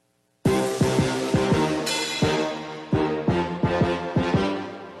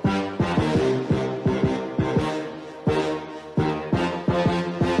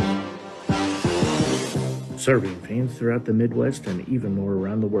Serving fans throughout the Midwest and even more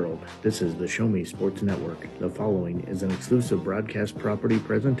around the world, this is the Show Me Sports Network. The following is an exclusive broadcast property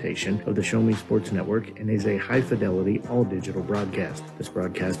presentation of the Show Me Sports Network and is a high-fidelity, all-digital broadcast. This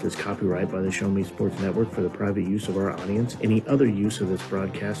broadcast is copyright by the Show Me Sports Network for the private use of our audience. Any other use of this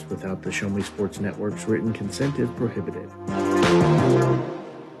broadcast without the Show Me Sports Network's written consent is prohibited.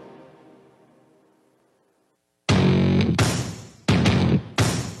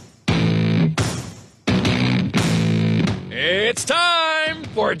 It's time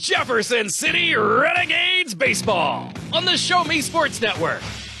for Jefferson City Renegades Baseball on the Show Me Sports Network.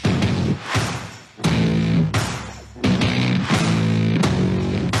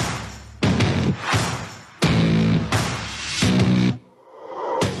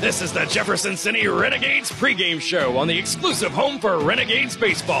 This is the Jefferson City Renegades pregame show on the exclusive home for Renegades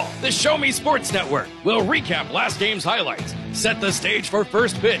Baseball. The Show Me Sports Network will recap last game's highlights, set the stage for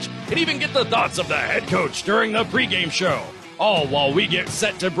first pitch, and even get the thoughts of the head coach during the pregame show. All while we get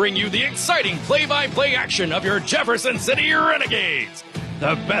set to bring you the exciting play-by-play action of your Jefferson City Renegades.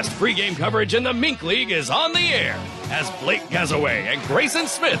 The best pregame coverage in the Mink League is on the air as Blake Gazaway and Grayson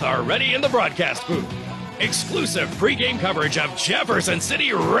Smith are ready in the broadcast booth. Exclusive pregame coverage of Jefferson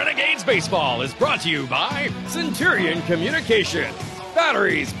City Renegades Baseball is brought to you by Centurion Communications,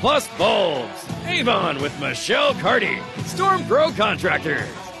 Batteries Plus Bulbs, Avon with Michelle Carty, Storm Pro Contractors,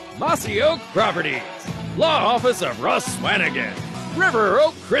 Mossy Oak Properties, Law Office of Russ Swanigan, River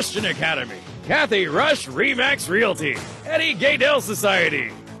Oak Christian Academy, Kathy Rush Remax Realty, Eddie Gaydell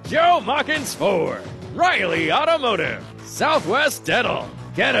Society, Joe Mockins Ford, Riley Automotive, Southwest Dental,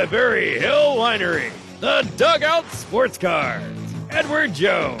 Canterbury Hill Winery, The Dugout Sports Cars, Edward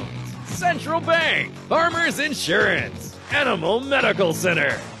Jones, Central Bank, Farmers Insurance, Animal Medical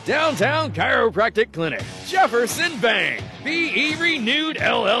Center, Downtown Chiropractic Clinic, Jefferson Bank, BE Renewed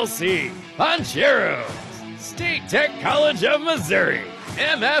LLC, Poncheros, State Tech College of Missouri,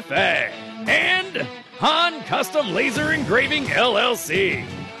 MFA, and Han Custom Laser Engraving LLC.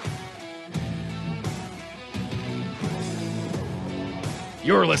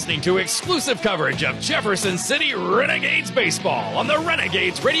 You're listening to exclusive coverage of Jefferson City Renegades Baseball on the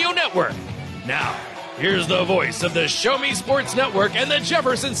Renegades Radio Network. Now, here's the voice of the Show Me Sports Network and the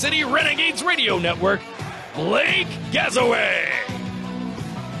Jefferson City Renegades Radio Network, Blake Gazaway.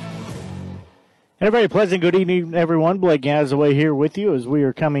 And a very pleasant good evening, everyone. Blake Gazaway here with you as we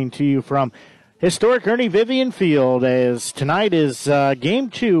are coming to you from historic Ernie Vivian Field, as tonight is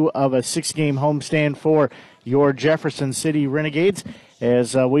Game 2 of a 6-game homestand for your Jefferson City Renegades,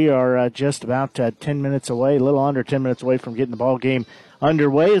 as we are just about 10 minutes away, a little under 10 minutes away from getting the ball game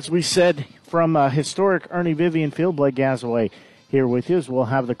underway. As we said, from historic Ernie Vivian Field, Blake Gazaway here with you, as we'll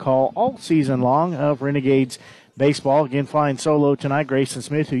have the call all season long of Renegades baseball. Again, flying solo tonight, Grayson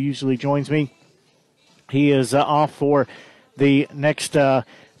Smith, who usually joins me. He is off for the next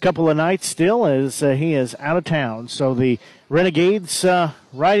couple of nights still, as he is out of town. So the Renegades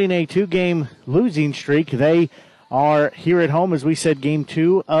riding a 2-game losing streak. They are here at home, as we said, Game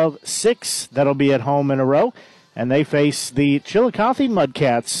 2 of 6. That'll be at home in a row. And they face the Chillicothe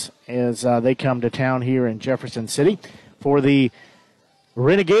Mudcats as they come to town here in Jefferson City. For the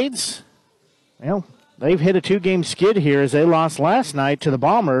Renegades, well, they've hit a 2-game skid here as they lost last night to the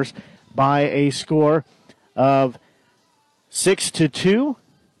Bombers by a score of 6-2.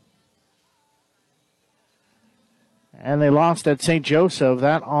 And they lost at St. Joseph,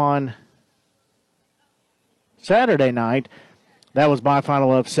 that on Saturday night. That was by a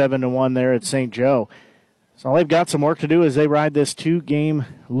final of 7-1 there at St. Joe. So they've got some work to do as they ride this 2-game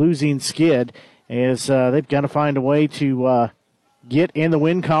losing skid, as they've got to find a way to get in the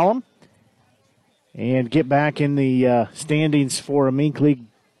win column and get back in the standings for a Mink League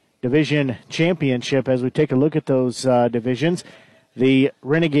Division Championship. As we take a look at those divisions, the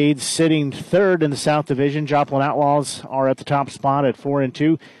Renegades sitting third in the South Division. Joplin Outlaws are at the top spot at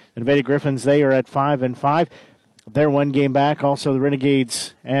 4-2. The Nevada Griffins, they are at 5-5. They're 1 game back. Also, the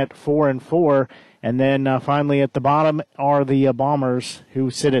Renegades at 4-4. And then finally at the bottom are the Bombers,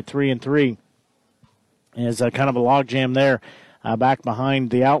 who sit at 3-3. As kind of a logjam there back behind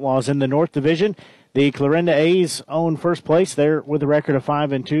the Outlaws. In the North Division, the Clarinda A's own first place. They're with a record of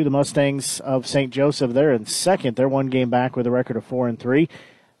 5-2. The Mustangs of St. Joseph, they're in second. They're 1 game back with a record of 4-3.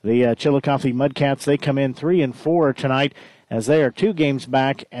 The Chillicothe Mudcats, they come in 3-4 tonight, as they are 2 games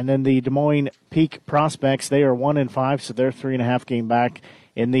back. And then the Des Moines Peak Prospects, they are 1-5, so they're 3.5 game back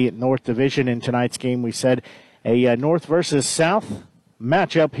in the North Division. In tonight's game, we said a North versus South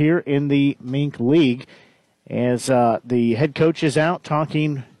matchup here in the Mink League, as the head coach is out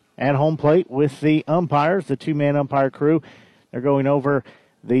talking at home plate with the umpires, the 2-man umpire crew. They're going over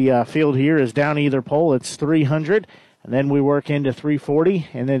The field here is down either pole. It's 300, and then we work into 340,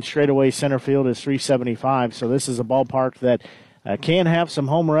 and then straightaway center field is 375. So this is a ballpark that can have some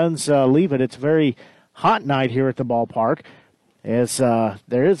home runs leave it. It's a very hot night here at the ballpark, as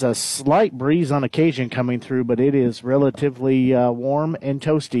there is a slight breeze on occasion coming through, but it is relatively warm and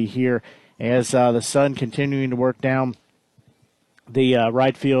toasty here as the sun continuing to work down the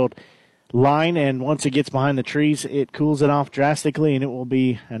right field line, and once it gets behind the trees, it cools it off drastically, and it will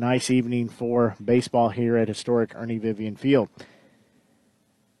be a nice evening for baseball here at historic Ernie Vivian Field.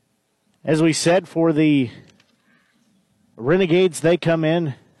 As we said, for the Renegades, they come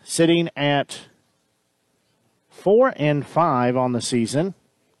in sitting at 4-5 on the season,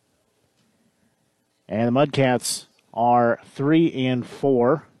 and the Mudcats are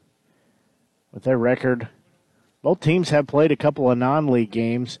 3-4 with their record. Both teams have played a couple of non-league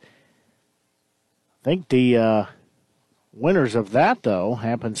games. I think the winners of that, though,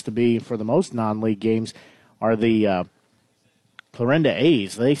 happens to be, for the most non-league games, are the Clarinda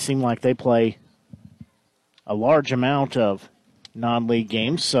A's. They seem like they play a large amount of non-league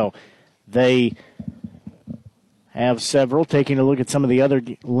games, so they have several. Taking a look at some of the other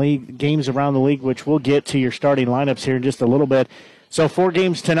league games around the league, which we'll get to your starting lineups here in just a little bit. So 4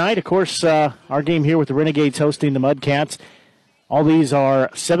 games tonight. Of course, our game here with the Renegades hosting the Mudcats. All these are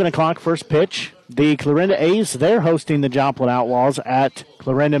 7 o'clock first pitch. The Clarinda A's, they're hosting the Joplin Outlaws at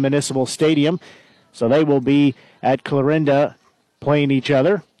Clarinda Municipal Stadium. So they will be at Clarinda playing each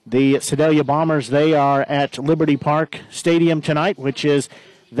other. The Sedalia Bombers, they are at Liberty Park Stadium tonight, which is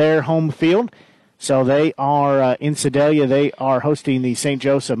their home field. So they are in Sedalia. They are hosting the St.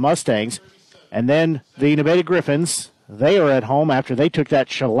 Joseph Mustangs. And then the Nevada Griffins, they are at home after they took that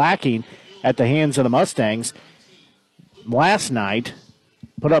shellacking at the hands of the Mustangs last night.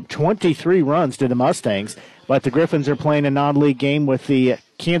 Put up 23 runs to the Mustangs, but the Griffins are playing a non-league game with the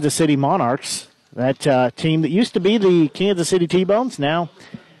Kansas City Monarchs, that team that used to be the Kansas City T-Bones, now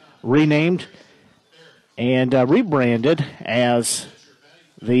renamed and rebranded as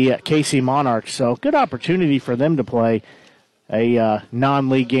the KC Monarchs. So good opportunity for them to play a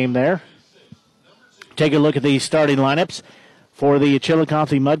non-league game there. Take a look at the starting lineups for the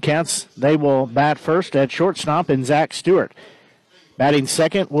Chillicothe Mudcats. They will bat first at shortstop in Zach Stewart. Batting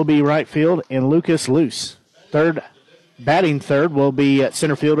second will be right field in Lucas Luce. Batting third will be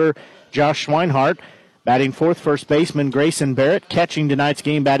center fielder Josh Schweinhart. Batting fourth, first baseman Grayson Barrett. Catching tonight's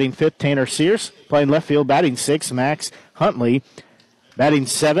game, batting fifth, Tanner Sears. Playing left field, batting sixth, Max Huntley. Batting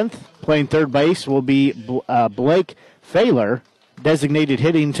seventh, playing third base will be Blake Failer. Designated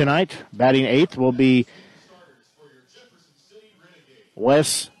hitting tonight. Batting eighth will be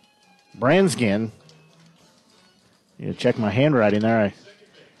Wes Branskin. You check my handwriting there. I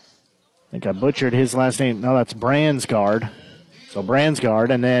think I butchered his last name. No, that's Bransgard. So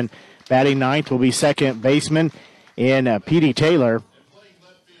Bransgard. And then batting ninth will be second baseman in Petey Taylor.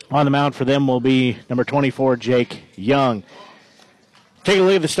 On the mound for them will be number 24, Jake Young. Take a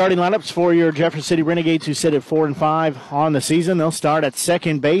look at the starting lineups for your Jefferson City Renegades, who sit at 4-5 on the season. They'll start at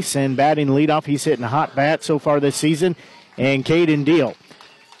second base, and batting leadoff, he's hitting a hot bat so far this season, and Caden Deal.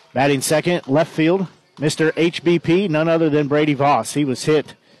 Batting second, left field, Mr. HBP, none other than Brady Voss. He was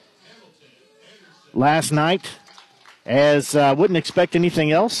hit last night, as wouldn't expect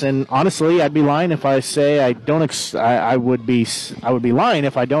anything else. And honestly, I'd be lying if I say I don't. I would be lying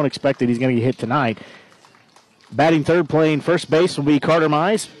if I don't expect that he's going to get hit tonight. Batting third, playing first base will be Carter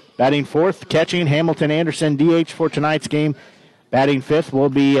Mize. Batting fourth, catching Hamilton Anderson, DH for tonight's game. Batting fifth will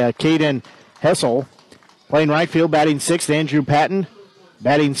be Caden Hessel. Playing right field, batting sixth, Andrew Patton.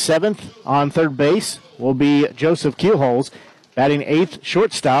 Batting seventh on third base will be Joseph Keelholz. Batting eighth,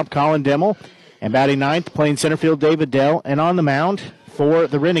 shortstop, Colin Demmel. And batting ninth, playing center field, David Dell. And on the mound for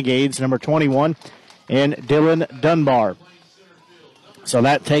the Renegades, number 21, and Dylan Dunbar. So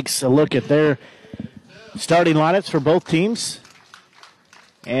that takes a look at their starting lineups for both teams,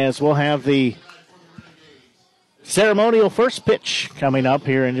 as we'll have the ceremonial first pitch coming up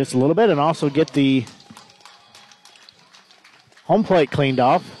here in just a little bit, and also get the home plate cleaned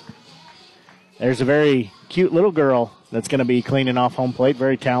off. There's a very cute little girl that's going to be cleaning off home plate,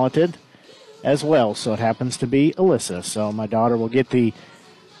 very talented as well. So it happens to be Alyssa. So my daughter will get the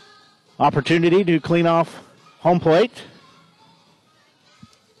opportunity to clean off home plate.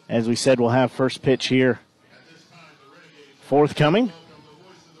 As we said, we'll have first pitch here forthcoming.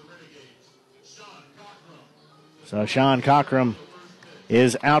 So Sean Cockrum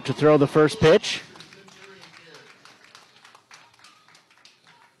is out to throw the first pitch.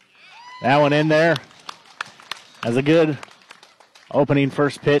 That one in there. As a good opening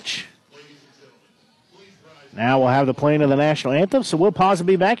first pitch Now we'll have the playing of the national anthem, so we'll pause and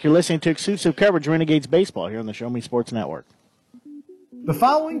be back. You're listening to exclusive coverage of Renegades Baseball here on the Show Me Sports Network. The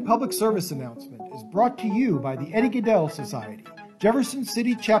following public service announcement is brought to you by the Eddie Gaedel Society, Jefferson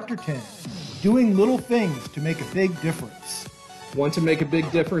City Chapter 10, doing little things to make a big difference. Want to make a big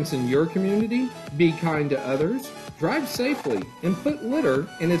difference in your community? Be kind to others, drive safely, and put litter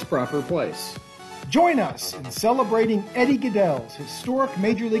in its proper place. Join us in celebrating Eddie Gaedel's historic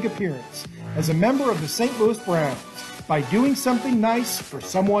Major League appearance as a member of the St. Louis Browns by doing something nice for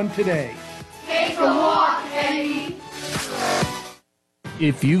someone today. Take a walk, Eddie!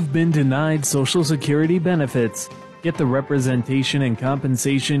 If you've been denied Social Security benefits, get the representation and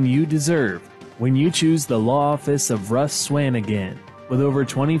compensation you deserve when you choose the law office of Russ Swanigan. With over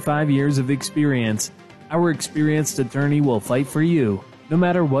 25 years of experience, our experienced attorney will fight for you, no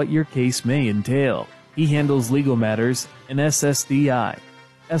matter what your case may entail. He handles legal matters in SSDI,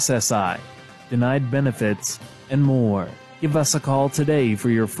 SSI, denied benefits, and more. Give us a call today for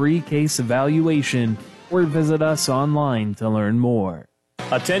your free case evaluation or visit us online to learn more.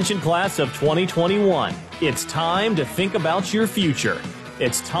 Attention class of 2021. It's time to think about your future.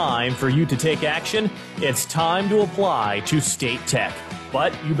 It's time for you to take action. It's time to apply to State Tech.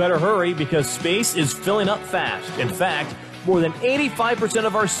 But you better hurry because space is filling up fast. In fact, more than 85%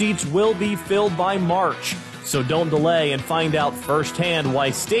 of our seats will be filled by March. So don't delay and find out firsthand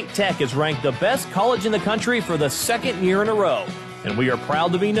why State Tech is ranked the best college in the country for the second year in a row. And we are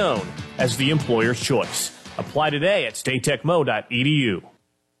proud to be known as the employer's choice. Apply today at statetechmo.edu.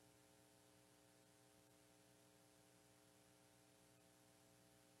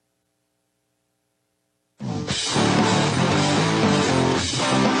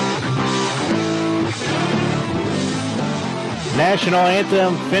 National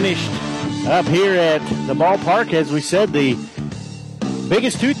anthem finished up here at the ballpark. As we said, the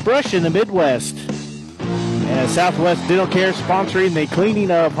biggest toothbrush in the Midwest. And Southwest Dental Care sponsoring the cleaning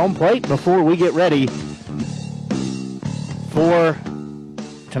of home plate before we get ready for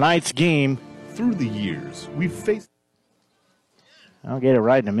tonight's game. Through the years, we've faced... I'll get it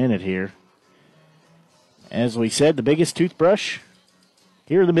right in a minute here. As we said, the biggest toothbrush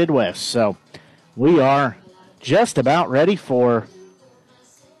here in the Midwest. So we are just about ready for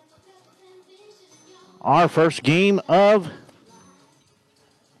our first game of,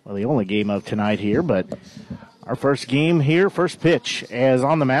 well, the only game of tonight here, but our first game here, first pitch, as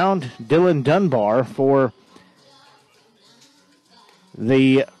on the mound, Dylan Dunbar for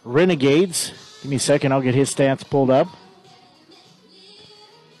the Renegades. Give me a second, I'll get his stats pulled up.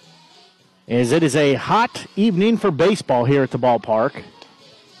 As it is a hot evening for baseball here at the ballpark.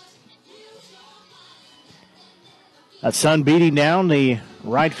 A sun beating down the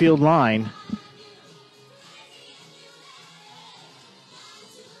right field line.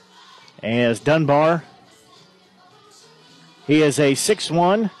 As Dunbar, he is a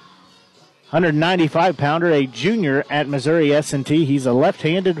 6'1", 195-pounder, a junior at Missouri S&T. He's a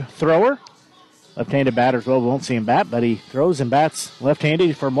left-handed thrower. Left-handed batters, well, we won't see him bat, but he throws and bats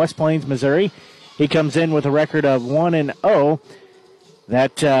left-handed from West Plains, Missouri. He comes in with a record of 1-0.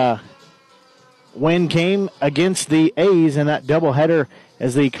 That win came against the A's in that doubleheader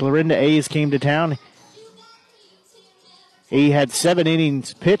as the Clarinda A's came to town. He had 7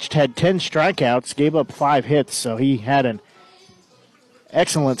 innings pitched, had 10 strikeouts, gave up 5 hits, so he had an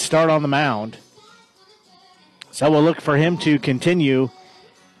excellent start on the mound. So we'll look for him to continue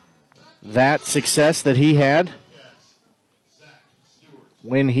that success that he had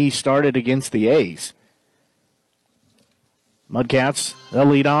when he started against the A's. Mudcats, they'll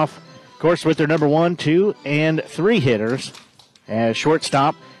lead off, of course, with their number 1, 2, and 3 hitters. As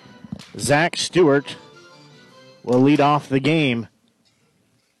shortstop, Zach Stewart will lead off the game.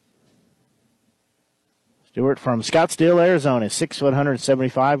 Stewart from Scottsdale, Arizona, 6',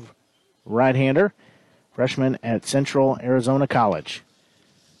 175, right-hander, freshman at Central Arizona College.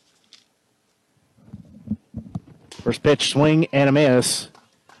 First pitch, swing and a miss.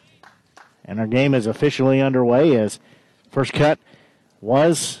 And our game is officially underway as first cut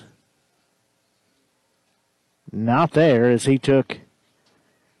was not there as he took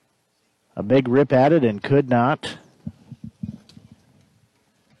a big rip at it and could not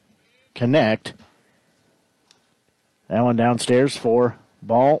connect. That one downstairs for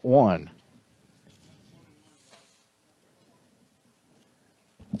ball 1.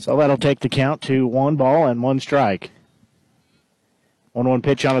 So that'll take the count to 1 ball and 1 strike. 1-1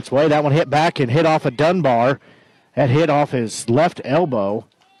 pitch on its way. That one hit back and hit off a Dunbar. That hit off his left elbow.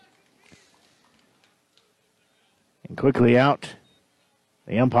 And quickly out,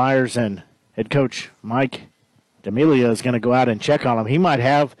 the umpires and head coach Mike D'Amelia is going to go out and check on him. He might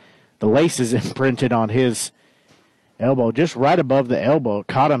have the laces imprinted on his elbow, just right above the elbow.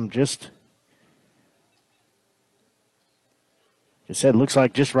 Caught him just said, looks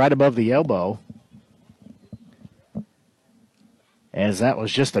like just right above the elbow. As that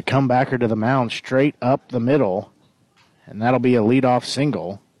was just a comebacker to the mound straight up the middle. And that'll be a leadoff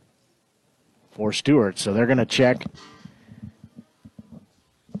single for Stewart. So they're going to check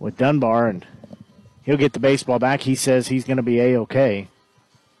with Dunbar, and he'll get the baseball back. He says he's going to be A-OK.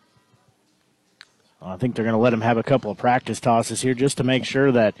 I think they're going to let him have a couple of practice tosses here just to make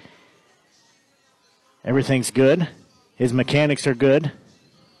sure that everything's good. His mechanics are good.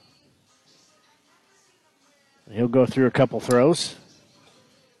 He'll go through a couple throws.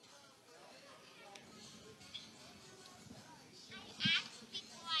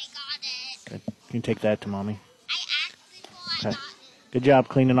 Good. You can take that to Mommy. Okay. Good job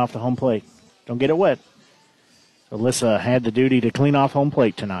cleaning off the home plate. Don't get it wet. Alyssa had the duty to clean off home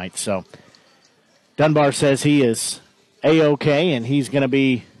plate tonight. So Dunbar says he is A-OK, and he's going to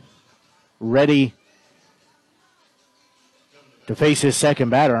be ready to face his second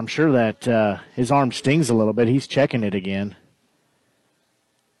batter. I'm sure that his arm stings a little bit. He's checking it again.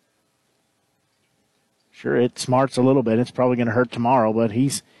 Sure, it smarts a little bit. It's probably going to hurt tomorrow, but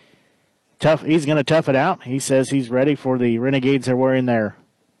he's tough. He's going to tough it out. He says he's ready for the Renegades. They're wearing their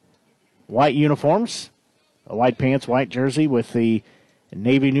white uniforms, a white pants, white jersey with the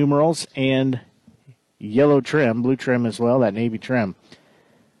navy numerals and yellow trim, blue trim as well, that navy trim.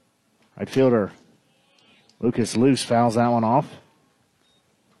 Right fielder Lucas Luce fouls that one off.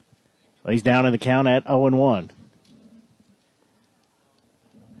 So he's down in the count at 0-1.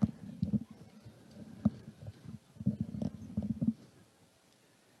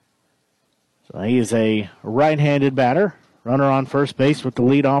 So he is a right-handed batter. Runner on first base with the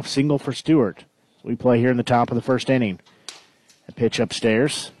leadoff single for Stewart. So we play here in the top of the first inning. A pitch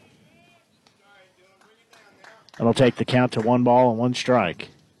upstairs. That'll take the count to 1-1 strike.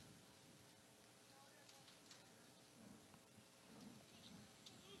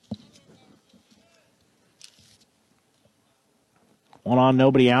 One on,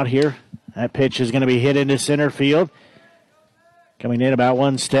 nobody out here. That pitch is going to be hit into center field. Coming in about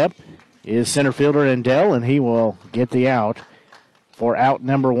one step is center fielder Endell, and he will get the out for out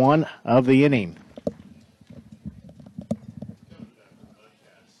number one of the inning.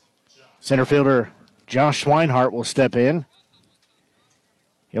 Center fielder Josh Swinehart will step in.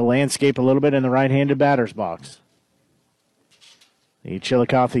 He'll landscape a little bit in the right-handed batter's box. The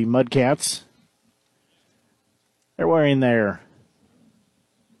Chillicothe Mudcats, they're wearing their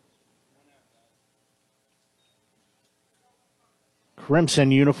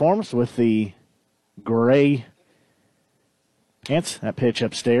crimson uniforms with the gray pants. That pitch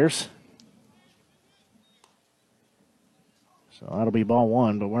upstairs. So that'll be ball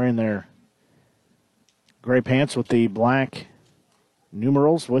one, but wearing their gray pants with the black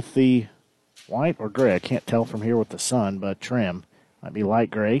numerals with the white or gray. I can't tell from here with the sun, but trim. Might be light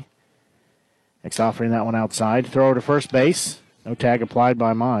gray. Next offering that one outside. Throw to first base. No tag applied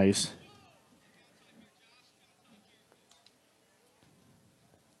by Mize.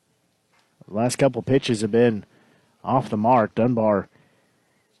 The last couple pitches have been off the mark. Dunbar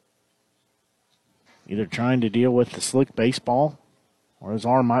either trying to deal with the slick baseball or his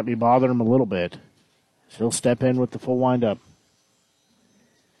arm might be bothering him a little bit. So he'll step in with the full windup.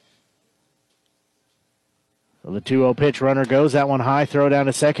 So the 2-0 pitch, runner goes. That one high, throw down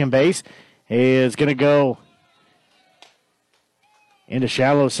to second base. Is going to go into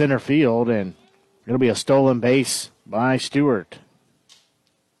shallow center field, and it'll be a stolen base by Stewart.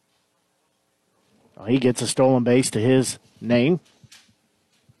 He gets a stolen base to his name.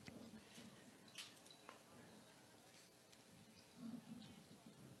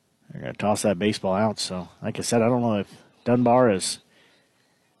 They're going to toss that baseball out. So, like I said, I don't know if Dunbar is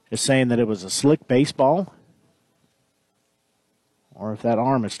just saying that it was a slick baseball or if that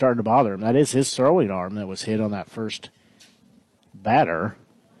arm is starting to bother him. That is his throwing arm that was hit on that first batter.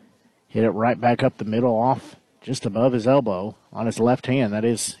 Hit it right back up the middle off just above his elbow on his left hand. That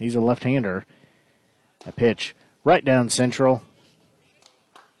is, he's a left-hander. A pitch right down central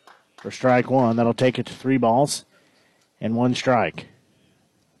for strike one. That'll take it to 3-1 strike.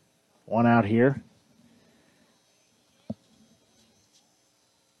 One out here.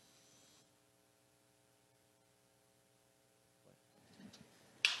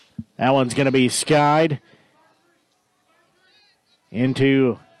 That one's going to be skied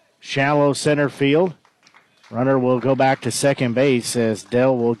into shallow center field. Runner will go back to second base as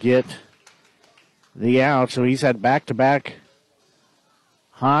Dell will get the out. So he's had back-to-back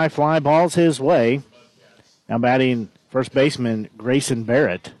high fly balls his way. Now batting first baseman Grayson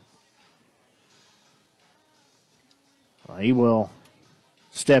Barrett. He will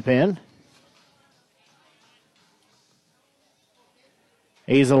step in.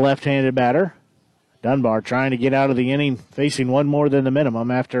 He's a left-handed batter. Dunbar trying to get out of the inning, facing one more than the minimum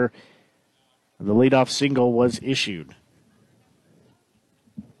after the leadoff single was issued.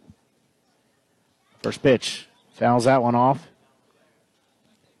 First pitch, fouls that one off.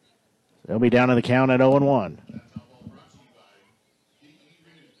 They'll be down in the count at 0-1.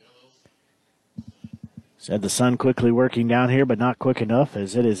 Said the sun quickly working down here, but not quick enough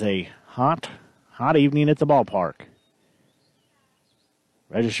as it is a hot evening at the ballpark.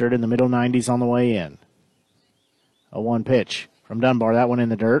 Registered in the middle 90s on the way in. A 1 pitch from Dunbar, that one in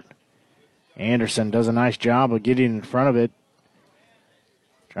the dirt. Anderson does a nice job of getting in front of it.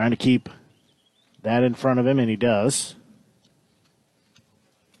 Trying to keep that in front of him, and he does.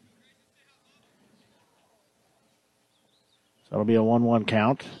 So it'll be a 1-1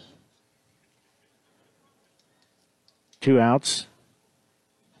 count. 2 outs.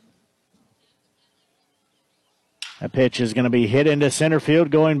 That pitch is going to be hit into center field.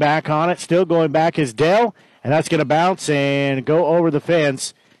 Going back on it. Still going back is Dell. And that's going to bounce and go over the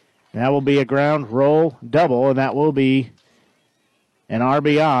fence. And that will be a ground roll double. And that will be an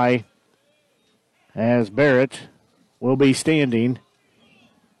RBI as Barrett will be standing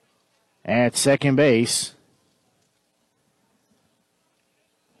at second base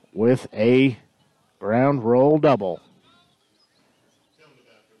with a ground roll double.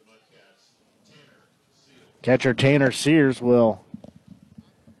 Catcher Tanner Sears will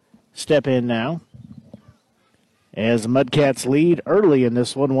step in now as the Mudcats lead early in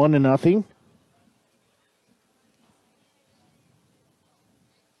this one, 1-0.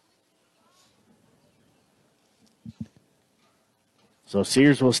 So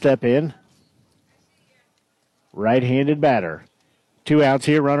Sears will step in. Right-handed batter. 2 outs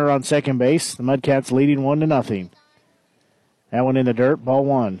here, runner on second base. The Mudcats leading 1-0. That one in the dirt, ball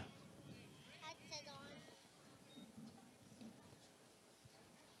 1.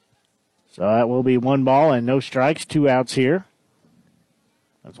 So that will be 1 ball and no strikes, 2 outs here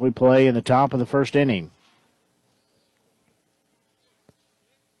as we play in the top of the first inning.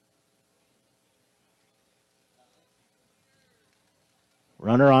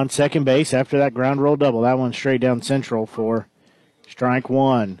 Runner on second base after that ground roll double. That one straight down central for strike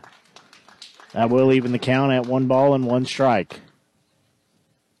 1. That will even the count at 1 ball and 1 strike.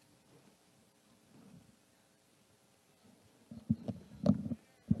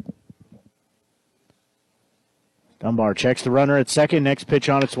 Dunbar checks the runner at second. Next pitch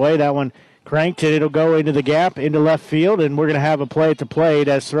on its way. That one cranked, and it'll go into the gap, into left field, and we're going to have a play at the plate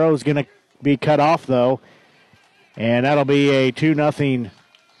as throw is going to be cut off, though. And that'll be a 2-0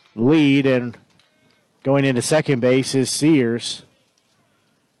 lead, and going into second base is Sears.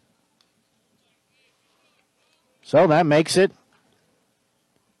 So that makes it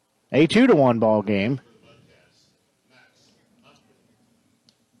a 2-1 ball game.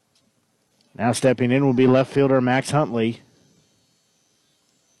 Now stepping in will be left fielder Max Huntley.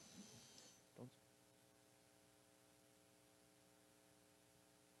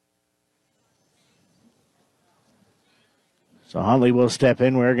 So Huntley will step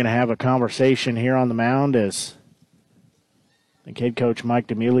in. We're going to have a conversation here on the mound as I think head coach Mike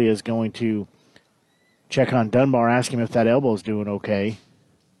D'Amelia is going to check on Dunbar, ask him if that elbow is doing okay.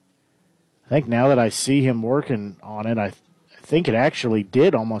 I think now that I see him working on it, I think it actually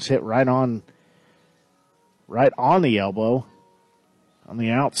did almost hit right on the elbow, on the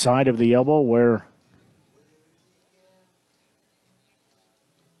outside of the elbow where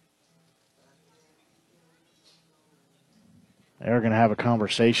they're going to have a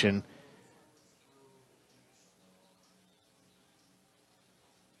conversation.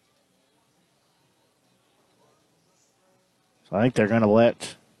 So I think they're going to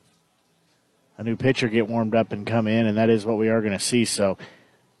let a new pitcher get warmed up and come in, and that is what we are going to see. So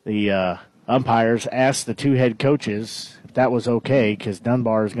the umpires asked the 2 head coaches if that was okay, because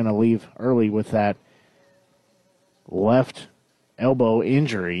Dunbar is going to leave early with that left elbow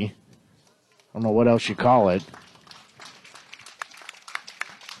injury. I don't know what else you call it.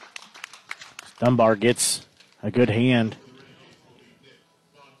 Dunbar gets a good hand.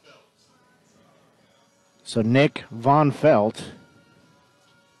 So Nick Von Felt.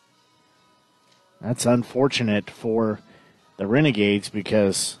 That's unfortunate for the Renegades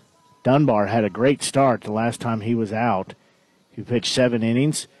because Dunbar had a great start the last time he was out. He pitched 7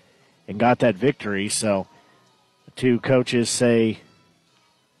 innings and got that victory. So the 2 coaches say,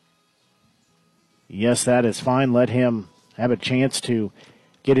 yes, that is fine. Let him have a chance to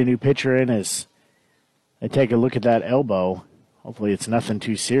get a new pitcher in as they take a look at that elbow. Hopefully it's nothing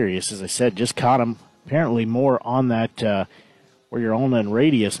too serious. As I said, just caught him apparently more on that where your ulna and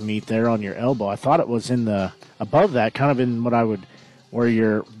radius meet there on your elbow. I thought it was in the above that, kind of in where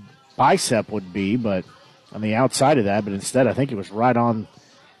your bicep would be, but on the outside of that. But instead, I think it was right on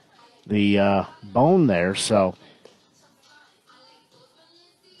the bone there. So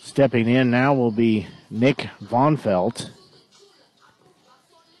stepping in now will be Mick Von Felt.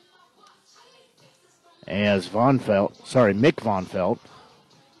 Mick Von Felt.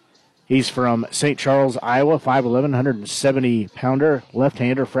 He's from St. Charles, Iowa, 5'11", 170-pounder,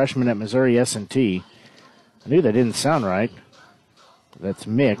 left-hander, freshman at Missouri S&T. I knew that didn't sound right. That's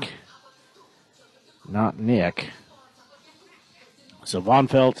Mick, not Nick. So Von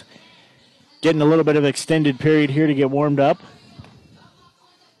Felt getting a little bit of extended period here to get warmed up.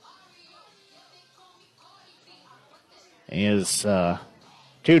 Is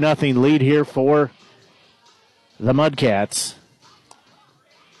 2-0 lead here for the Mudcats.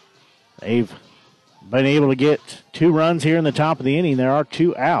 They've been able to get 2 runs here in the top of the inning. There are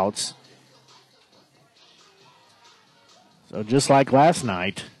 2 outs. So just like last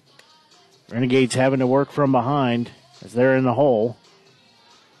night, Renegades having to work from behind as they're in the hole.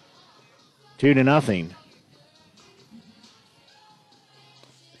 2-0.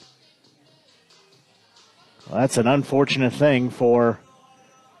 Well, that's an unfortunate thing for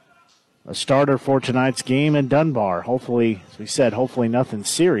a starter for tonight's game in Dunbar. Hopefully, as we said, hopefully nothing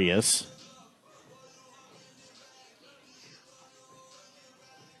serious.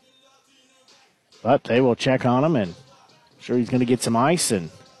 But they will check on him, and I'm sure he's going to get some ice, and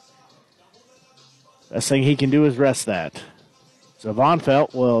best thing he can do is rest that. So Von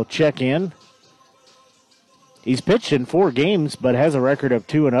Felt will check in. He's pitched in 4 games, but has a record of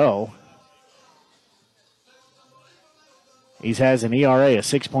 2-0. He has an ERA of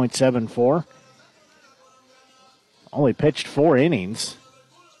 6.74. Only pitched 4 innings.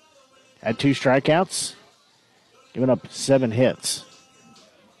 Had 2 strikeouts. Given up 7 hits.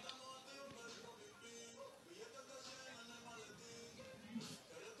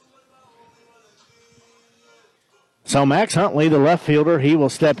 So Max Huntley, the left fielder, he will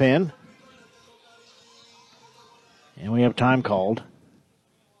step in. And we have time called.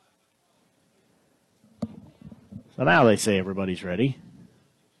 So now they say everybody's ready.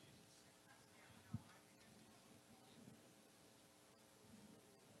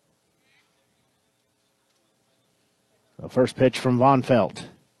 The first pitch from Von Felt.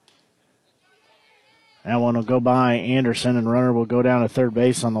 That one will go by Anderson, and runner will go down to third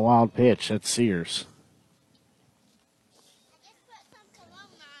base on the wild pitch. That's Sears.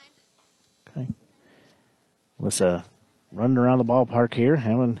 Okay. Alyssa running around the ballpark here,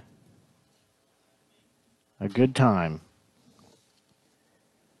 having a good time.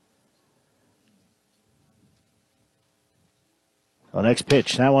 The next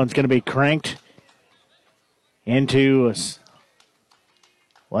pitch, that one's going to be cranked into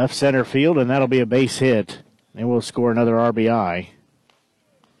left center field, and that'll be a base hit. And we'll score another RBI.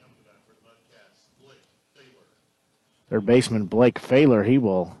 Third baseman Blake Failer, he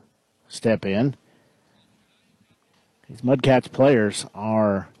will step in. These Mudcats players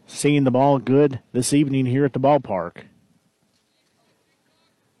are seeing the ball good this evening here at the ballpark.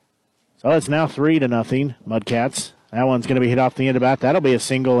 So it's now 3-0, Mudcats. That one's going to be hit off the end of bat. That'll be a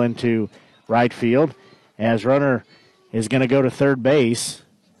single into right field as runner is going to go to third base.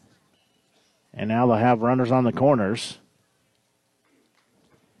 And now they'll have runners on the corners.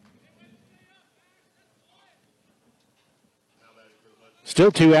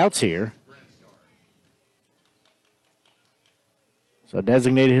 Still 2 outs here. So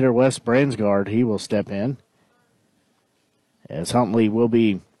designated hitter Wes Bransgard, he will step in. As Huntley will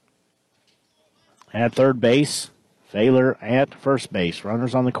be at third base. Failer at first base.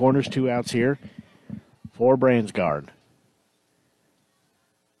 Runners on the corners, 2 outs here for Bransgard.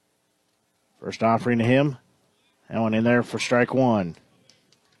 First offering to him. That one in there for strike 1.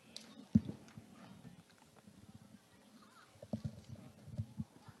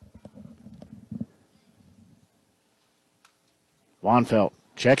 Von Felt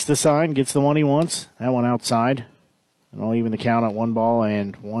checks the sign, gets the one he wants. That one outside. And we'll even the count at 1 ball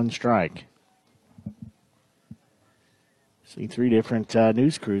and 1 strike. See, 3 different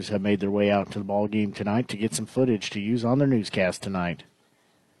news crews have made their way out to the ball game tonight to get some footage to use on their newscast tonight.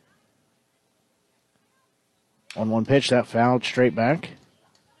 1-1 pitch, that fouled straight back.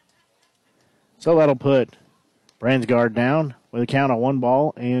 So that'll put Bransgard down with a count of 1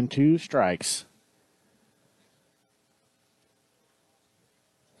 ball and 2 strikes.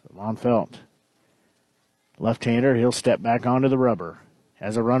 So Von Felt, left-hander, he'll step back onto the rubber.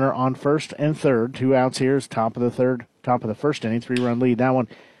 Has a runner on first and third. 2 outs here is top of the first inning, 3-run lead. That one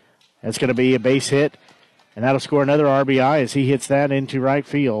That's going to be a base hit, and that'll score another RBI as he hits that into right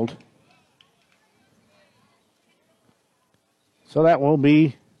field. So that will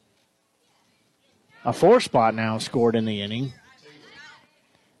be a 4 spot now scored in the inning.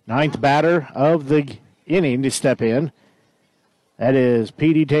 9th batter of the inning to step in. That is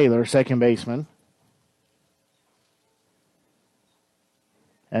P.D. Taylor, second baseman.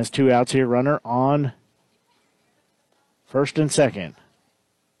 Has 2 outs here, runner on first and second.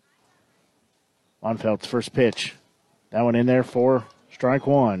 Bonfeld's first pitch. That one in there for strike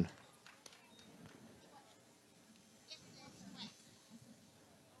 1.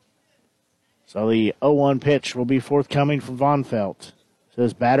 So the 0-1 pitch will be forthcoming from Bonfeld.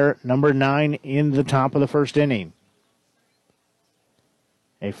 Says batter number 9 in the top of the first inning.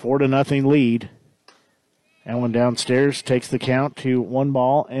 A 4-0 lead. That one downstairs takes the count to 1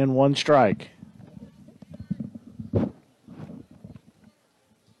 ball and 1 strike.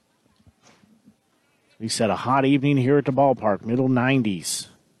 We set a hot evening here at the ballpark, middle 90s.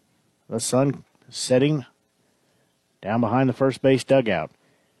 The sun setting down behind the first base dugout.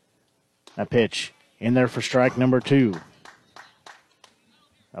 That pitch in there for strike number 2.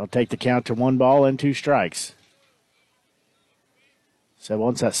 That'll take the count to 1 ball and 2 strikes. So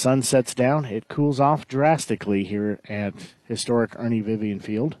once that sun sets down, it cools off drastically here at historic Ernie Vivian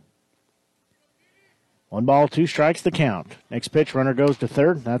Field. 1 ball, 2 strikes the count. Next pitch, runner goes to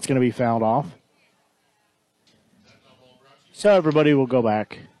third. That's going to be fouled off. So everybody will go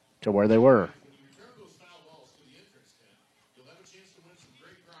back to where they were.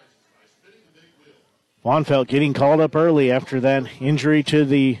 Bonfeld getting called up early after that injury to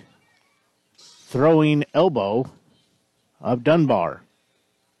the throwing elbow of Dunbar.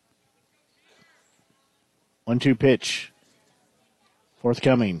 1-2 pitch.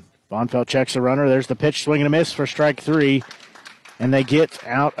 Forthcoming. Bonfeld checks the runner. There's the pitch, swing and a miss for strike 3. And they get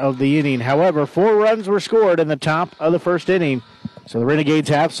out of the inning. However, 4 runs were scored in the top of the first inning. So the Renegades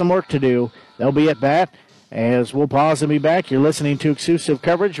have some work to do. They'll be at bat. As we'll pause and be back, you're listening to exclusive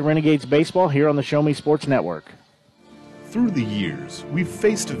coverage of Renegades baseball here on the Show Me Sports Network. Through the years, we've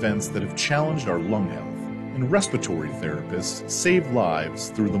faced events that have challenged our lung health, and respiratory therapists save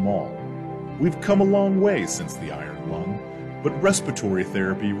lives through them all. We've come a long way since the iron lung, but respiratory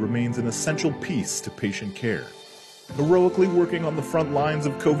therapy remains an essential piece to patient care. Heroically working on the front lines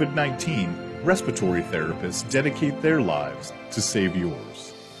of COVID-19, respiratory therapists dedicate their lives to save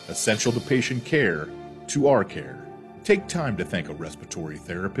yours. Essential to patient care, to our care. Take time to thank a respiratory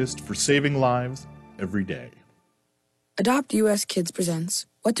therapist for saving lives every day. Adopt US Kids presents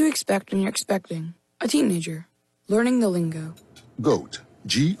What to Expect When You're Expecting a Teenager. Learning the lingo. GOAT,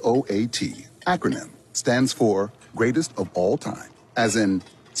 G-O-A-T, acronym, stands for Greatest of All Time. As in,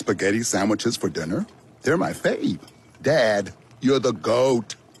 spaghetti sandwiches for dinner? They're my fave. Dad, you're the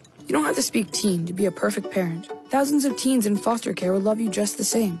GOAT. You don't have to speak teen to be a perfect parent. Thousands of teens in foster care would love you just the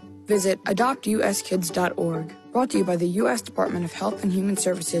same. Visit adoptuskids.org. Brought to you by the U.S. Department of Health and Human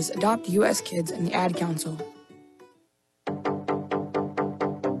Services, Adopt U.S. Kids, and the Ad Council.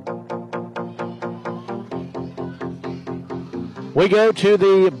 We go to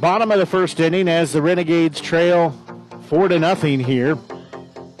the bottom of the first inning as the Renegades trail 4-0 here.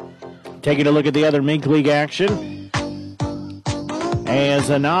 Taking a look at the other Mink League action. As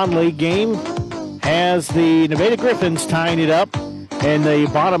a non-league game has the Nevada Griffins tying it up in the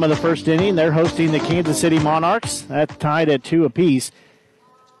bottom of the first inning. They're hosting the Kansas City Monarchs. That's tied at 2 apiece.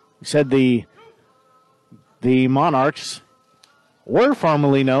 We said the Monarchs were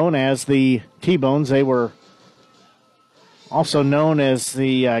formerly known as the T-Bones. They were also known as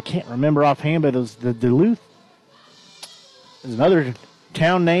the, I can't remember offhand, but it was the Duluth. There's another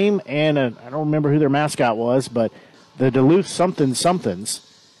town name, and I don't remember who their mascot was, but the Duluth somethings.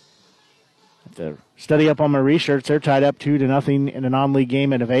 Have to study up on my research. They're tied up 2-0 in a non-league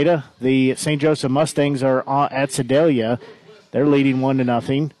game in Nevada. The St. Joseph Mustangs are at Sedalia. They're leading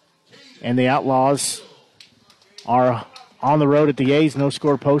 1-0. And the Outlaws are on the road at the A's. No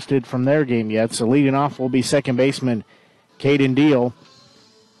score posted from their game yet. So leading off will be second baseman Caden Deal.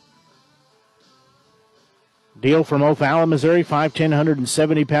 Deal from O'Fallon, Missouri, 5'10",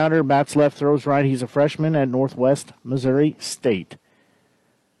 170-pounder. Bats left, throws right. He's a freshman at Northwest Missouri State.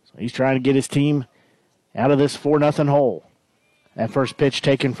 So he's trying to get his team out of this 4-0 hole. That first pitch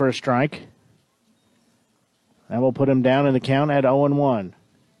taken for a strike. That will put him down in the count at 0-1.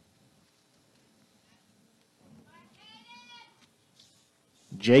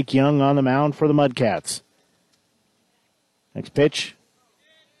 Jake Young on the mound for the Mudcats. Next pitch.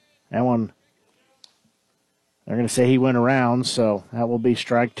 That one, they're going to say he went around, so that will be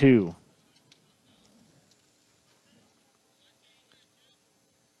strike 2.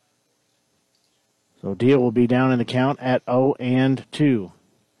 So Deal will be down in the count at 0-2.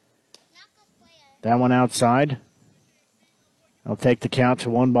 That one outside. I'll take the count to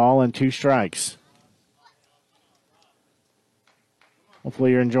 1 ball and 2 strikes.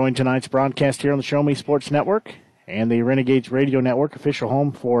 Hopefully you're enjoying tonight's broadcast here on the Show Me Sports Network and the Renegades Radio Network, official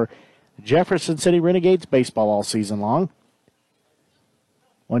home for Jefferson City Renegades baseball all season long.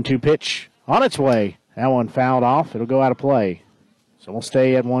 1-2 pitch on its way. That one fouled off. It'll go out of play. So we'll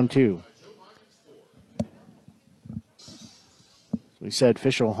stay at 1-2. We said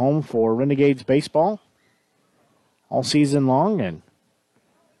official home for Renegades baseball all season long, and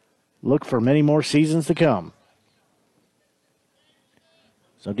look for many more seasons to come.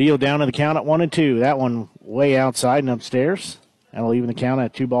 So Deal down to the count at 1-2. That one way outside and upstairs. That'll even the count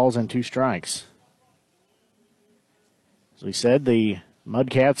at 2 balls and 2 strikes. As we said, the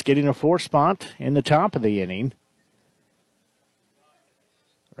Mudcats getting a 4 spot in the top of the inning.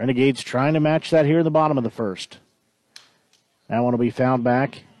 Renegades trying to match that here in the bottom of the first. That one will be fouled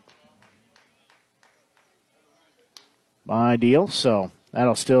back by Deal, so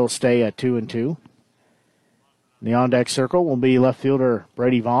that'll still stay at 2-2. The on-deck circle will be left fielder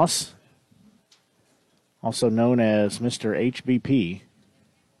Brady Voss, also known as Mr. HBP.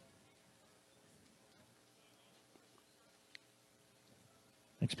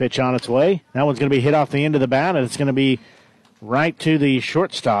 Next pitch on its way. That one's going to be hit off the end of the bat, and it's going to be right to the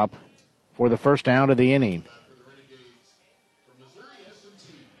shortstop for the first out of the inning.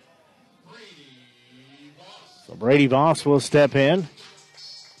 So Brady Voss will step in.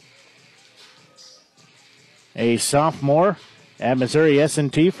 A sophomore at Missouri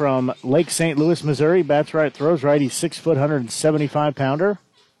S&T from Lake St. Louis, Missouri. Bats right, throws right. He's 6 foot, 175-pounder.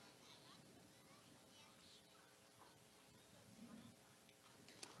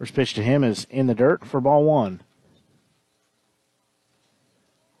 First pitch to him is in the dirt for ball 1.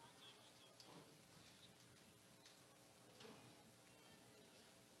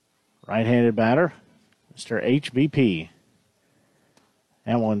 Right-handed batter, Mr. HBP.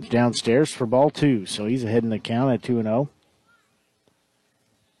 That one's downstairs for ball 2, so he's ahead in the count at 2-0.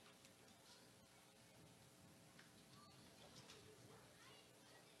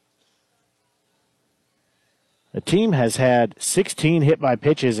 The team has had 16 hit by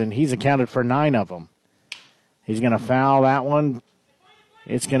pitches, and he's accounted for 9 of them. He's going to foul that one.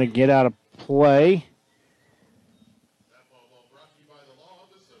 It's going to get out of play.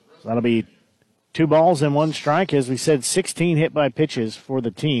 So that'll be 2 balls and 1 strike. As we said, 16 hit by pitches for the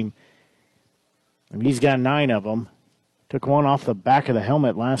team. And he's got 9 of them. Took one off the back of the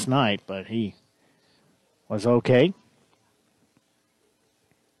helmet last night, but he was okay.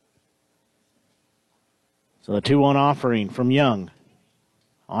 So the 2-1 offering from Young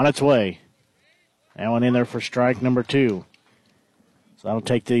on its way. That one in there for strike number 2. So that'll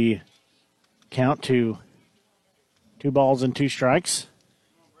take the count to 2 balls and 2 strikes.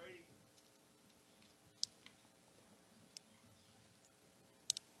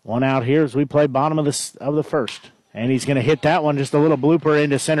 One out here as we play bottom of the first. And he's going to hit that one, just a little blooper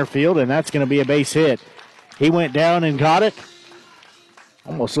into center field, and that's going to be a base hit. He went down and got it.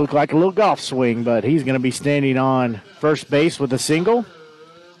 Almost looked like a little golf swing, but he's going to be standing on first base with a single.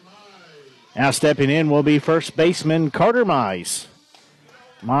 Now stepping in will be first baseman Carter Mize.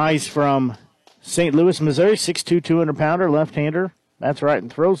 Mize from St. Louis, Missouri, 6'2", 200-pounder, left-hander. That's right,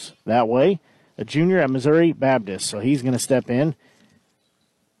 and throws that way. A junior at Missouri Baptist, so he's going to step in.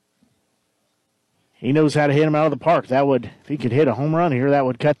 He knows how to hit him out of the park. That would, if he could hit a home run here, that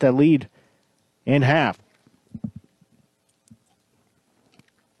would cut that lead in half.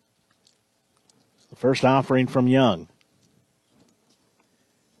 The first offering from Young.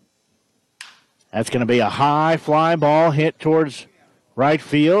 That's going to be a high fly ball hit towards right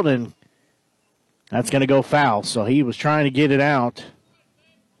field, and that's going to go foul. So he was trying to get it out.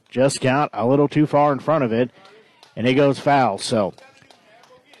 Just got a little too far in front of it, and it goes foul. So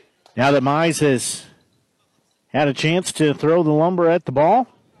now that Mize has had a chance to throw the lumber at the ball,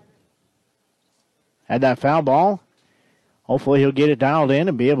 had that foul ball, hopefully he'll get it dialed in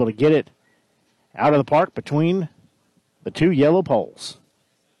and be able to get it out of the park between the 2 yellow poles.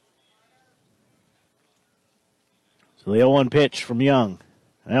 So the 0-1 pitch from Young.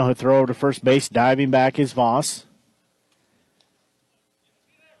 Now he'll throw over to first base, diving back is Voss.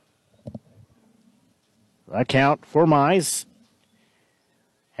 That count for Mize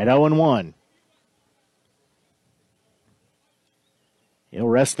at 0-1. He'll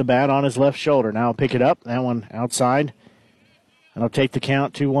rest the bat on his left shoulder. Now he'll pick it up. That one outside. And he'll take the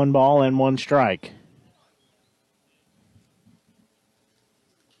count to 1 ball and 1 strike.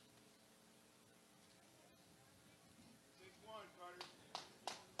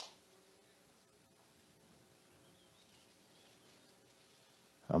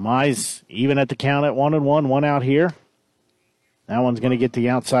 Mize even at the count at 1-1, one out here. That one's going to get the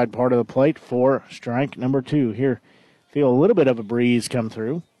outside part of the plate for strike number 2. Here, feel a little bit of a breeze come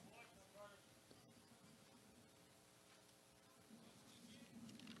through.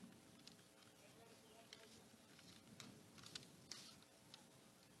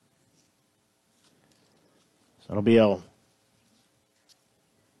 So it'll be a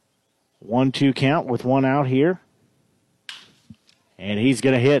 1-2 count with one out here. And he's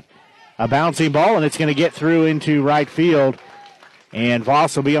going to hit a bouncing ball, and it's going to get through into right field. And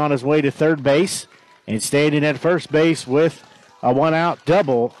Voss will be on his way to third base. And standing at first base with a one-out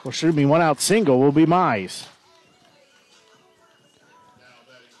double, or should be one-out single, will be Mize.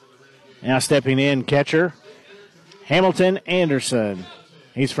 Now stepping in, catcher, Hamilton Anderson.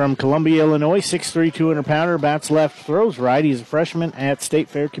 He's from Columbia, Illinois, 6'3", 200-pounder, bats left, throws right. He's a freshman at State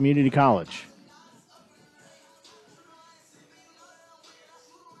Fair Community College.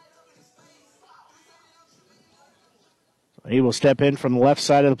 He will step in from the left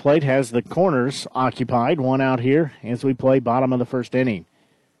side of the plate, has the corners occupied. One out here as we play bottom of the first inning.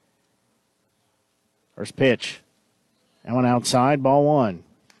 First pitch. That one outside, ball one.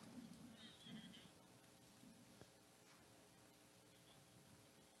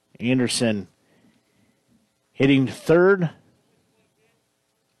 Anderson hitting third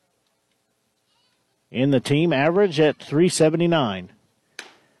in the team average at .379.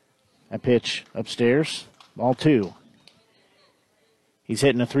 That pitch upstairs, ball two. He's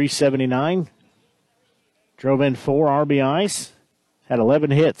hitting a .379. Drove in 4 RBIs. Had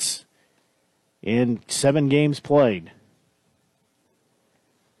 11 hits in 7 games played.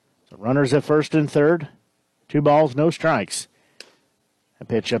 So runners at first and third. 2 balls, no strikes. A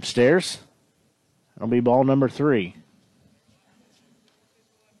pitch upstairs. That'll be ball number 3.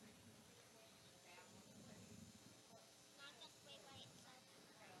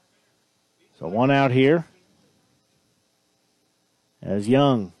 So one out here. As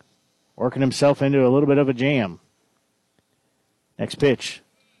Young working himself into a little bit of a jam. Next pitch.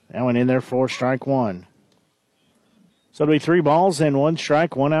 That one in there for strike one. So it'll be 3 balls and 1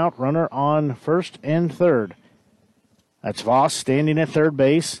 strike, 1 out, runner on first and third. That's Voss standing at third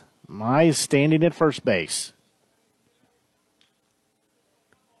base. Mize standing at first base.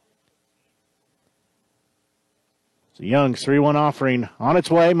 So Young's 3-1 offering on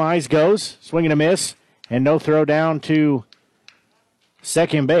its way. Mize goes, swing and a miss, and no throw down to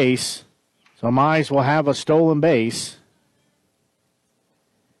second base. So Mize will have a stolen base.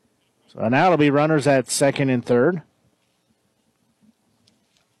 So now it'll be runners at second and third.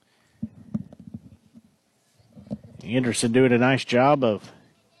 Anderson doing a nice job of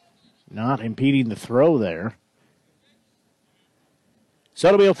not impeding the throw there. So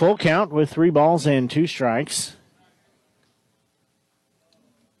it'll be a full count with 3 balls and 2 strikes.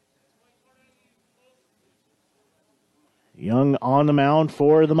 Young on the mound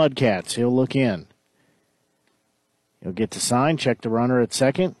for the Mudcats. He'll look in. He'll get to sign, check the runner at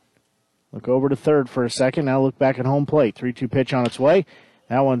second. Look over to third for a second. Now look back at home plate. 3-2 pitch on its way.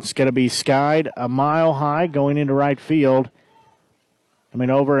 That one's going to be skied a mile high going into right field.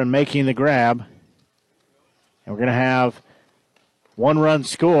 Coming over and making the grab. And we're going to have 1-run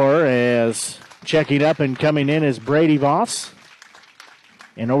score as checking up and coming in is Brady Voss.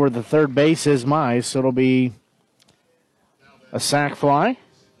 And over the third base is Mize. So it'll be a sac fly.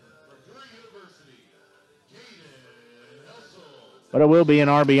 But it will be an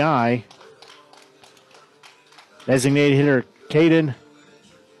RBI. Designated hitter Caden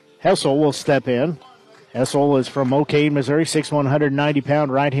Hessel will step in. Hessel is from O'Kane, Missouri, 6'1",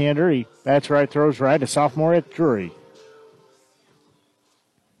 190-pound right-hander. He bats right, throws right, a sophomore at Drury.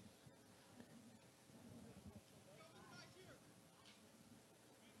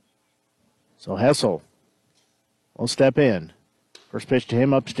 So Hessel will step in. First pitch to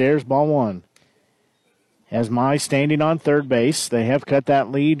him upstairs, ball one. Has Mize standing on third base. They have cut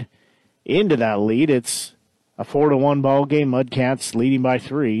that lead into that lead. It's a 4-1 ball game. Mudcats leading by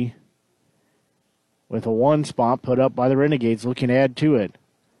 3. With a 1 spot put up by the Renegades looking to add to it.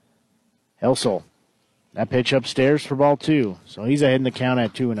 Helsel. That pitch upstairs for ball 2. So he's ahead in the count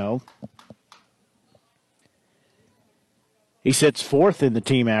at 2-0. He sits 4th in the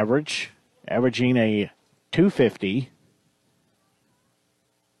team average, averaging a .250.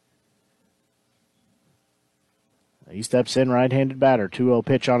 He steps in, right-handed batter. 2-0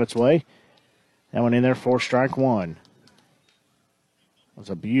 pitch on its way. That one in there for strike one. That was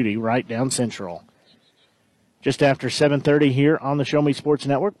a beauty right down central. Just after 7:30 here on the Show Me Sports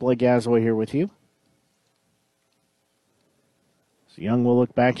Network. Blake Gasaway here with you. So Young will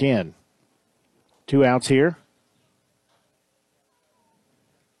look back in. 2 outs here.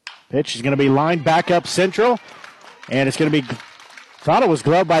 Pitch is going to be lined back up central, and it's going to be, thought it was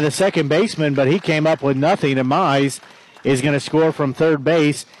gloved by the second baseman, but he came up with nothing, and Mize is going to score from third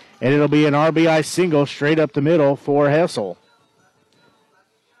base, and it'll be an RBI single straight up the middle for Hessel.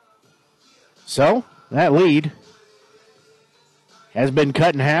 So, that lead has been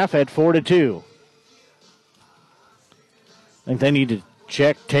cut in half at 4-2. I think they need to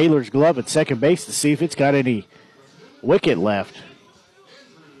check Taylor's glove at second base to see if it's got any wicket left.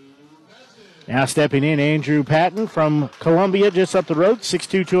 Now stepping in, Andrew Patton from Columbia, just up the road,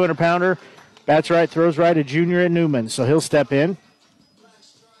 6'2", 200-pounder. Bats right, throws right, a junior at Newman, so he'll step in.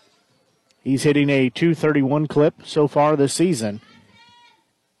 He's hitting a .231 clip so far this season.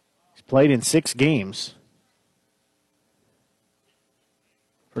 He's played in 6 games.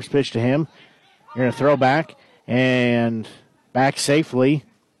 First pitch to him. You're going to throw back, and back safely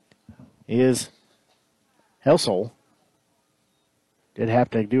is Hessel. Did have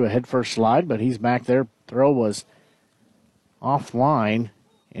to do a head-first slide, but he's back there. Throw was offline.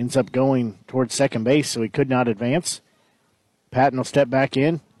 Ends up going towards second base, so he could not advance. Patton will step back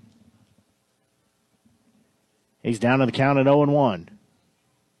in. He's down to the count at 0-1.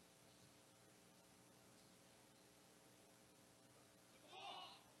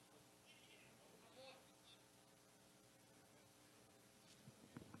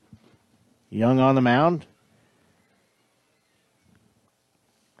 Young on the mound.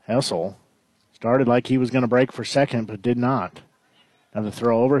 Hessel started like he was going to break for second, but did not. Now the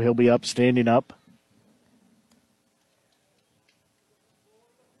throw over, he'll be up, standing up.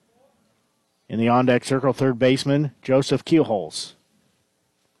 In the on-deck circle, third baseman, Joseph Keelholz.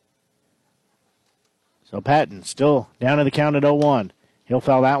 So Patton still down in the count at 0-1. He'll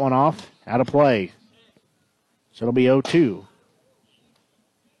foul that one off, out of play. So it'll be 0-2.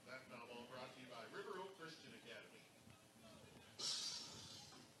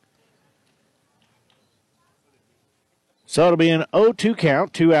 So it'll be an 0-2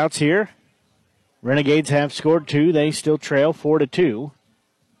 count, 2 outs here. Renegades have scored 2. They still trail 4-2.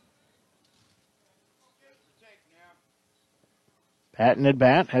 Patton at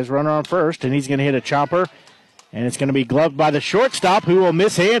bat, has runner on first, and he's going to hit a chopper. And it's going to be gloved by the shortstop, who will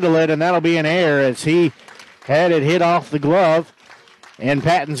mishandle it, and that'll be an error as he had it hit off the glove. And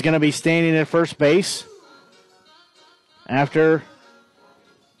Patton's going to be standing at first base after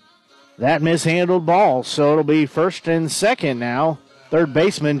that mishandled ball. So it'll be first and second now. Third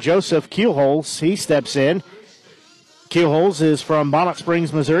baseman Joseph Keelholz, he steps in. Keelholz is from Bonnet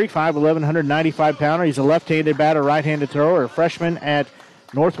Springs, Missouri, 5'11", 195-pounder. He's a left-handed batter, right-handed thrower, a freshman at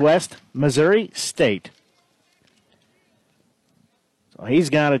Northwest Missouri State. So he's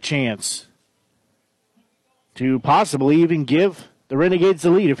got a chance to possibly even give the Renegades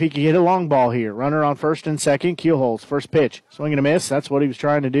the lead if he can hit a long ball here. Runner on first and second. Keelholz, first pitch. Swing and a miss. That's what he was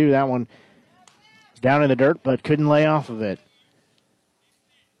trying to do. That one was down in the dirt, but couldn't lay off of it.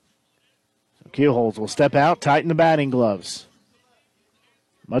 So Keelholz will step out, tighten the batting gloves.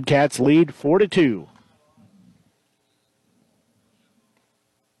 Mudcats lead 4-2.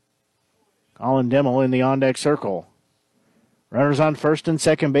 Colin Dimmel in the on-deck circle. Runners on first and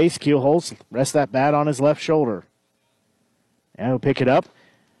second base. Keelholz rests that bat on his left shoulder. Now he'll pick it up.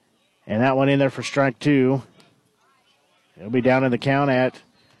 And that one in there for strike 2. It'll be down in the count at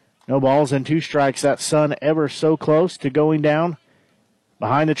no balls and 2 strikes. That sun ever so close to going down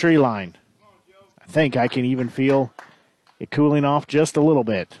behind the tree line. I think I can even feel it cooling off just a little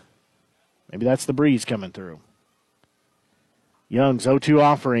bit. Maybe that's the breeze coming through. Young's 0-2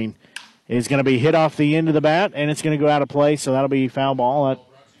 offering is going to be hit off the end of the bat, and it's going to go out of play, so that'll be foul ball. That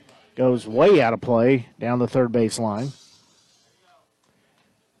goes way out of play down the third base line.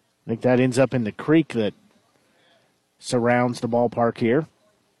 I think that ends up in the creek that surrounds the ballpark here.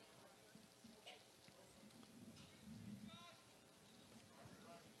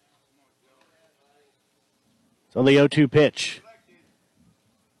 So the 0-2 pitch.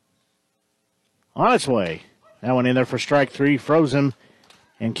 On its way. That one in there for strike 3. Froze him.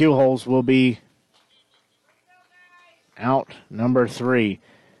 And Keelholz will be out number 3.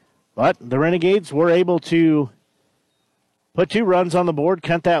 But the Renegades were able to put 2 runs on the board,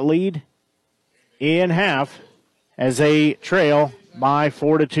 cut that lead in half as they trail by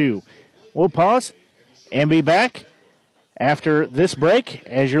 4-2. We'll pause and be back after this break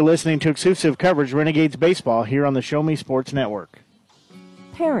as you're listening to exclusive coverage Renegades Baseball here on the Show Me Sports Network.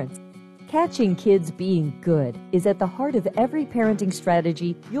 Parents, catching kids being good is at the heart of every parenting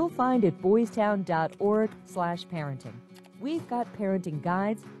strategy you'll find at boystown.org/parenting. We've got parenting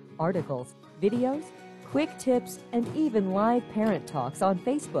guides, articles, videos, quick tips, and even live parent talks on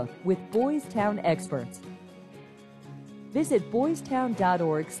Facebook with Boys Town experts. Visit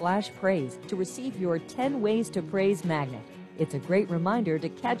boystown.org/praise to receive your 10 Ways to Praise magnet. It's a great reminder to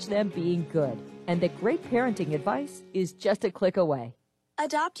catch them being good, and that great parenting advice is just a click away.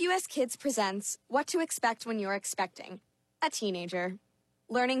 Adopt US Kids presents What to Expect When You're Expecting a Teenager.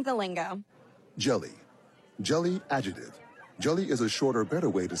 Learning the lingo. Jelly. Jelly adjective. Jelly is a shorter, better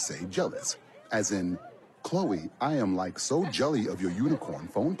way to say jealous. As in, Chloe, I am like so jelly of your unicorn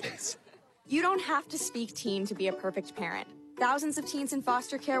phone case. You don't have to speak teen to be a perfect parent. Thousands of teens in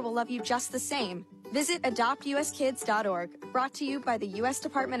foster care will love you just the same. Visit adoptuskids.org, brought to you by the U.S.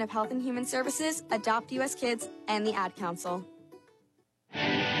 Department of Health and Human Services, Adopt US Kids, and the Ad Council.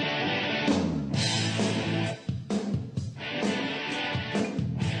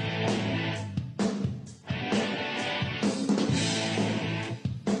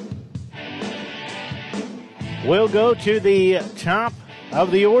 We'll go to the top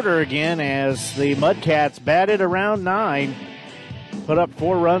of the order again as the Mudcats batted around 9. Put up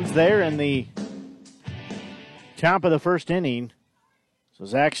 4 runs there in the top of the first inning. So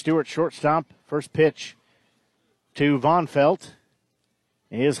Zach Stewart, shortstop, first pitch to Von Felt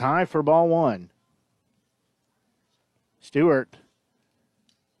is high for ball 1. Stewart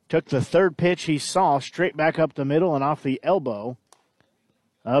took the third pitch he saw straight back up the middle and off the elbow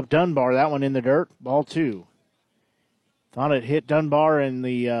of Dunbar. That one in the dirt, ball 2. Thought it hit Dunbar in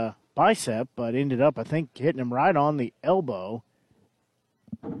the bicep, but ended up, I think, hitting him right on the elbow.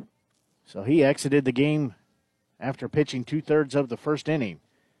 So he exited the game after pitching 2/3 of the first inning.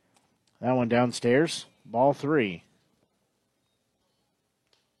 That one downstairs, ball 3.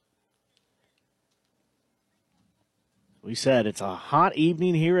 We said it's a hot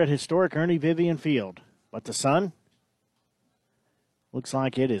evening here at historic Ernie Vivian Field, but the sun looks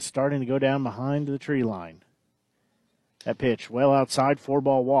like it is starting to go down behind the tree line. That pitch well outside,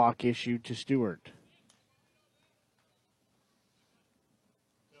 4-ball walk issued to Stewart.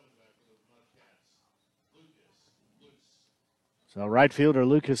 So right fielder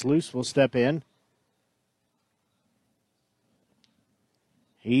Lucas Luce will step in.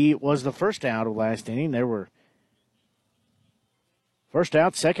 He was the first out of last inning. There were first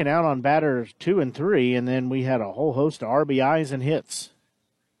out, second out on batters 2 and 3, and then we had a whole host of RBIs and hits.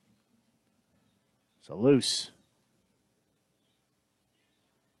 So Luce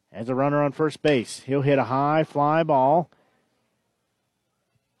has a runner on first base. He'll hit a high fly ball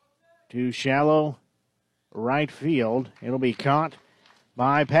to shallow right field. It'll be caught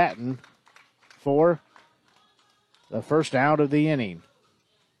by Patton for the first out of the inning.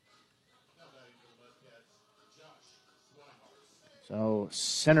 So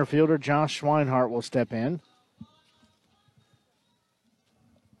center fielder Josh Schweinhart will step in.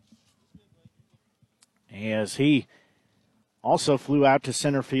 As he also flew out to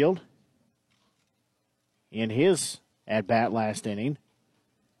center field in his at-bat last inning.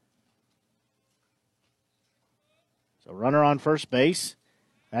 So runner on first base.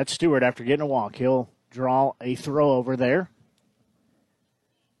 That's Stewart after getting a walk. He'll draw a throw over there.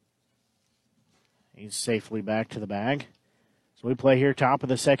 He's safely back to the bag. So we play here top of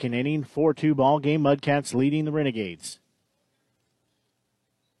the second inning. 4-2 ball game. Mudcats leading the Renegades.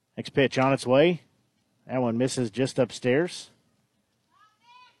 Next pitch on its way. That one misses just upstairs.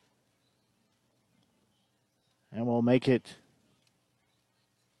 And we'll make it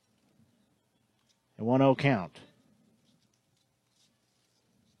a 1-0 count.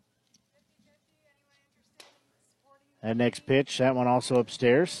 That next pitch, that one also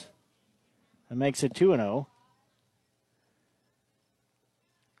upstairs. That makes it 2-0.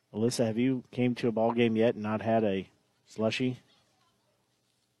 Alyssa, have you came to a ball game yet and not had a slushie?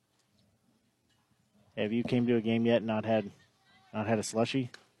 Have you came to a game yet and not had a slushie?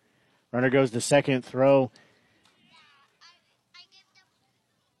 Runner goes to second, throw.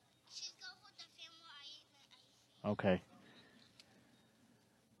 Okay.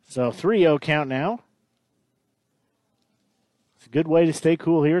 So 3-0 count now. It's a good way to stay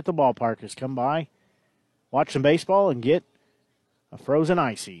cool here at the ballpark is come by, watch some baseball, and get a frozen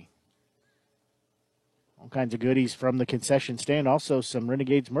icy. All kinds of goodies from the concession stand. Also some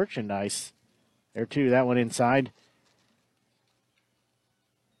Renegades merchandise there too. That one inside.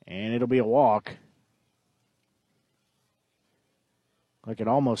 And it'll be a walk. Like it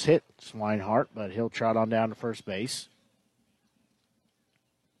almost hit Swinehart, but he'll trot on down to first base.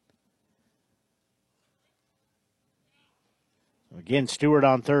 Again, Stewart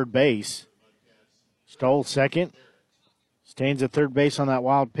on third base. Stoll second. Stains at third base on that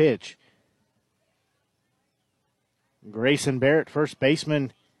wild pitch. Grayson Barrett, first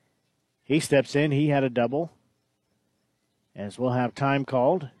baseman, he steps in. He had a double. As we'll have time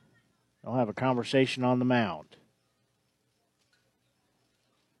called, they'll have a conversation on the mound.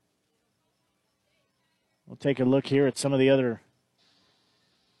 We'll take a look here at some of the other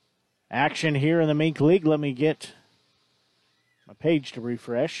action here in the Mink League. Let me get my page to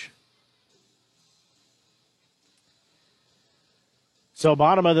refresh. So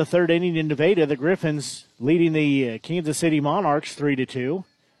bottom of the third inning in Nevada, the Griffins leading the Kansas City Monarchs 3-2.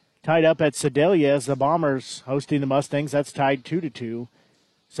 Tied up at Sedalia as the Bombers hosting the Mustangs. That's tied 2-2.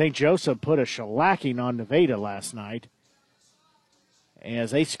 St. Joseph put a shellacking on Nevada last night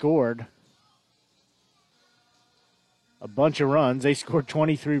as they scored a bunch of runs. They scored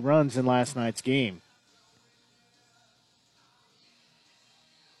 23 runs in last night's game.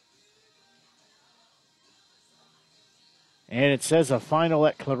 And it says a final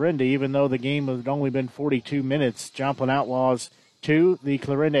at Clarinda, even though the game had only been 42 minutes. Joplin Outlaws 2, the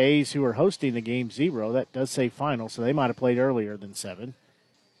Clarinda A's, who are hosting the game, 0. That does say final, so they might have played earlier than 7.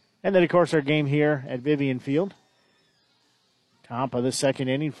 And then, of course, our game here at Vivian Field. Top of the second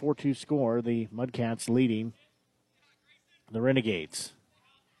inning, 4-2 score. The Mudcats leading the Renegades.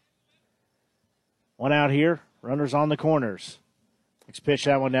 One out here, runners on the corners. Let's pitch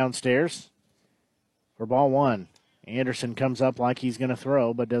that one downstairs for ball 1. Anderson comes up like he's going to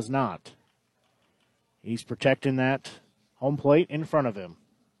throw, but does not. He's protecting that home plate in front of him.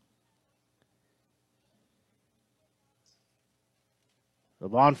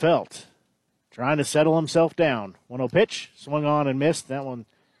 Von Felt trying to settle himself down. 1-0 pitch, swung on and missed. That one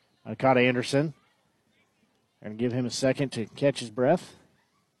caught Anderson. And give him a second to catch his breath.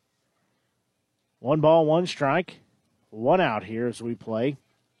 1 ball, 1 strike. 1 out here as we play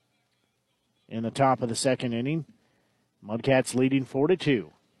in the top of the second inning. Mudcats leading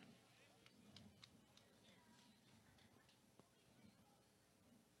 4-2.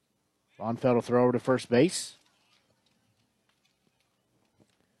 Bonfeld will throw over to first base.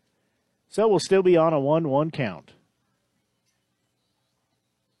 So we'll still be on a 1-1 count.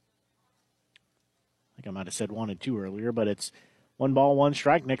 I think I might have said 1 and 2 earlier, but it's 1 ball, 1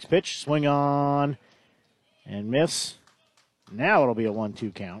 strike. Next pitch, swing on and miss. Now it'll be a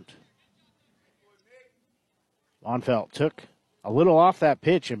 1-2 count. Bonfeld took a little off that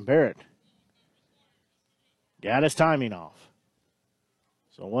pitch, and Barrett got his timing off.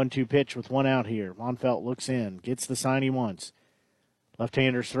 So 1-2 pitch with 1 out here. Bonfeld looks in, gets the sign he wants.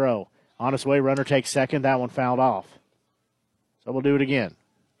 Left-hander's throw. On his way, runner takes second. That one fouled off. So we'll do it again.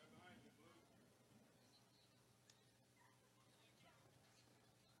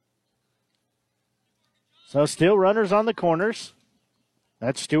 So still runners on the corners.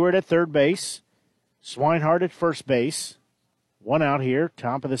 That's Stewart at third base. Swinehart at first base. 1 out here,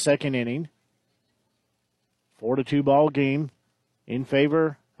 top of the second inning. 4-2 ball game in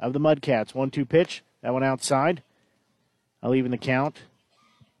favor of the Mudcats. 1-2 pitch. That one outside. I'll even the count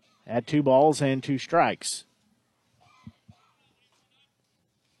at 2 balls and 2 strikes.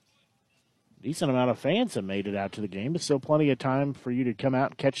 Decent amount of fans have made it out to the game, but still plenty of time for you to come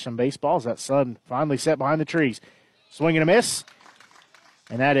out and catch some baseballs. That sun finally set behind the trees. Swing and a miss.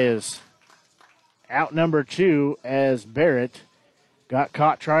 And that is out number 2 as Barrett got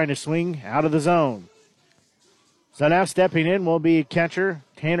caught trying to swing out of the zone. So now stepping in will be catcher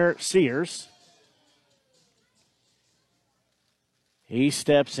Tanner Sears. He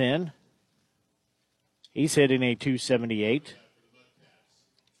steps in. He's hitting a .278.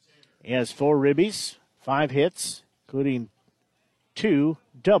 He has 4 ribbies, 5 hits, including 2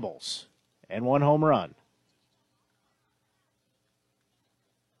 doubles and 1 home run.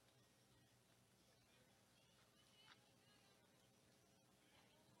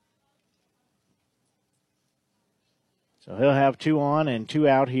 So he'll have 2 on and 2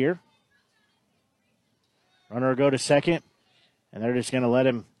 out here. Runner will go to second, and they're just going to let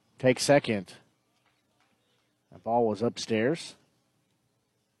him take second. That ball was upstairs.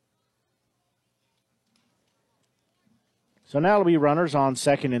 So now it'll be runners on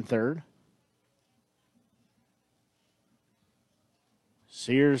second and third.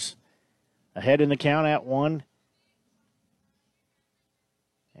 Sears ahead in the count at 1-0.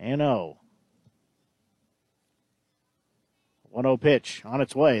 1-0 pitch on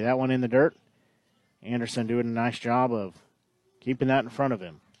its way. That one in the dirt. Anderson doing a nice job of keeping that in front of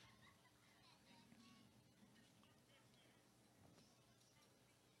him.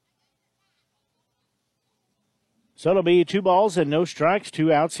 So it'll be 2 balls and no strikes,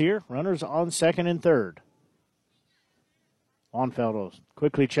 2 outs here. Runners on second and third. Bonfeld will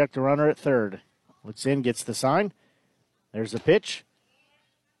quickly check the runner at third. Looks in, gets the sign. There's the pitch.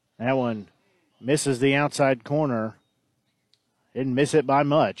 That one misses the outside corner. Didn't miss it by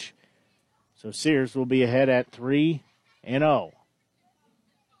much. So Sears will be ahead at 3-0.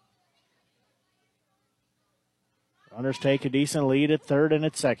 Runners take a decent lead at third and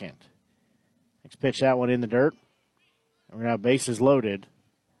at second. Let's pitch that one in the dirt. And we're going to have bases loaded.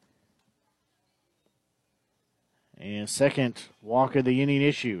 And second walk of the inning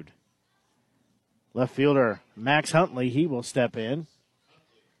issued. Left fielder Max Huntley, he will step in.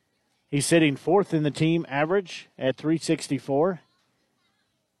 He's sitting fourth in the team average at .364.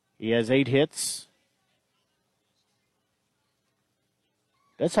 He has 8 hits.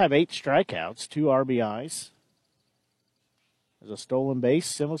 Does have 8 strikeouts, 2 RBIs. There's a stolen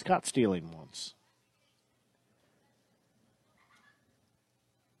base and was caught stealing once.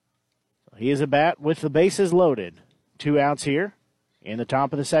 So he is a bat with the bases loaded. 2 outs here in the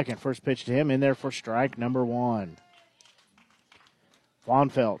top of the second. First pitch to him in there for strike number 1.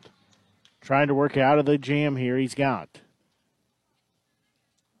 Vonfelt trying to work out of the jam here he's got.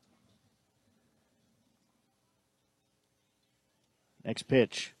 Next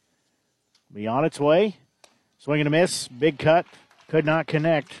pitch. Be on its way. Swing and a miss. Big cut. Could not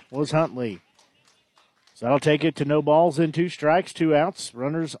connect. Was Huntley. So that'll take it to no balls and 2 strikes, 2 outs.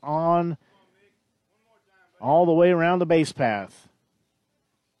 Runners on all the way around the base path.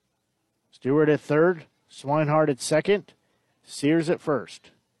 Stewart at third. Swinehart at second. Sears at first.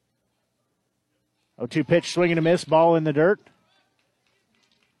 0-2 pitch, swing and a miss, ball in the dirt.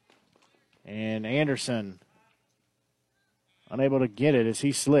 And Anderson unable to get it as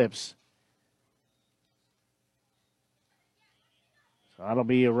he slips. So that'll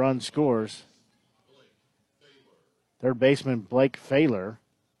be a run scores. Third baseman Blake Failer.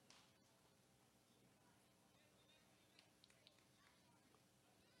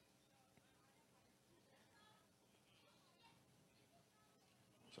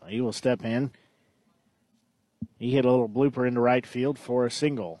 So he will step in. He hit a little blooper into right field for a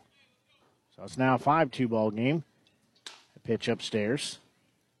single. So it's now a 5-2 ball game. A pitch upstairs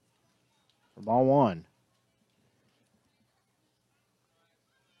for ball 1.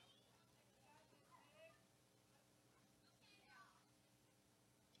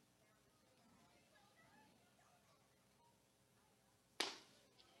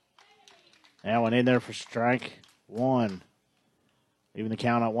 That one in there for strike 1. Leaving the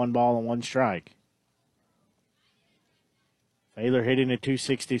count at 1 ball and 1 strike. Failer hitting a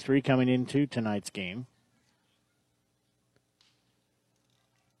 .263 coming into tonight's game.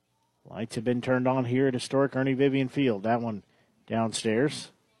 Lights have been turned on here at historic Ernie Vivian Field. That one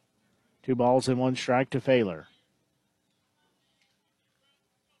downstairs. 2 balls and 1 strike to Failer.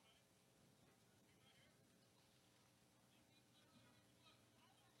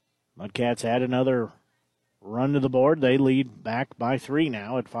 Mudcats add another run to the board. They lead back by 3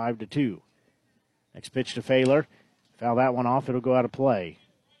 now at 5-2. Next pitch to Failer. Foul that one off. It'll go out of play.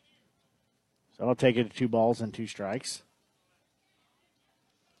 So I'll take it to 2 balls and 2 strikes.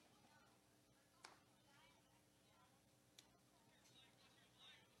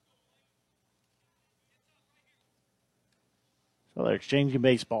 So they're exchanging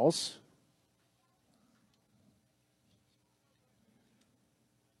baseballs.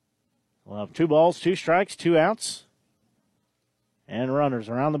 We'll have 2 balls, 2 strikes, 2 outs. And runners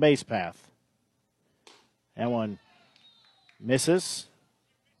around the base path. That one misses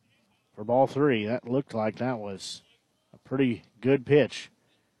for ball 3. That looked like that was a pretty good pitch.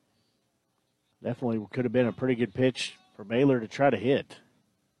 Definitely could have been a pretty good pitch for Baylor to try to hit.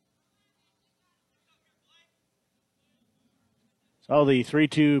 So the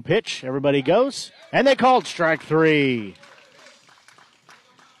 3-2 pitch, everybody goes, and they called strike 3.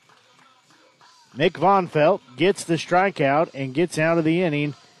 Nick Vonfelt gets the strikeout and gets out of the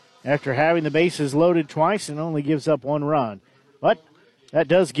inning after having the bases loaded twice and only gives up 1 run. But that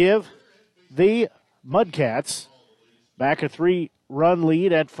does give the Mudcats back a 3-run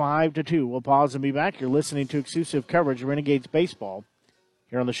lead at 5-2. We'll pause and be back. You're listening to exclusive coverage of Renegades Baseball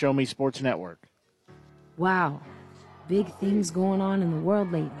here on the Show Me Sports Network. Wow, big things going on in the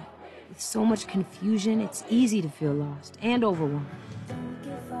world lately. With so much confusion, it's easy to feel lost and overwhelmed.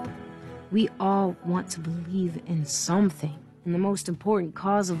 We all want to believe in something. And the most important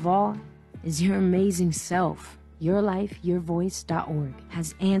cause of all is your amazing self. YourLifeYourVoice.org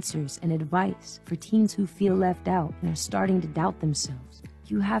has answers and advice for teens who feel left out and are starting to doubt themselves.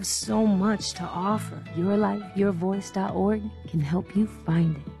 You have so much to offer. YourLifeYourVoice.org can help you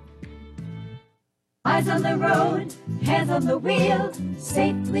find it. Eyes on the road, hands on the wheel,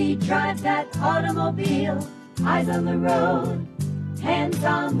 safely drive that automobile. Eyes on the road, hands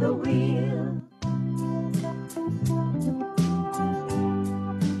on the wheel.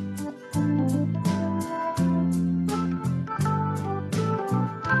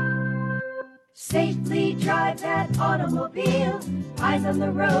 Safely drive that automobile. Eyes on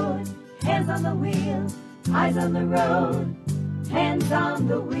the road, hands on the wheel. Eyes on the road, hands on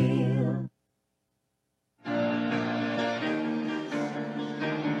the wheel.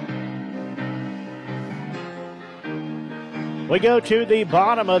 We go to the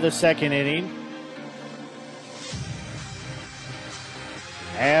bottom of the second inning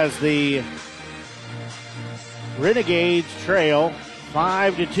as the Renegades trail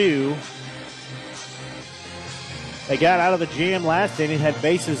 5-2. They got out of the jam last inning, had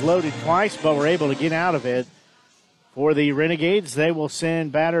bases loaded twice, but were able to get out of it. For the Renegades, they will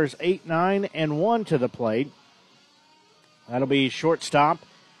send batters 8, 9, and 1 to the plate. That'll be shortstop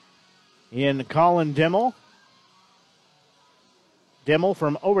in Colin Dimmel. Dimmel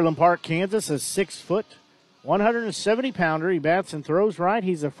from Overland Park, Kansas, is 6 foot, 170-pounder. He bats and throws right.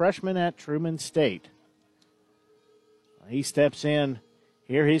 He's a freshman at Truman State. He steps in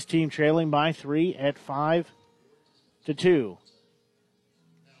here. His team trailing by 3 at 5-2.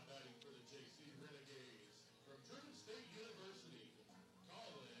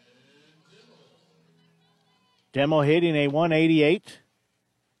 Dimmel hitting a 188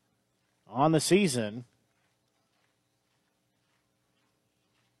 on the season.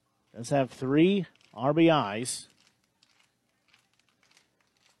 Does have 3 RBIs.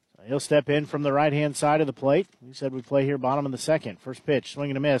 So he'll step in from the right-hand side of the plate. We said we play here bottom of the second. First pitch,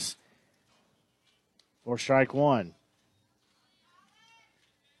 swing and a miss for strike 1.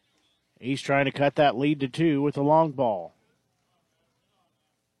 He's trying to cut that lead to 2 with a long ball.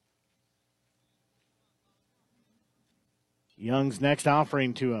 Young's next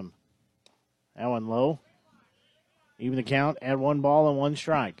offering to him. That one low. Even the count at 1 ball and 1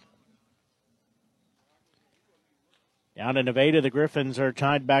 strike. Down in Nevada, the Griffins are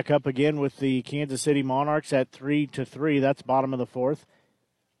tied back up again with the Kansas City Monarchs at 3-3. That's bottom of the 4th.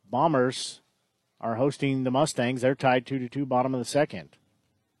 Bombers are hosting the Mustangs. They're tied 2-2, bottom of the 2nd.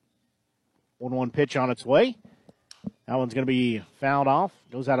 1-1 pitch on its way. That one's going to be fouled off.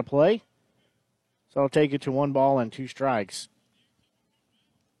 Goes out of play. So I'll take it to 1 ball and 2 strikes.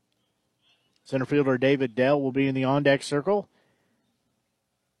 Center fielder David Dell will be in the on-deck circle.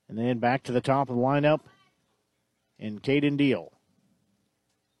 And then back to the top of the lineup in Caden Deal.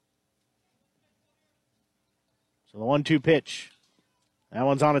 So the 1-2 pitch. That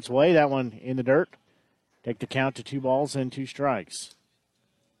one's on its way. That one in the dirt. Take the count to 2 balls and 2 strikes.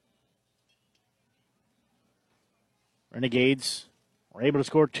 Renegades were able to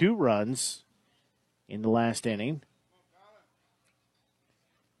score 2 runs in the last inning.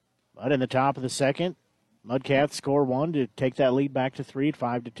 But in the top of the second, Mudcats score 1 to take that lead back to 3 at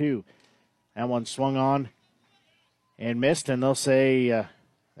 5-2. That one swung on and missed, and they'll say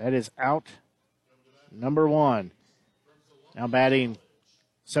that is out number 1. Now batting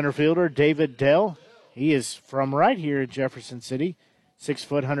center fielder David Dell. He is from right here at Jefferson City, 6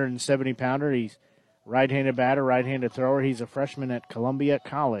 foot, 170-pounder. He's right-handed batter, right-handed thrower. He's a freshman at Columbia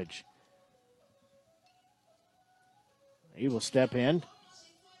College. He will step in.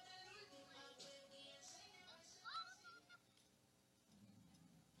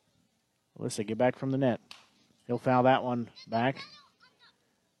 Alyssa, get back from the net. He'll foul that one back.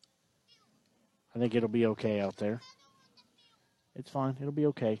 I think it'll be okay out there. It's fine. It'll be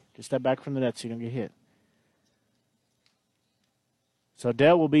okay. Just step back from the net so you don't get hit. So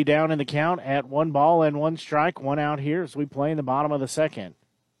Dell will be down in the count at 1 ball and 1 strike. 1 out here as we play in the bottom of the second.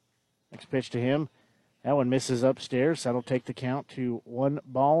 Next pitch to him. That one misses upstairs. That'll take the count to 1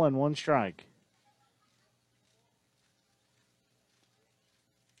 ball and 1 strike.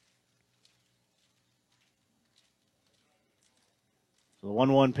 So the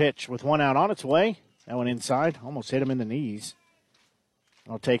 1-1 pitch with 1 out on its way. That one inside. Almost hit him in the knees.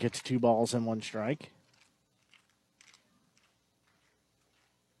 I'll take it to 2 balls and 1 strike.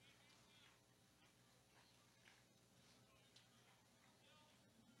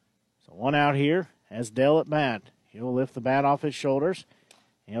 So 1 out here as Dell at bat. He'll lift the bat off his shoulders.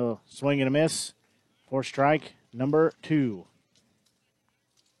 He'll swing and a miss for strike number 2.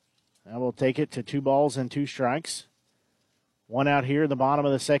 That will take it to 2 balls and 2 strikes. 1 out here in the bottom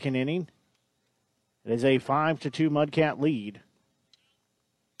of the second inning. It is a 5-2 Mudcat lead.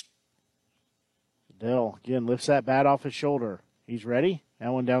 Dell, again, lifts that bat off his shoulder. He's ready.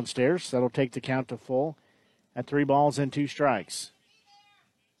 That one downstairs. That'll take the count to full at 3 balls and 2 strikes.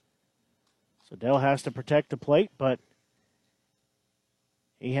 So Dell has to protect the plate, but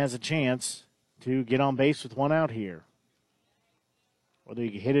he has a chance to get on base with 1 out here. Whether he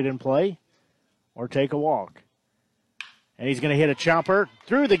can hit it in play or take a walk. And he's going to hit a chopper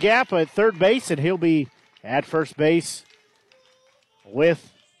through the gap at third base, and he'll be at first base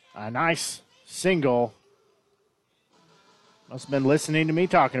with a nice single. Must have been listening to me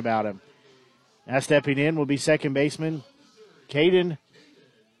talking about him. Now stepping in will be second baseman Caden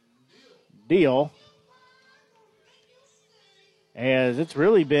Deal. As it's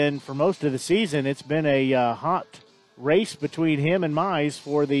really been, for most of the season, it's been a hot race between him and Mize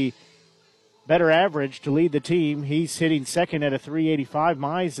for the better average to lead the team. He's hitting second at a 385.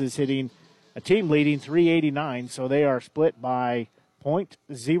 Mize is hitting a team-leading 389, so they are split by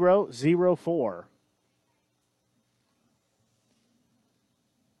 .004.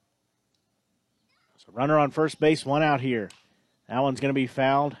 So runner on first base, one out here. That one's going to be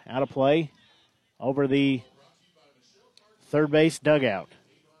fouled, out of play, over the third base dugout.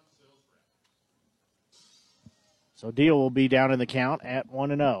 So Deal will be down in the count at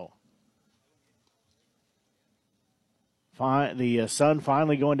 1-0. The sun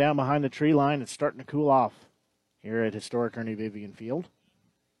finally going down behind the tree line. It's starting to cool off here at historic Ernie Vivian Field.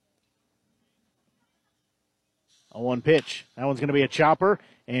 0-1 pitch. That one's going to be a chopper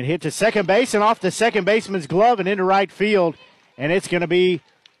and hit to second base and off the second baseman's glove and into right field. And it's going to be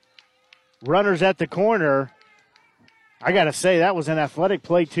runners at the corner. I got to say, that was an athletic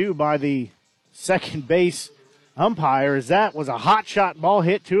play, too, by the second base umpire, as that was a hot shot ball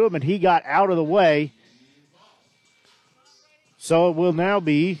hit to him, and he got out of the way. So it will now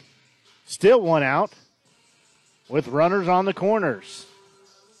be still one out with runners on the corners.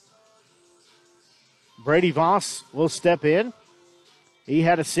 Brady Voss will step in. He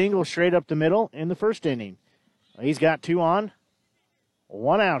had a single straight up the middle in the first inning. He's got two on,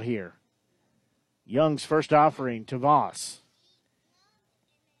 one out here. Young's first offering to Voss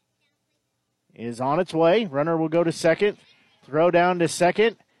is on its way. Runner will go to second. Throw down to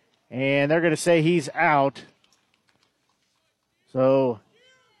second. And they're going to say he's out. So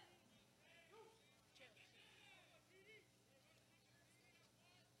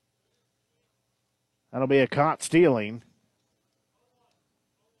that'll be a caught stealing.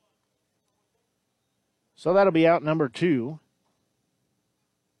 So that'll be out number 2.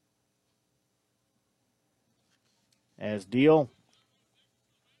 As Deal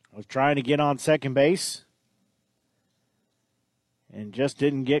was trying to get on second base and just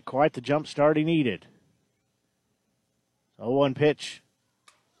didn't get quite the jump start he needed. 0-1 pitch.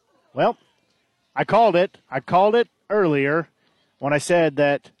 Well, I called it. I called it earlier when I said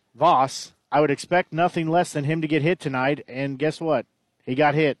that Voss, I would expect nothing less than him to get hit tonight, and guess what? He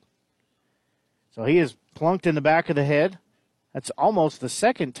got hit. So he is plunked in the back of the head. That's almost the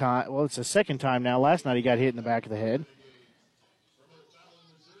second time. Well, it's the second time now. Last night he got hit in the back of the head.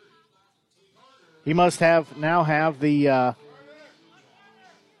 He must now have the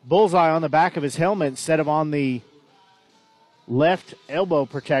bullseye on the back of his helmet instead of on the left elbow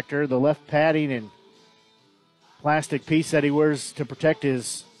protector, the left padding and plastic piece that he wears to protect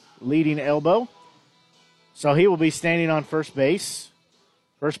his leading elbow. So he will be standing on first base.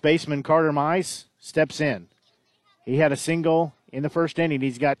 First baseman Carter Mize steps in. He had a single in the first inning.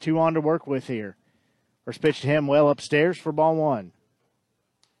 He's got 2 on to work with here. First pitch to him well upstairs for ball 1.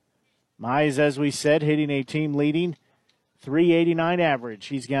 Mize, as we said, hitting a team-leading .389 average.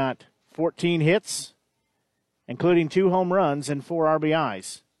 He's got 14 hits, including 2 home runs and 4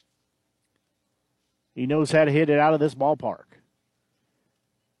 RBIs. He knows how to hit it out of this ballpark.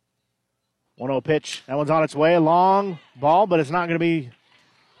 1-0 pitch. That one's on its way. A long ball, but it's not going to be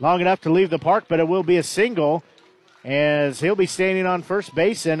long enough to leave the park, but it will be a single as he'll be standing on first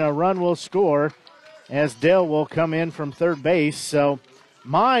base, and a run will score as Dell will come in from third base. So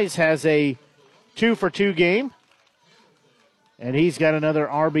Mize has a 2-for-2 game, and he's got another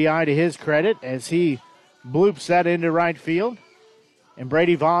RBI to his credit as he bloops that into right field. And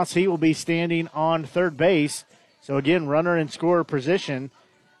Brady Voss, he will be standing on third base. So again, runner in scorer position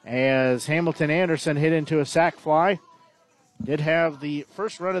as Hamilton Anderson hit into a sac fly. Did have the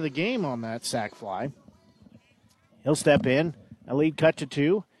first run of the game on that sac fly. He'll step in. A lead cut to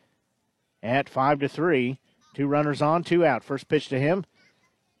 2 at 5-3. 2 runners on, 2 out. First pitch to him.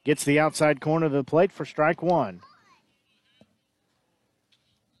 Gets the outside corner of the plate for strike 1.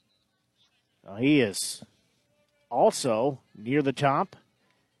 Now he is also near the top.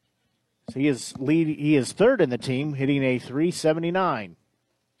 So he is third in the team, hitting a .379.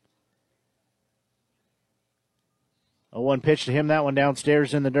 0-1 pitch to him. That one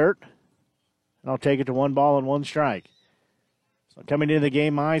downstairs in the dirt. And I'll take it to 1 ball and 1 strike. So coming into the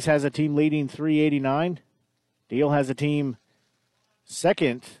game, Mize has a team leading .389. Deal has a team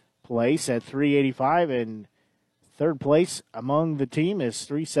second place at .385, and third place among the team is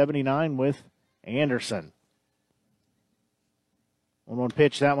 .379 with Anderson. 1-1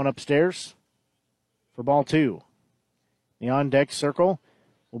 pitch, that one upstairs for ball 2. The on-deck circle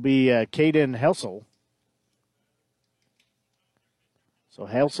will be Caden Helsel. So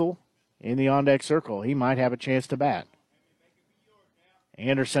Helsel in the on-deck circle. He might have a chance to bat.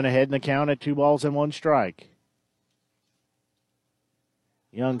 Anderson ahead in the count at 2 balls and 1 strike.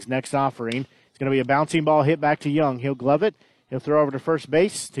 Young's next offering. He's going to be a bouncing ball hit back to Young. He'll glove it. He'll throw over to first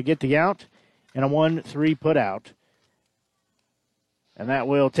base to get the out, and a 1-3 put out. And that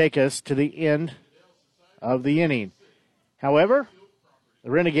will take us to the end of the inning. However,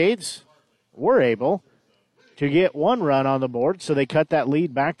 the Renegades were able to get 1 run on the board, so they cut that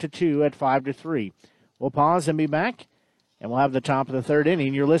lead back to 2 at 5-3. We'll pause and be back, and we'll have the top of the 3rd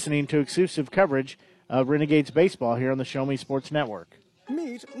inning. You're listening to exclusive coverage of Renegades baseball here on the Show Me Sports Network.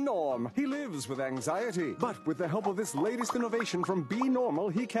 Meet Norm. He lives with anxiety, but with the help of this latest innovation from Be Normal,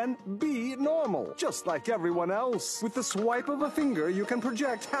 he can be normal, just like everyone else. With the swipe of a finger, you can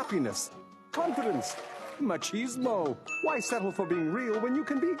project happiness, confidence, machismo. Why settle for being real when you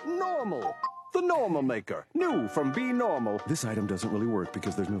can be normal? The Normal Maker. New from Be Normal. This item doesn't really work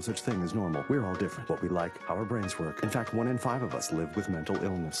because there's no such thing as normal. We're all different. What we like, how our brains work. In fact, 1 in 5 of us live with mental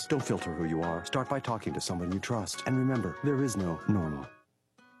illness. Don't filter who you are. Start by talking to someone you trust. And remember, there is no normal.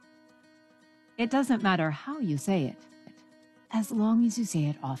 It doesn't matter how you say it, as long as you say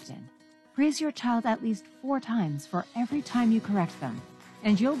it often. Praise your child at least 4 times for every time you correct them,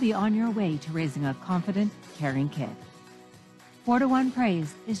 and you'll be on your way to raising a confident, caring kid. 4-to-1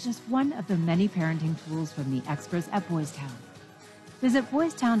 Praise is just one of the many parenting tools from the experts at Boys Town. Visit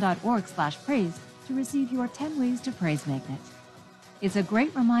boystown.org/praise to receive your 10 Ways to Praise magnet. It's a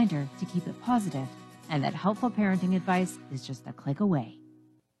great reminder to keep it positive, and that helpful parenting advice is just a click away.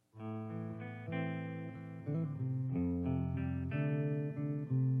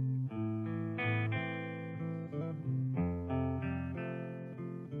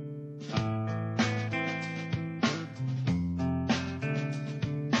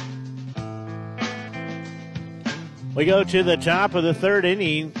 We go to the top of the 3rd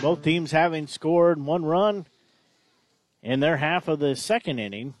inning, both teams having scored 1 run in their half of the 2nd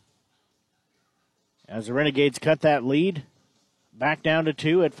inning. As the Renegades cut that lead back down to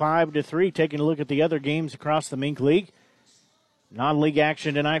 2 at 5-3. Taking a look at the other games across the Mink League. Non-league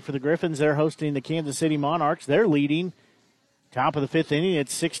action tonight for the Griffins. They're hosting the Kansas City Monarchs. They're leading top of the 5th inning at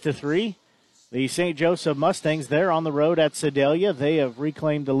 6-3. The St. Joseph Mustangs, they're on the road at Sedalia. They have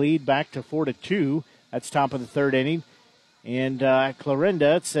reclaimed the lead back to 4-2. That's top of the 3rd inning. And at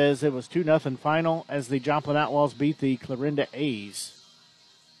Clarinda, it says it was 2-0 final as the Joplin Outlaws beat the Clarinda A's.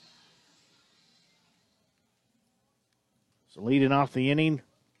 So leading off the inning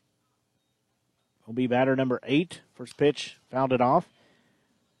will be batter number 8. First pitch fouled it off.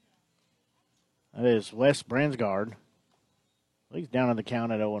 That is Wes Bransgard. He's down on the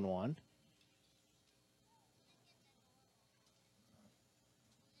count at 0-1.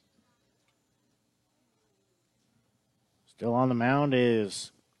 Still on the mound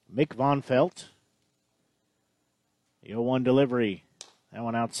is Mick Von Felt. The 0-1 delivery. That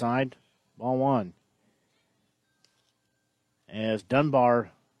one outside. Ball 1. As Dunbar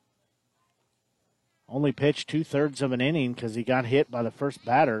only pitched 2/3 of an inning because he got hit by the first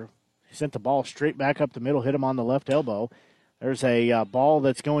batter. He sent the ball straight back up the middle, hit him on the left elbow. There's a ball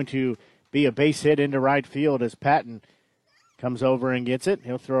that's going to be a base hit into right field as Patton comes over and gets it.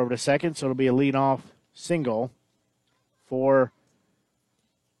 He'll throw over to second, so it'll be a leadoff single for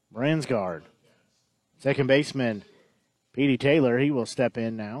Bransgard. Second baseman Petey Taylor, he will step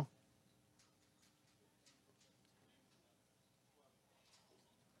in now.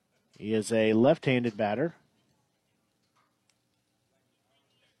 He is a left-handed batter.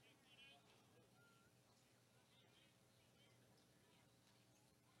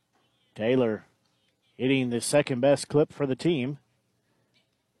 Taylor hitting the second best clip for the team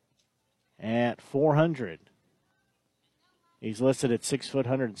at 400. He's listed at 6 foot,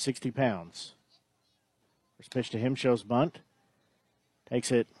 160 pounds. First pitch to him shows bunt.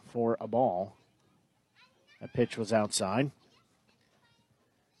 Takes it for a ball. That pitch was outside.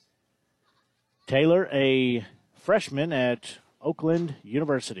 Taylor, a freshman at Oakland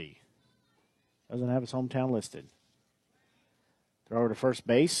University. Doesn't have his hometown listed. Throw over to first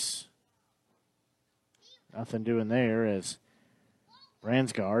base. Nothing doing there as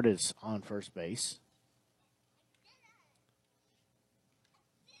Bransgard is on first base.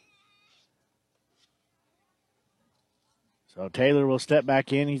 So Taylor will step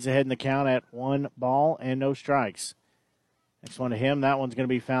back in. He's ahead in the count at 1 ball and no strikes. Next one to him. That one's going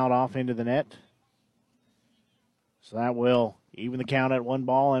to be fouled off into the net. So that will even the count at 1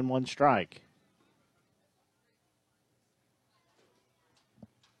 ball and 1 strike.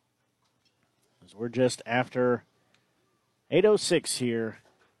 As we're just after 8:06 here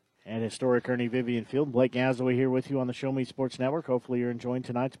at historic Ernie Vivian Field. Blake Gazaway here with you on the Show Me Sports Network. Hopefully you're enjoying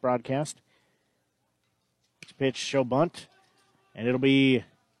tonight's broadcast. Next pitch, show bunt. And it'll be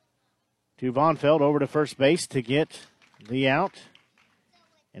to Von Felt over to first base to get the out.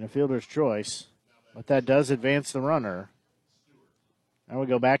 And a fielder's choice. but that does advance the runner. Now we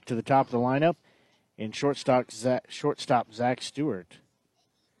go back to the top of the lineup, and shortstop Zach Stewart.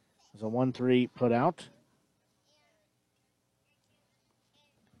 There's a 1-3 put out.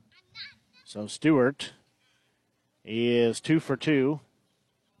 So Stewart is 2 for 2.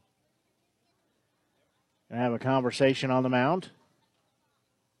 Gonna have a conversation on the mound.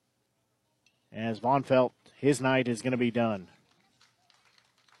 As Vaughn felt his night is going to be done.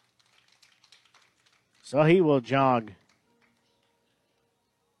 So he will jog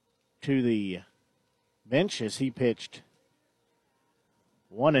to the bench as he pitched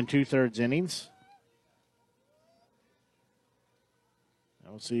 1 2/3 innings.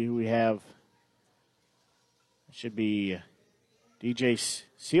 Now we'll see who we have. It should be DJ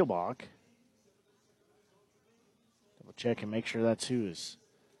Seelbach. Double check and make sure that's who is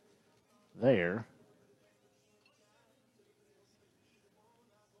there.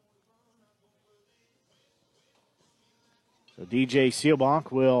 So DJ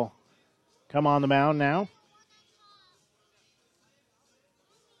Seelbach will come on the mound now.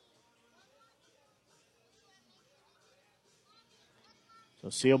 So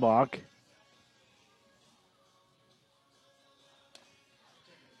Seelbach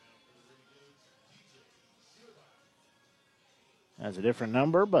has a different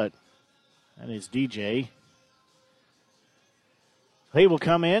number, but that is DJ. He will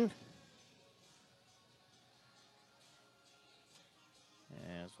come in.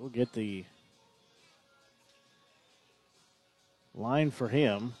 As we'll get the line for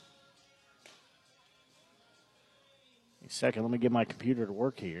him. A second, let me get my computer to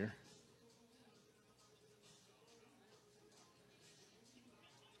work here.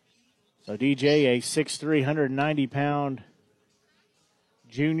 So DJ, a 6'3", 190-pound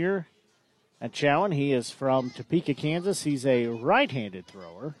junior at Chowan. He is from Topeka, Kansas. He's a right-handed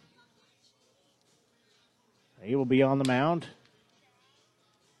thrower. He will be on the mound.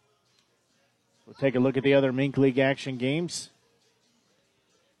 We'll take a look at the other Mink League action games.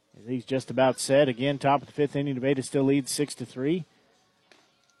 He's just about set. Again, top of the fifth inning, Nevada still leads 6-3.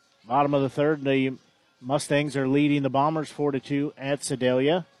 Bottom of the third, the Mustangs are leading the Bombers 4-2 at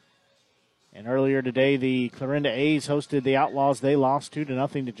Sedalia. And earlier today, the Clarinda A's hosted the Outlaws. They lost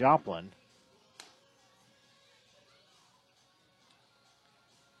 2-0 to Joplin.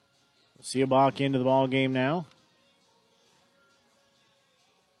 Seelbach into the ball game now.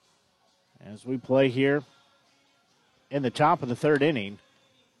 As we play here in the top of the third inning,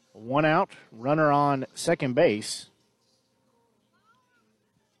 1 out, runner on second base.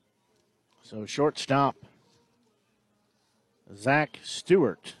 So shortstop Zach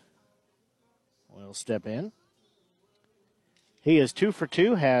Stewart will step in. He is 2 for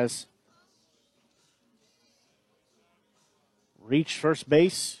 2, has reached first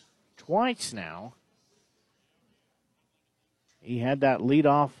base twice now. He had that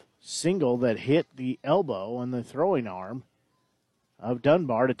leadoff single that hit the elbow and the throwing arm of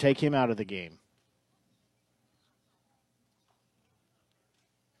Dunbar to take him out of the game.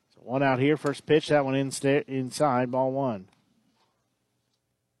 So 1 out here, first pitch, that one inside, ball 1.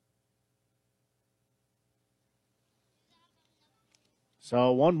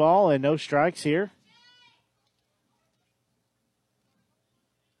 So 1 ball and no strikes here.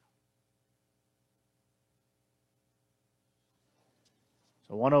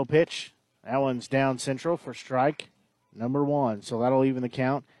 So 1-0 pitch. That one's down central for strike number 1. So that'll even the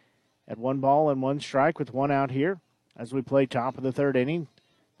count at 1 ball and 1 strike with 1 out here as we play top of the third inning.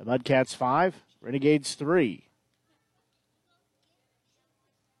 The Mudcats 5, Renegades 3.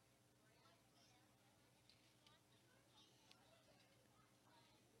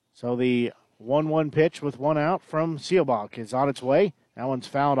 So the 1-1 pitch with 1 out from Seelbach is on its way. That one's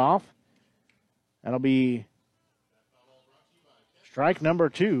fouled off. That'll be strike number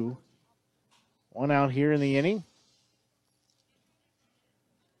 2. 1 out here in the inning.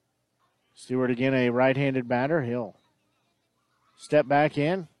 Stewart again, a right-handed batter. He'll step back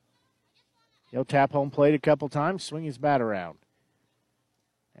in. He'll tap home plate a couple times, swing his bat around.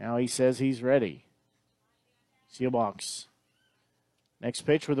 Now he says he's ready. Seelbach's next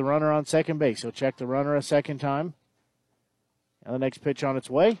pitch with the runner on second base. He'll check the runner a second time. Now the next pitch on its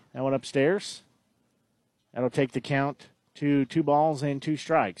way. That one upstairs. That'll take the count to 2 balls and 2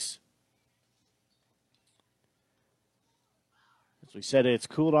 strikes. As we said, it's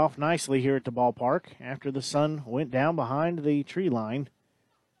cooled off nicely here at the ballpark after the sun went down behind the tree line,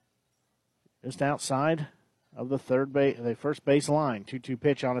 just outside of the first base line. 2-2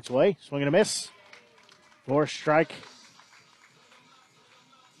 pitch on its way. Swing and a miss for strike.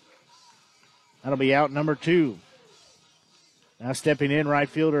 That'll be out number 2. Now stepping in, right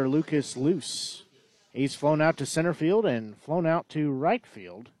fielder Lucas Luce. He's flown out to center field and flown out to right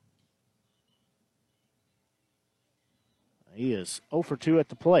field. He is 0 for 2 at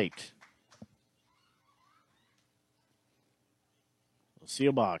the plate.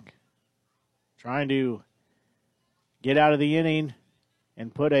 Seelbach trying to get out of the inning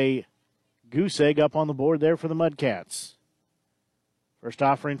and put a goose egg up on the board there for the Mudcats. First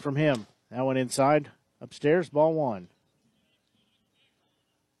offering from him. That one inside, upstairs, ball 1.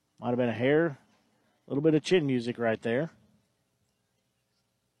 Might have been a hair, a little bit of chin music right there.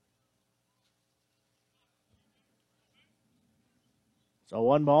 So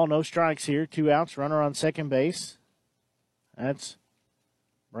 1 ball, no strikes here. 2 outs, runner on second base. That's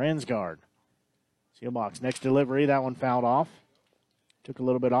Bransgard. Seelbach's next delivery, that one fouled off. Took a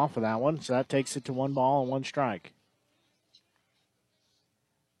little bit off of that one, so that takes it to 1 ball and 1 strike.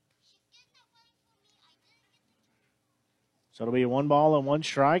 So it'll be a 1 ball and 1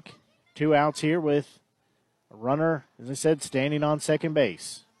 strike. 2 outs here with a runner, as I said, standing on second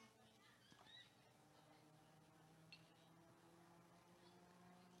base.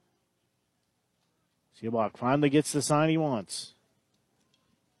 Seelbach finally gets the sign he wants.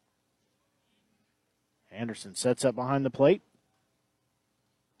 Anderson sets up behind the plate.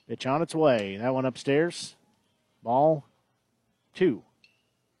 Pitch on its way. That one upstairs. Ball 2.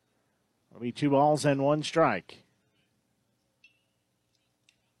 It'll be 2 balls and 1 strike.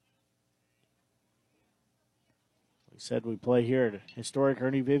 We said we play here at historic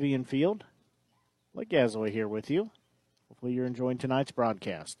Ernie Vivian Field. Blake Gazaway here with you. Hopefully you're enjoying tonight's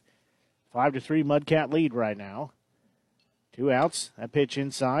broadcast. 5-3 Mudcat lead right now. 2 outs. That pitch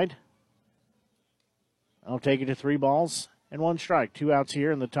inside. I'll take it to 3 balls and 1 strike. 2 outs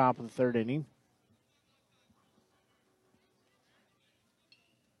here in the top of the 3rd inning.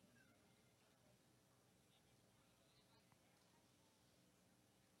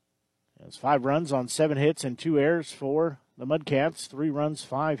 That's 5 runs on 7 hits and 2 errors for the Mudcats. 3 runs,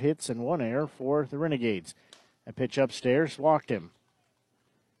 5 hits, and 1 error for the Renegades. That pitch upstairs walked him.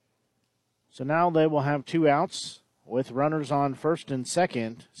 So now they will have 2 outs with runners on first and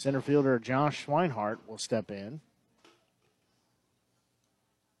second. Center fielder Josh Schweinhart will step in.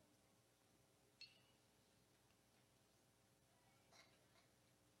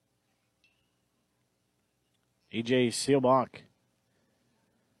 E.J. Seelbach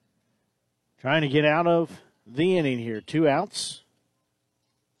trying to get out of the inning here. 2 outs.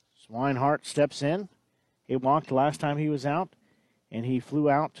 Schweinhart steps in. He walked last time he was out, and he flew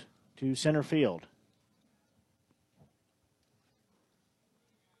out to center field.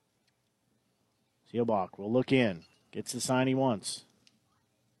 Seelbach will look in. Gets the sign he wants.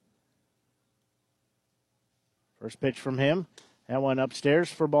 First pitch from him. That one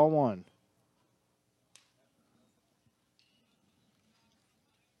upstairs for ball 1.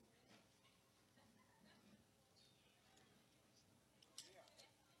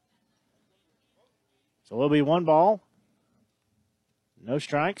 So it'll be 1 ball. No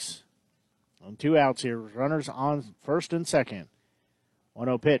strikes. On 2 outs here. Runners on first and second.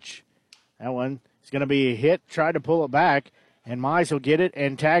 1-0 pitch. That one is going to be a hit. Try to pull it back. And Mize will get it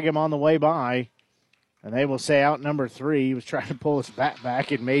and tag him on the way by. And they will say out number 3. He was trying to pull his bat back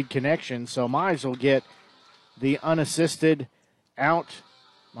and made connection. So Mize will get the unassisted out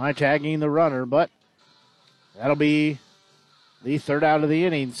by tagging the runner. But that'll be the 3rd out of the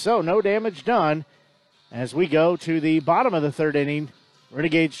inning. So no damage done as we go to the bottom of the 3rd inning.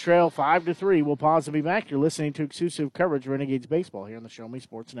 Renegades trail 5-3. We'll pause and be back. You're listening to exclusive coverage of Renegades baseball here on the Show Me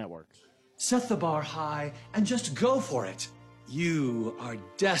Sports Network. Set the bar high and just go for it. You are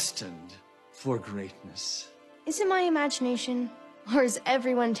destined for greatness. Is it my imagination? Or is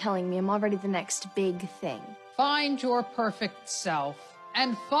everyone telling me I'm already the next big thing? Find your perfect self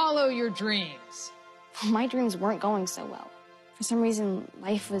and follow your dreams. My dreams weren't going so well. For some reason,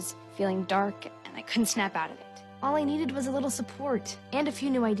 life was feeling dark and I couldn't snap out of it. All I needed was a little support and a few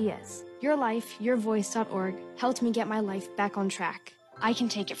new ideas. YourLifeYourVoice.org helped me get my life back on track. I can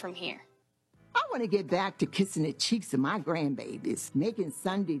take it from here. I want to get back to kissing the cheeks of my grandbabies, making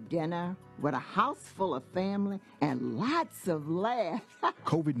Sunday dinner with a house full of family and lots of laughs.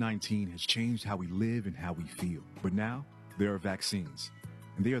 COVID-19 has changed how we live and how we feel. But now, there are vaccines.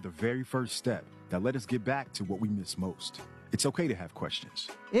 And they are the very first step that let us get back to what we miss most. It's okay to have questions.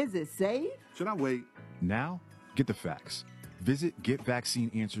 Is it safe? Should I wait? Now, get the facts. Visit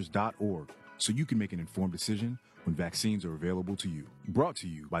GetVaccineAnswers.org so you can make an informed decision when vaccines are available to you. Brought to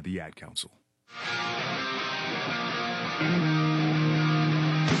you by the Ad Council.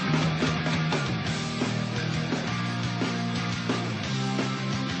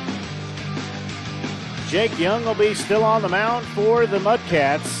 Jake Young will be still on the mound for the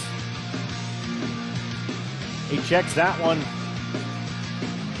Mudcats. He checks that one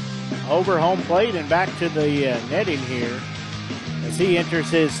over home plate and back to the netting here as he enters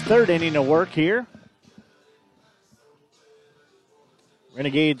his third inning of work here.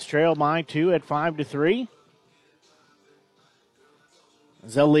 Renegades trail by 2 at 5-3.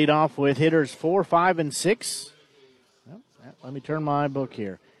 As they'll lead off with hitters 4, 5, and 6. Let me turn my book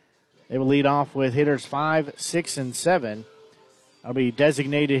here. They will lead off with hitters 5, 6, and 7. That'll be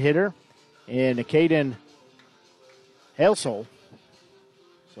designated hitter in Caden Helsel.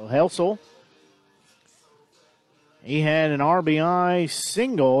 So Helsel, he had an RBI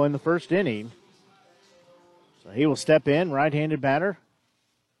single in the first inning. So he will step in, right-handed batter.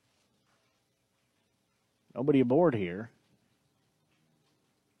 Nobody aboard here.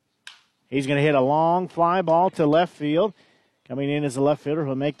 He's going to hit a long fly ball to left field. Coming in as a left fielder,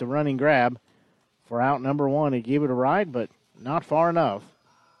 who'll make the running grab for out number 1. He gave it a ride, but not far enough.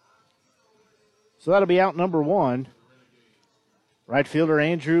 So that'll be out number 1. Right fielder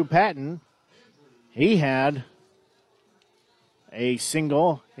Andrew Patton, he had a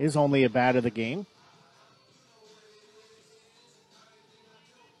single, his only at bat of the game.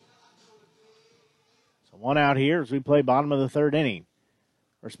 So one out here as we play bottom of the third inning.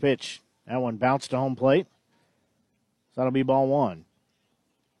 First pitch, that one bounced to home plate. So that'll be ball 1.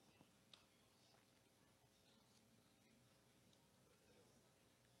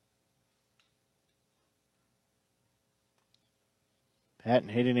 Patton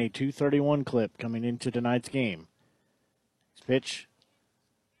hitting a .231 clip coming into tonight's game. Next pitch,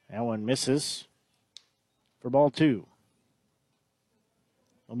 that one misses for ball 2.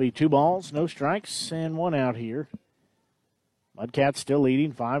 There'll be 2 balls, no strikes, and 1 out here. Mudcats still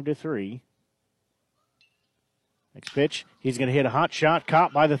leading 5-3. Next pitch, he's going to hit a hot shot,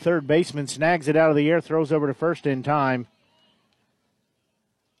 caught by the third baseman, snags it out of the air, throws over to first in time.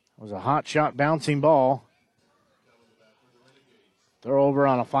 It was a hot shot bouncing ball. Throw over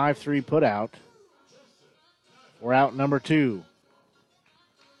on a 5-3 putout. We're out number 2.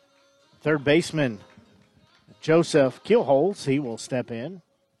 Third baseman, Joseph Keelholz, he will step in.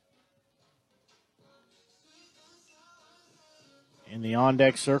 In the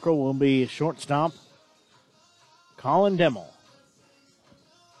on-deck circle will be shortstop Colin Demmel.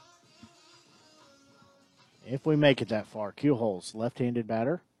 If we make it that far, Keelholz, left-handed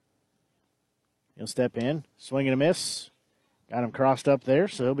batter. He'll step in, swing and a miss. Got him crossed up there,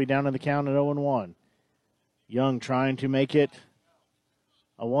 so he'll be down in the count at 0-1. Young trying to make it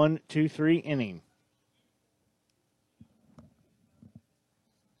a 1-2-3 inning.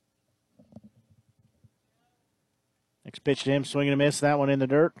 Next pitch to him, swing and a miss. That one in the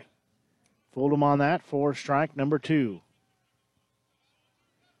dirt. Fooled him on that for strike number 2.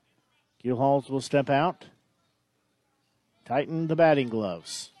 Keelholz will step out. Tighten the batting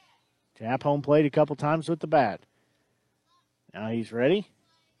gloves. Tap home plate a couple times with the bat. Now he's ready.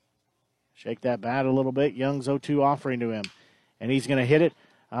 Shake that bat a little bit. Young's 0-2 offering to him. And he's going to hit it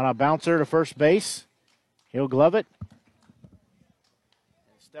on a bouncer to first base. He'll glove it.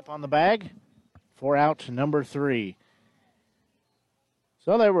 Step on the bag for out number 3.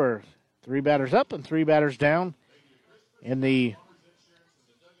 So there were 3 batters up and 3 batters down in the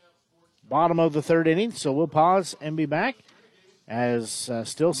bottom of the third inning. So we'll pause and be back as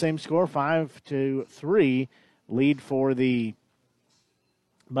still same score, 5-3 lead for the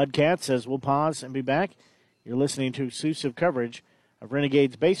Mudcats. As we'll pause and be back. You're listening to exclusive coverage of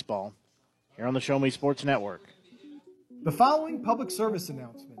Renegades baseball here on the Show Me Sports Network. The following public service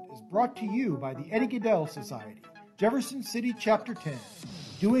announcement is brought to you by the Eddie Gaedel Society, Jefferson City Chapter 10,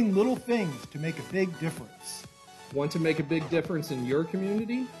 doing little things to make a big difference. Want to make a big difference in your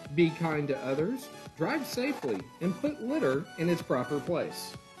community? Be kind to others, drive safely, and put litter in its proper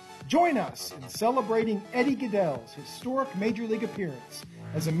place. Join us in celebrating Eddie Gaedel's historic Major League appearance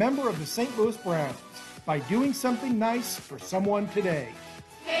as a member of the St. Louis Browns by doing something nice for someone today.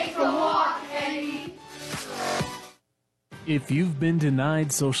 Take a walk, Eddie. If you've been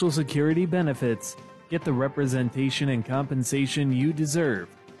denied Social Security benefits, get the representation and compensation you deserve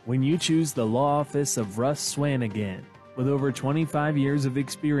when you choose the law office of Russ Swanigan. With over 25 years of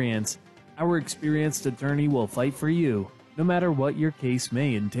experience, our experienced attorney will fight for you, no matter what your case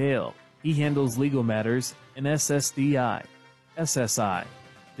may entail. He handles legal matters in SSDI, SSI,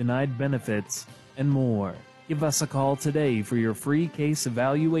 denied benefits, and more. Give us a call today for your free case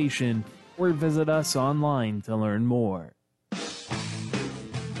evaluation or visit us online to learn more.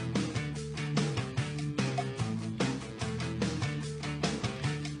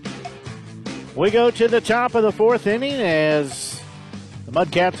 We go to the top of the fourth inning as the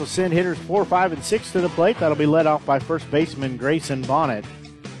Mudcats will send hitters 4, 5, and 6 to the plate. That'll be led off by first baseman Grayson Bonnet.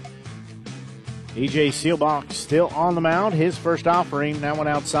 DJ Seelbach still on the mound. His first offering, that one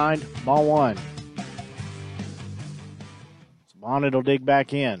outside, ball one. So Bonnet will dig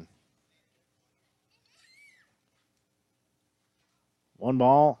back in. 1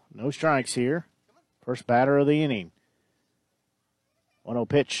 ball, no strikes here. First batter of the inning. 1-0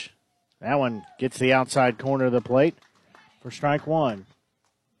 pitch. That one gets the outside corner of the plate for strike one.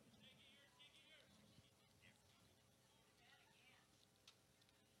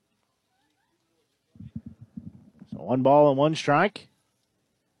 So 1 ball and 1 strike.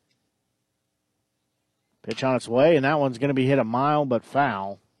 Pitch on its way, and that one's going to be hit a mile but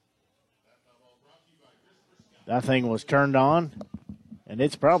foul. That thing was turned on, and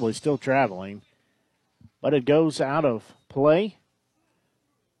it's probably still traveling. But it goes out of play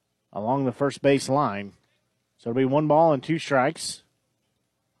along the first base line. So it'll be 1 ball and 2 strikes.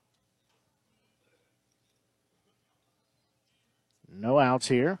 No outs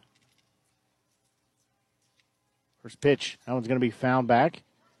here. First pitch, that one's going to be fouled back.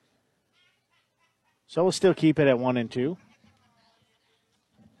 So we'll still keep it at 1-2.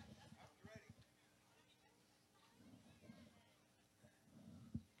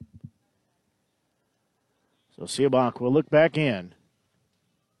 So Seelbach will look back in.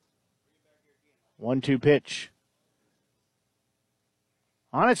 1-2 pitch.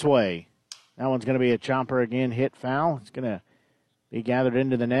 On its way. That one's going to be a chopper again, hit foul. It's going to be gathered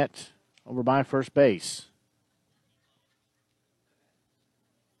into the net over by first base.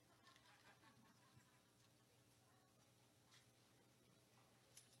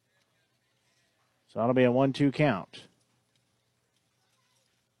 So that'll be a 1-2 count.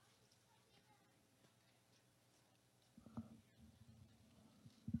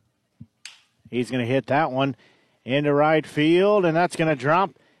 He's going to hit that one into right field, and that's going to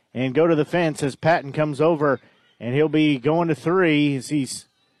drop and go to the fence as Patton comes over, and he'll be going to 3 as he's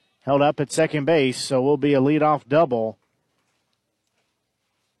held up at second base, so will be a leadoff double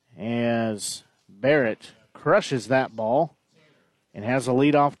as Barrett crushes that ball and has a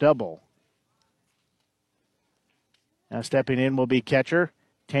leadoff double. Now stepping in will be catcher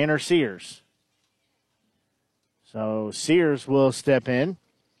Tanner Sears. So Sears will step in.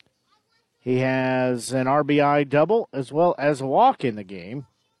 He has an RBI double as well as a walk in the game.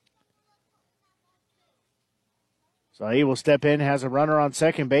 So he will step in, has a runner on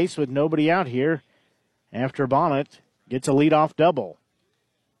second base with nobody out here after Bonnet gets a leadoff double.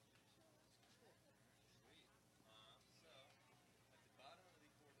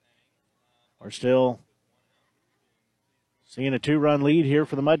 We're still seeing a 2-run lead here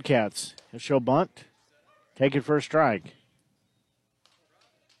for the Mudcats. He'll show bunt, take it for a strike.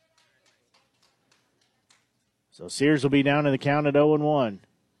 So Sears will be down in the count at 0-1.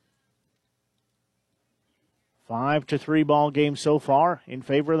 5-3 ball game so far in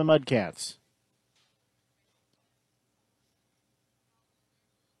favor of the Mudcats.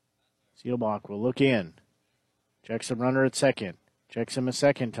 Seelbach will look in. Checks the runner at second. Checks him a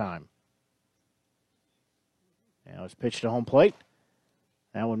second time. Now it's pitched to home plate.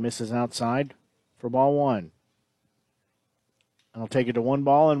 That one misses outside for ball one. I'll take it to 1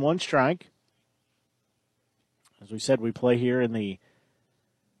 ball and 1 strike. As we said, we play here in the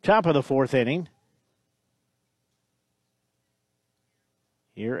top of the 4th inning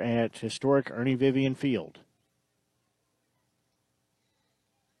here at historic Ernie Vivian Field.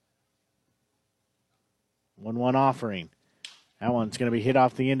 One offering. That one's going to be hit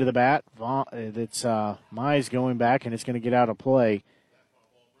off the end of the bat. It's Mize going back, and it's going to get out of play.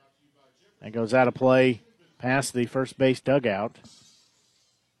 That goes out of play past the first base dugout.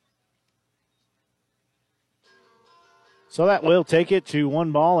 So that will take it to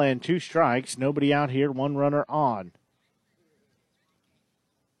 1 ball and 2 strikes. Nobody out here, 1 runner on.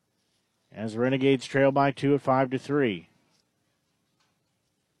 As the Renegades trail by 2 at 5-3.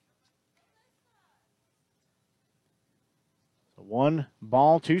 So 1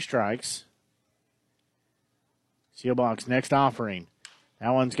 ball, 2 strikes. Seelbach's next offering.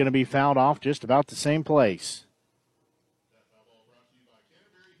 That one's going to be fouled off just about the same place.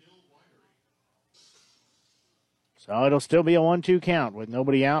 So it'll still be a 1-2 count with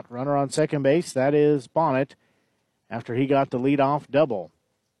nobody out. Runner on second base. That is Bonnet after he got the leadoff double.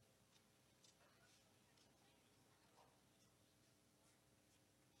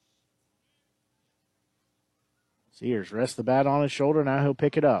 Sears rests the bat on his shoulder. Now he'll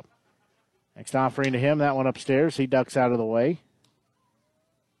pick it up. Next offering to him. That one upstairs. He ducks out of the way.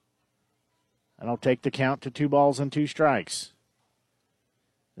 And I'll take the count to 2 balls and 2 strikes.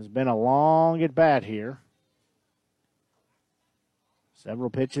 It's been a long at bat here.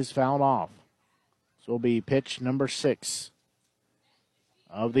 Several pitches fouled off. This will be pitch number 6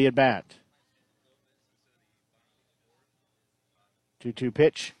 of the at-bat. 2-2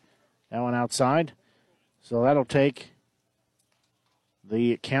 pitch. That one outside. So that'll take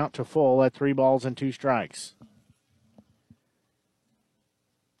the count to full at 3 balls and 2 strikes.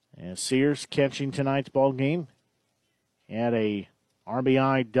 And Sears catching tonight's ball game. He had a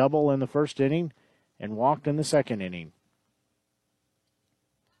RBI double in the first inning and walked in the second inning.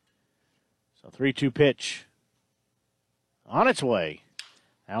 So 3-2 pitch on its way.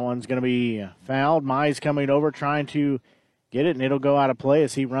 That one's going to be fouled. Mize coming over trying to get it, and it'll go out of play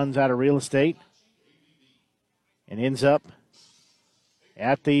as he runs out of real estate and ends up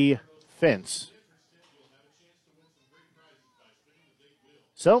at the fence.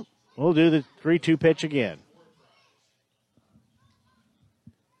 So we'll do the 3-2 pitch again.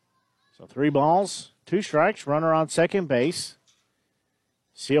 So 3 balls, 2 strikes, runner on second base.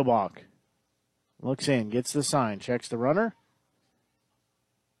 Seelbach looks in, gets the sign, checks the runner.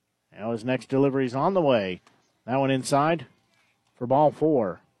 Now his next delivery's on the way. That one inside for ball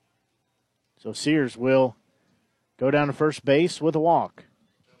 4. So Sears will go down to first base with a walk.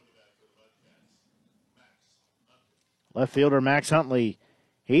 Left fielder Max Huntley,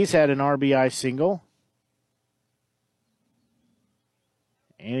 he's had an RBI single.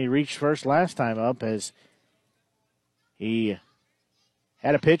 And he reached first last time up as he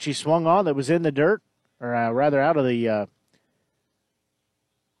had a pitch he swung on that was in the dirt, or rather out of the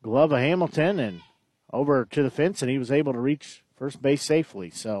glove of Hamilton and over to the fence, and he was able to reach first base safely.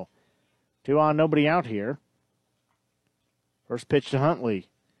 So 2 on, nobody out here. First pitch to Huntley.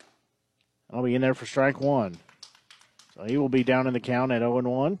 I'll be in there for strike 1. So he will be down in the count at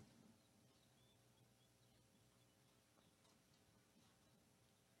 0-1.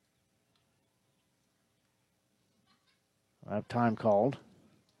 I have time called.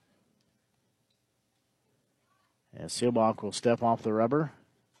 And Seelbach will step off the rubber.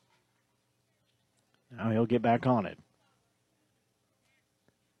 Now he'll get back on it.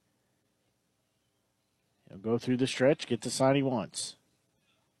 He'll go through the stretch, get the sign he wants.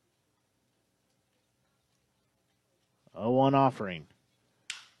 0-1 offering.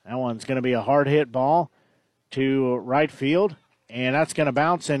 That one's going to be a hard hit ball to right field, and that's going to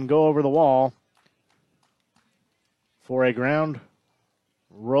bounce and go over the wall for a ground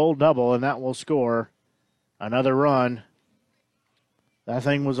roll double, and that will score another run. That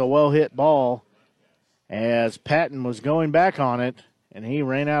thing was a well-hit ball as Patton was going back on it, and he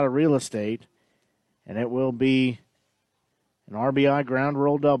ran out of real estate, and it will be an RBI ground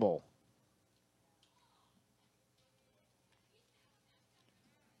roll double.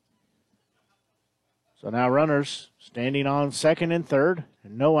 So now runners standing on second and third,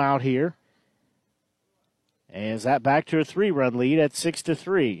 and no out here. As that back to a 3-run lead at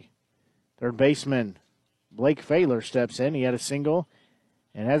 6-3. Third baseman Blake Failer steps in. He had a single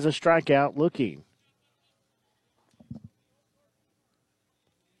and has a strikeout looking.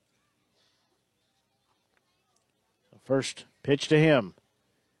 First pitch to him.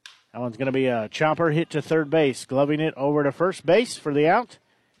 That one's going to be a chopper hit to third base, gloving it over to first base for the out.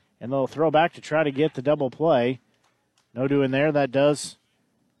 And they'll throw back to try to get the double play. No doing there. That does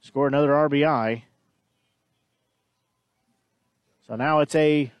score another RBI. So now it's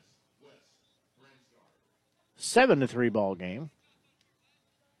a 7-3 ball game.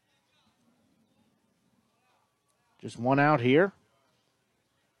 Just 1 out here.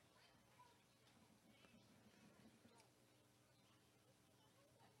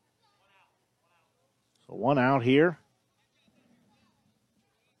 So 1 out here.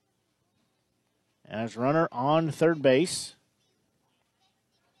 As runner on third base.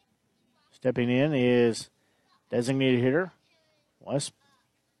 Stepping in is designated hitter Wes.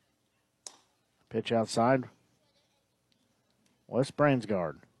 Pitch outside. Wes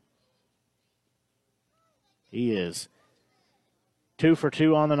Bransgard. He is 2 for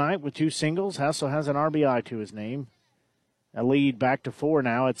 2 on the night with 2 singles. Also has an RBI to his name. A lead back to 4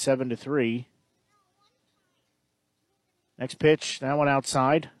 now at 7-3. Next pitch, that one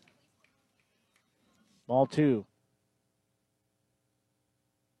outside. Ball 2.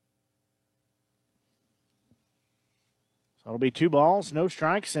 So it'll be 2 balls, no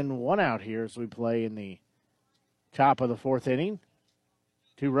strikes, and 1 out here as we play in the top of the 4th inning.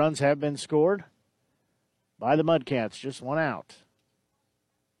 2 runs have been scored by the Mudcats, just 1 out.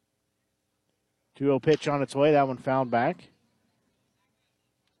 2-0 pitch on its way, that one fouled back.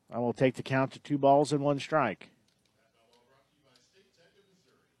 I will take the count to 2 balls and 1 strike.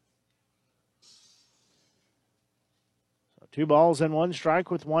 So 2 balls and 1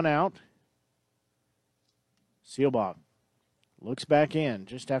 strike with 1 out. Seelbach looks back in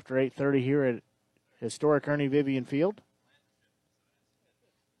just after 8:30 here at historic Ernie Vivian Field.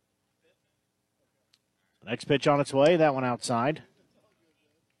 Next pitch on its way, that one outside.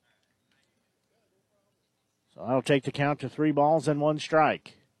 So that'll take the count to 3 balls and 1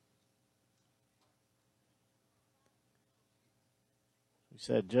 strike. We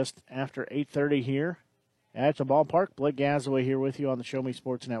said just after 8:30 here at the ballpark. Blake Gazaway here with you on the Show Me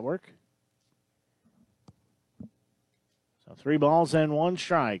Sports Network. So 3 balls and 1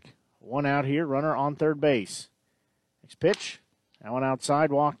 strike. 1 out here, runner on third base. Next pitch, that one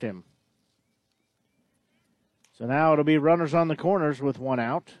outside, walked him. So now it'll be runners on the corners with 1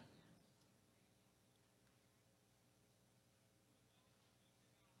 out.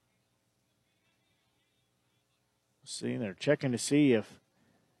 See, they're checking to see if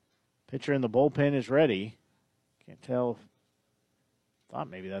pitcher in the bullpen is ready. Can't tell. Thought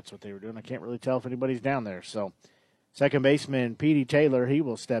maybe that's what they were doing. I can't really tell if anybody's down there. So second baseman Petey Taylor, he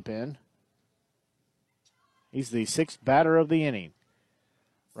will step in. He's the 6th batter of the inning.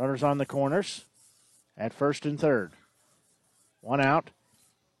 Runners on the corners at first and third. 1 out.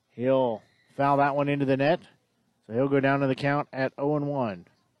 He'll foul that one into the net. So he'll go down to the count at 0-1.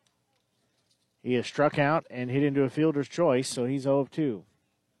 He is struck out and hit into a fielder's choice, so he's 0-2.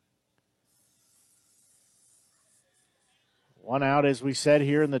 1 out, as we said,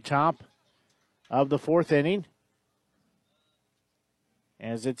 here in the top of the 4th inning,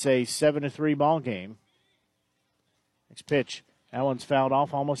 as it's a 7-3 ball game. Next pitch, that one's fouled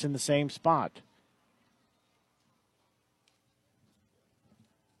off almost in the same spot.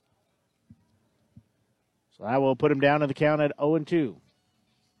 So that will put him down to the count at 0-2.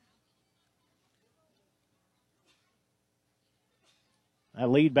 That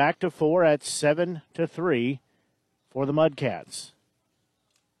lead back to 4 at 7-3 for the Mudcats.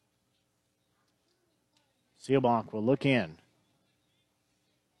 Seelbach will look in.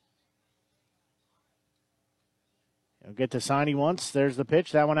 He'll get the sign he wants. There's the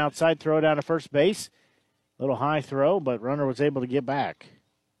pitch. That one outside, throw down to first base. Little high throw, but runner was able to get back.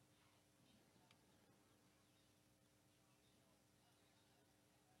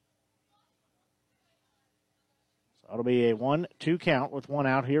 So it'll be a 1-2 count with 1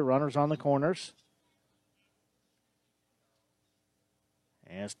 out here. Runners on the corners.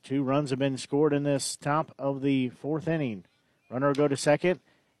 As 2 runs have been scored in this top of the 4th inning. Runner will go to second.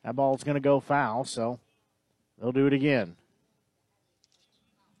 That ball's going to go foul, so they'll do it again.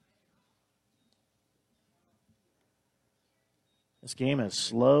 This game has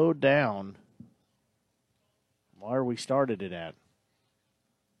slowed down from where we started it at.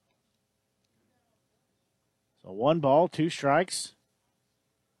 So 1 ball, 2 strikes.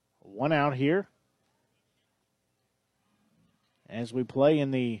 1 out here. As we play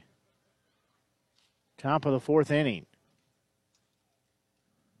in the top of the 4th inning.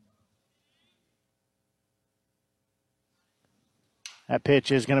 That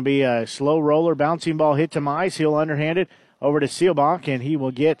pitch is going to be a slow roller, bouncing ball hit to Mize. He'll underhand it over to Seelbach, and he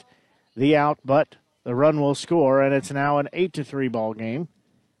will get the out, but the run will score, and it's now an 8-3 ball game.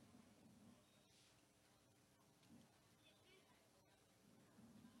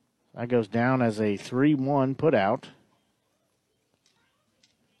 That goes down as a 3-1 put out.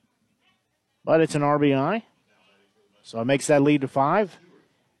 But it's an RBI. So it makes that lead to 5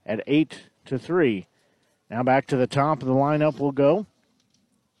 at 8-3. Now back to the top of the lineup we'll go.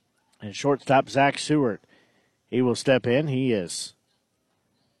 And shortstop Zach Seward. He will step in. He has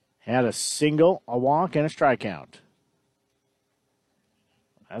had a single, a walk, and a strikeout.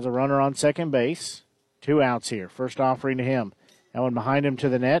 Has a runner on second base. 2 outs here. First offering to him. That one behind him to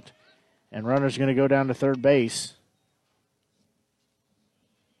the net. And runner's going to go down to third base.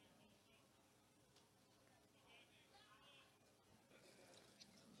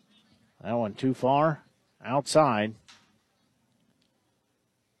 That one too far outside.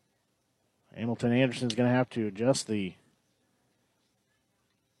 Hamilton Anderson's going to have to adjust the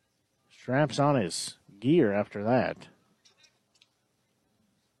straps on his gear after that.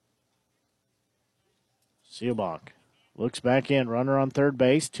 Seelbach looks back in. Runner on third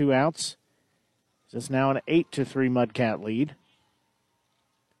base. 2 outs. This is now an 8-3 Mudcat lead.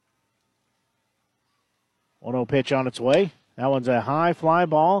 1-0 pitch on its way. That one's a high fly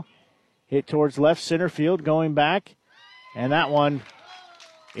ball. Hit towards left center field, going back. And that one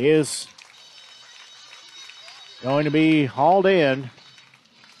is going to be hauled in.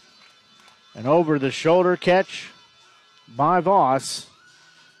 An over-the-shoulder catch by Voss,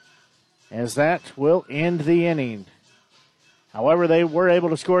 as that will end the inning. However, they were able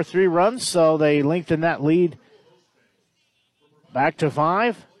to score 3 runs, so they lengthened that lead back to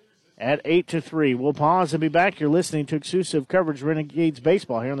 5 at 8-3. We'll pause and be back. You're listening to exclusive coverage of Renegades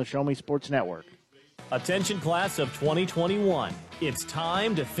baseball here on the Show Me Sports Network. Attention class of 2021. It's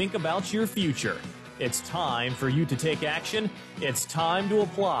time to think about your future. It's time for you to take action. It's time to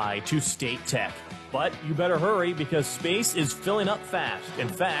apply to State Tech. But you better hurry because space is filling up fast. In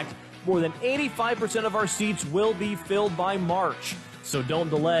fact, more than 85% of our seats will be filled by March. So don't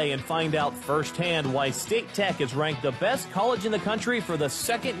delay and find out firsthand why State Tech is ranked the best college in the country for the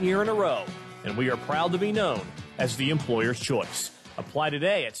second year in a row. And we are proud to be known as the employer's choice. Apply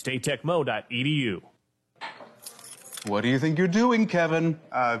today at statetechmo.edu. What do you think you're doing, Kevin?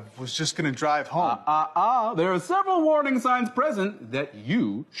 Was just gonna drive home. There are several warning signs present that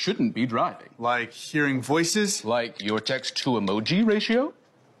you shouldn't be driving. Like hearing voices? Like your text-to-emoji ratio?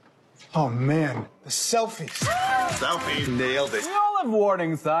 Oh man, the selfies. Selfies. Nailed it. We all have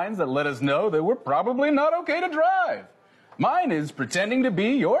warning signs that let us know that we're probably not okay to drive. Mine is pretending to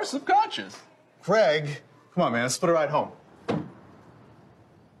be your subconscious. Craig, come on man, let's split a ride home.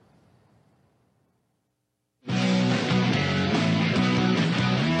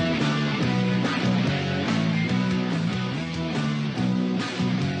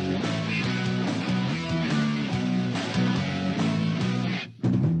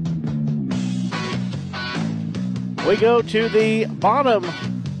 We go to the bottom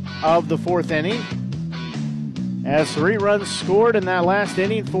of the fourth inning as 3 runs scored in that last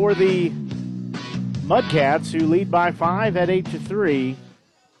inning for the Mudcats, who lead by 5 at 8-3.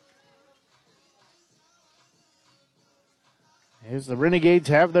 As the Renegades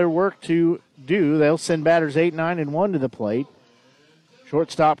have their work to do, they'll send batters 8, 9, and 1 to the plate.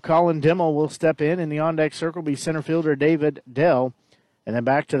 Shortstop Colin Dimmel will step in the on-deck circle will be center fielder David Dell. And then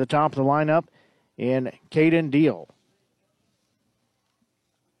back to the top of the lineup in Caden Deal.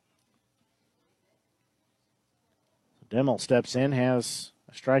 Dimmel steps in, has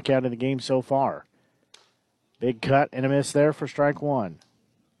a strikeout in the game so far. Big cut and a miss there for strike 1.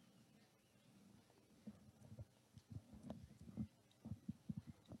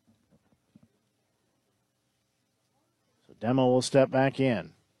 So Dimmel will step back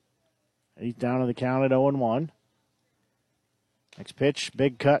in. He's down to the count at 0-1. Next pitch,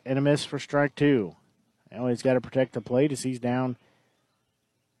 big cut and a miss for strike 2. Now he's got to protect the plate as he's down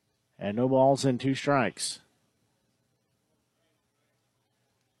and no balls and 2 strikes.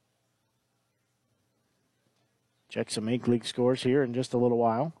 Check some Ink League scores here in just a little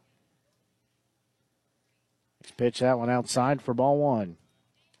while. Next pitch, that one outside for ball 1.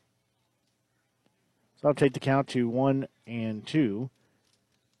 So I'll take the count to 1-2.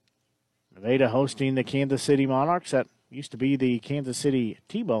 Nevada hosting the Kansas City Monarchs. That used to be the Kansas City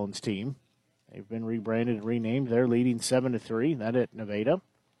T-Bones team. They've been rebranded and renamed. They're leading 7-3. That at Nevada.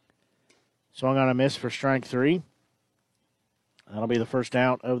 Swung on a miss for strike 3. That'll be the first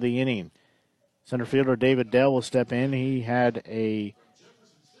out of the inning. Center fielder David Dell will step in. He had a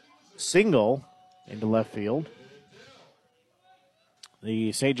single into left field.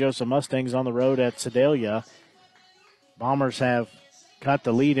 The St. Joseph Mustangs on the road at Sedalia. Bombers have cut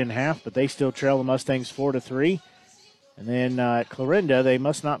the lead in half, but they still trail the Mustangs 4-3. And then at Clarinda, they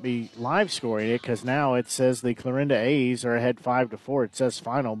must not be live scoring it because now it says the Clarinda A's are ahead 5-4. It says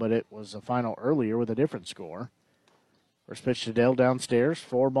final, but it was a final earlier with a different score. First pitch to Dell downstairs,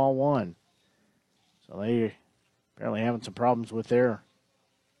 4-1. So they apparently having some problems with their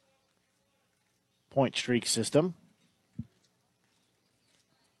point streak system.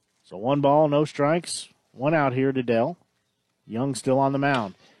 So 1 ball, no strikes, 1 out here to Dell. Young still on the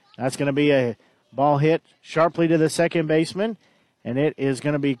mound. That's going to be a ball hit sharply to the second baseman, and it is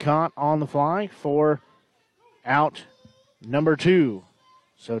going to be caught on the fly for out number 2.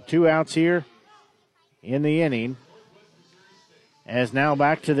 So 2 outs here in the inning. As now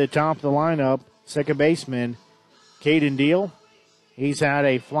back to the top of the lineup, second baseman Caden Deal. He's had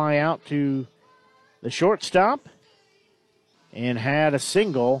a fly out to the shortstop and had a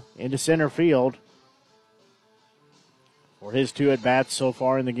single into center field for his 2 at-bats so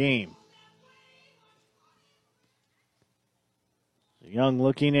far in the game. So Young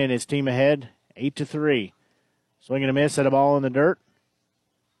looking in his team ahead, 8-3. Swinging a miss at a ball in the dirt.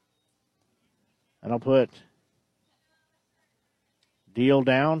 That'll put Deal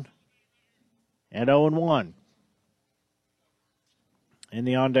down at 0-1. In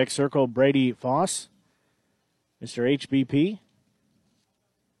the on-deck circle, Brady Foss, Mr. HBP.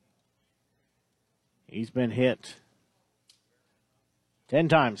 He's been hit 10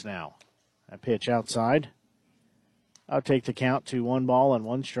 times now. That pitch outside. I'll take the count to 1 ball and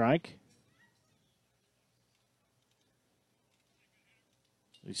 1 strike.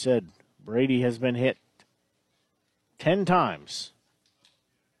 We said Brady has been hit 10 times.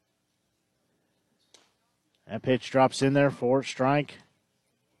 That pitch drops in there for strike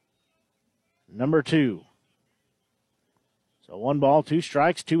number 2. So 1 ball, 2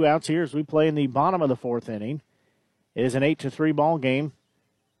 strikes, 2 outs here as we play in the bottom of the 4th inning. It is an 8-3 ball game.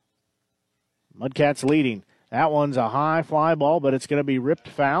 Mudcats leading. That one's a high fly ball, but it's going to be ripped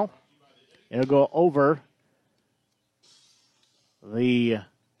foul. It'll go over the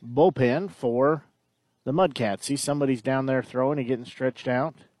bullpen for the Mudcats. See, somebody's down there throwing and getting stretched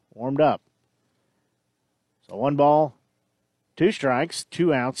out, warmed up. So 1 ball, 2 strikes,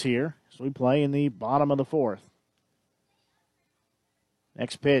 2 outs here as we play in the bottom of the 4th.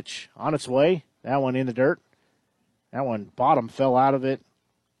 Next pitch on its way. That one in the dirt. That one bottom fell out of it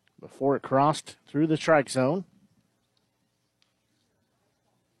before it crossed through the strike zone.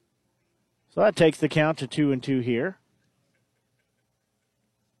 So that takes the count to 2-2 here.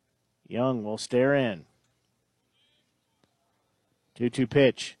 Young will stare in. 2-2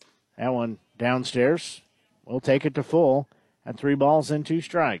 pitch. That one downstairs. We'll take it to full at 3 balls and 2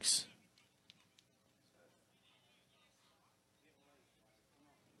 strikes.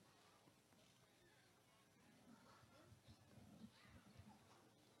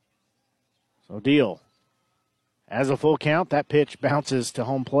 So Deal has a full count. That pitch bounces to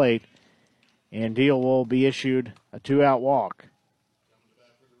home plate, and Deal will be issued a 2-out walk.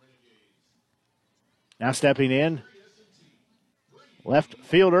 Now stepping in, left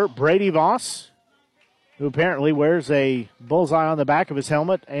fielder Brady Voss, who apparently wears a bullseye on the back of his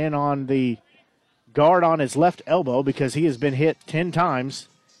helmet and on the guard on his left elbow because he has been hit 10 times.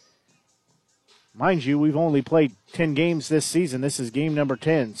 Mind you, we've only played 10 games this season. This is game number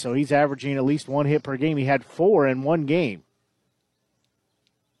 10, so he's averaging at least 1 hit per game. He had 4 in 1 game.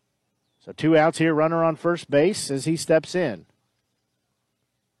 So 2 outs here, runner on first base as he steps in.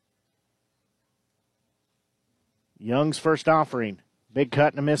 Young's first offering. Big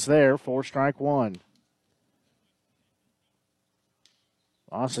cut and a miss there, 4 strike 1.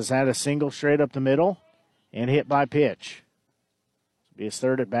 Voss has had a single straight up the middle and hit by pitch. This will be his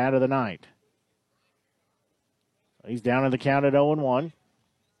 3rd at bat of the night. He's down in the count at 0-1.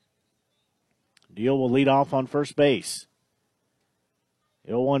 Deal will lead off on first base.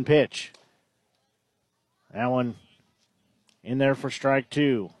 0-1 pitch. That one in there for strike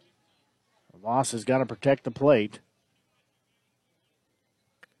 2. Voss has got to protect the plate.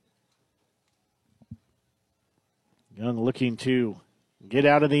 Young looking to get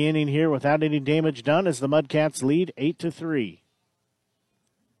out of the inning here without any damage done as the Mudcats lead 8-3.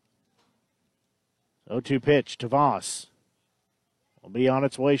 0-2 pitch to Voss. Will be on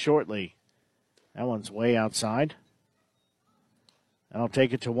its way shortly. That one's way outside. That'll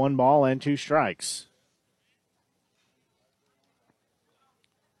take it to 1 ball and 2 strikes.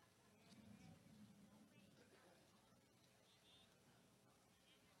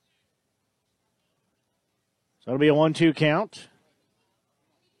 So it'll be a 1-2 count.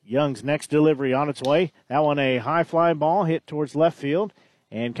 Young's next delivery on its way. That one a high fly ball hit towards left field.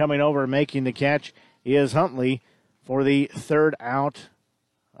 And coming over and making the catch is Huntley for the 3rd out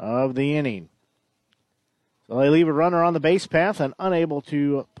of the inning. So they leave a runner on the base path and unable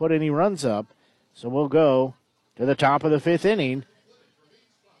to put any runs up. So we'll go to the top of the 5th inning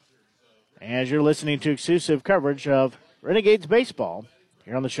as you're listening to exclusive coverage of Renegades baseball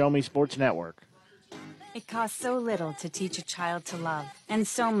here on the Show Me Sports Network. It costs so little to teach a child to love, and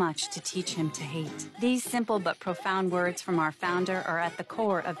so much to teach him to hate. These simple but profound words from our founder are at the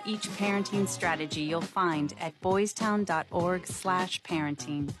core of each parenting strategy you'll find at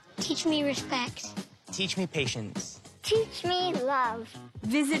boystown.org/parenting. Teach me respect. Teach me patience. Teach me love.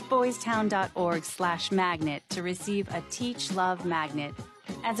 Visit boystown.org/magnet to receive a Teach Love magnet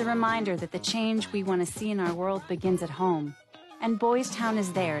as a reminder that the change we want to see in our world begins at home, and Boys Town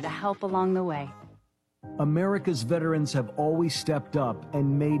is there to help along the way. America's veterans have always stepped up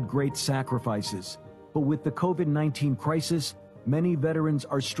and made great sacrifices. But with the COVID-19 crisis, many veterans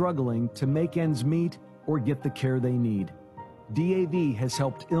are struggling to make ends meet or get the care they need. DAV has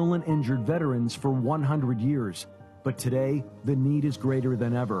helped ill and injured veterans for 100 years, but today the need is greater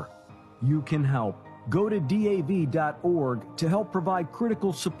than ever. You can help. Go to DAV.org to help provide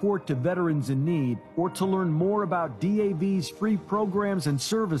critical support to veterans in need or to learn more about DAV's free programs and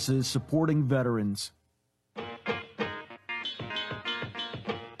services supporting veterans.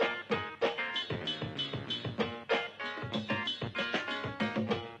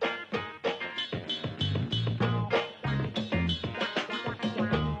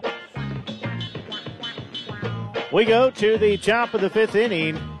 We go to the top of the 5th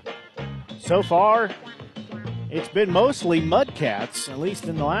inning. So far, it's been mostly Mudcats, at least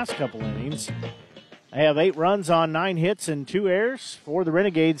in the last couple innings. They have 8 runs on 9 hits and 2 errors. For the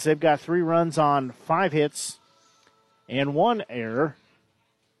Renegades, they've got 3 runs on 5 hits and 1 error.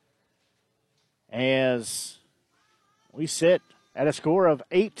 As we sit at a score of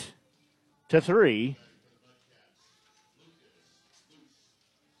 8-3.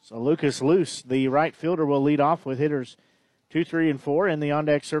 So Lucas Luce, the right fielder, will lead off with hitters 2, 3, and 4. In the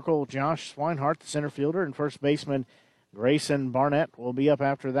on-deck circle, Josh Swinehart, the center fielder, and first baseman Grayson Barnett will be up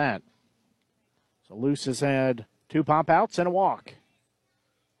after that. So Luce has had 2 pop-outs and a walk.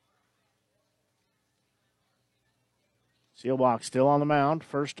 Seelbach still on the mound.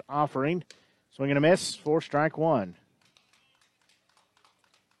 First offering. Swing and a miss for strike 1.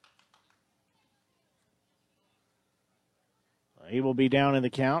 He will be down in the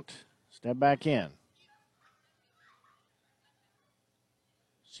count. Step back in.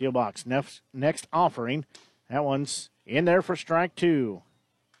 Seelbach's next offering. That one's in there for strike 2.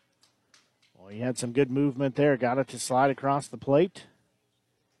 Well, he had some good movement there. Got it to slide across the plate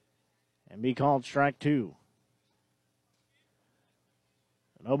and be called strike 2.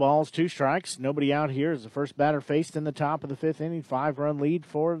 No balls, 2 strikes. Nobody out here as the first batter faced in the top of the 5th inning. 5-run lead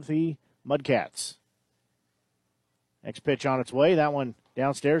for the Mudcats. Next pitch on its way. That one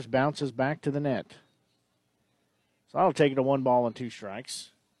downstairs bounces back to the net. So I'll take it to 1 ball and 2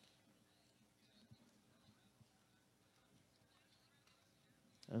 strikes.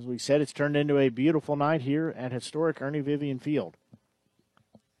 As we said, it's turned into a beautiful night here at historic Ernie Vivian Field.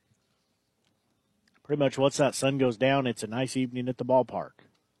 Pretty much once that sun goes down, it's a nice evening at the ballpark.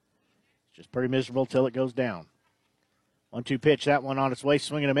 It's just pretty miserable till it goes down. 1-2 pitch, that one on its way,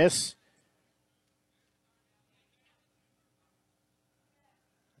 swing and a miss.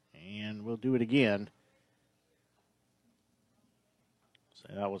 And we'll do it again.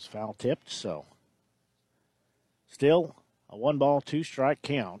 So that was foul tipped, so still a 1 ball, 2 strike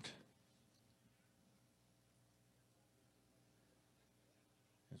count.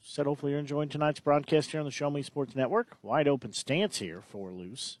 As I said, hopefully you're enjoying tonight's broadcast here on the Show Me Sports Network. Wide open stance here for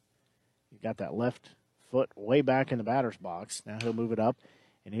Luce. You've got that left foot way back in the batter's box. Now he'll move it up,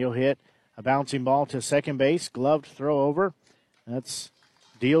 and he'll hit a bouncing ball to second base. Gloved throw over. That's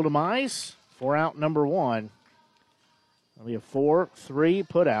deal demise for out number 1. That'll be a 4-3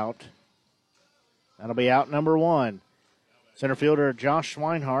 put out. That'll be out number 1. Center fielder Josh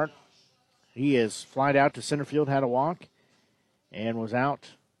Swinehart. He is flied out to center field, had a walk, and was out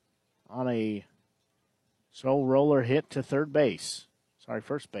on a slow roller hit to first base,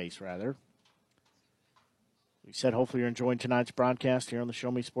 rather. We said hopefully you're enjoying tonight's broadcast here on the Show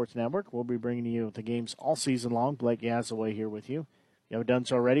Me Sports Network. We'll be bringing you the games all season long. Blake Yazaway here with you. If you haven't done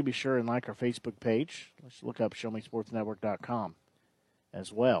so already, be sure and like our Facebook page. Let's look up ShowMeSportsNetwork.com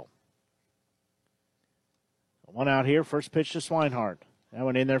as well. One out here, first pitch to Swinehart. That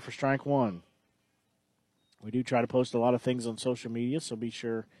one in there for strike 1. We do try to post a lot of things on social media, so be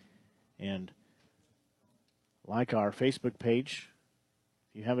sure and like our Facebook page.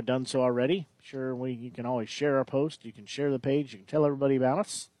 If you haven't done so already, you can always share our post. You can share the page. You can tell everybody about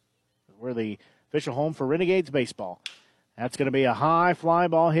us. We're the official home for Renegades Baseball. That's going to be a high fly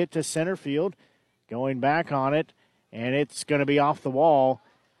ball hit to center field. Going back on it, and it's going to be off the wall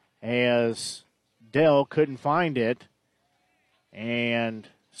as Dell couldn't find it. And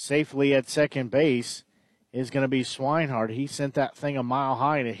safely at second base is going to be Swinehart. He sent that thing a mile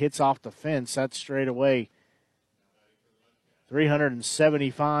high, and it hits off the fence. That's straight away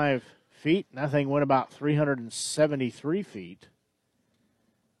 375 feet. That thing went about 373 feet.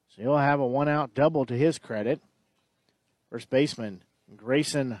 So he'll have a 1-out double to his credit. First baseman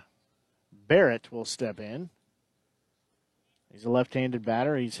Grayson Barrett will step in. He's a left-handed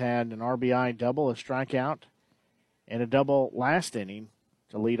batter. He's had an RBI double, a strikeout, and a double last inning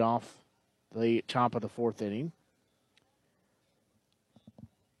to lead off the top of the 4th inning.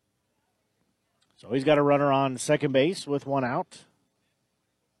 So he's got a runner on second base with 1 out.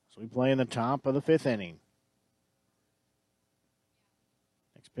 So we play in the top of the 5th inning.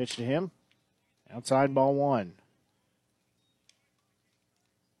 Next pitch to him. Outside ball 1.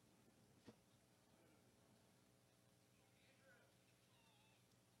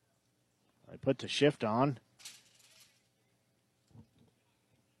 They put the shift on.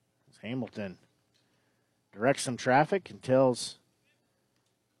 As Hamilton directs some traffic and tells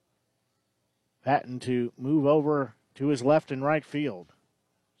Patton to move over to his left and right field.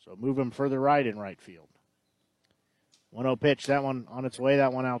 So move him further right in right field. 1-0 pitch, that one on its way,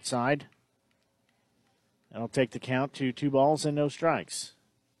 that one outside. That'll take the count to 2 balls and no strikes.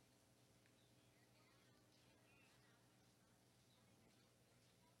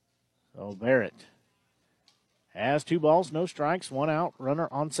 So Barrett has 2 balls, no strikes, 1 out, runner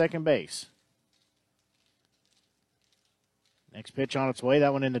on second base. Next pitch on its way,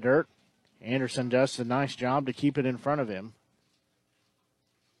 that one in the dirt. Anderson does a nice job to keep it in front of him.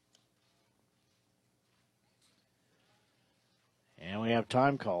 And we have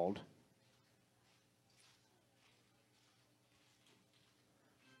time called.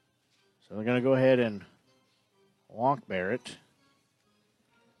 So they're going to go ahead and walk Barrett.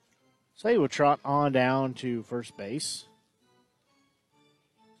 So he will trot on down to first base.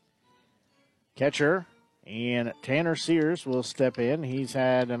 Catcher and Tanner Sears will step in. He's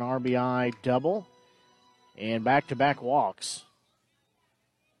had an RBI double and back-to-back walks.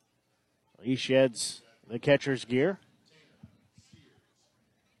 He sheds the catcher's gear.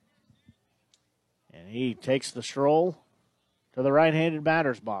 And he takes the stroll to the right-handed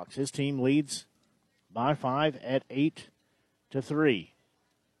batter's box. His team leads by 5 at 8-3.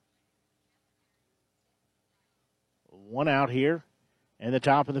 One out here in the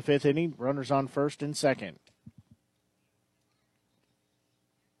top of the fifth inning. Runners on first and second.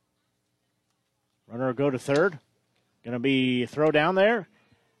 Runner will go to third. Going to be a throw down there.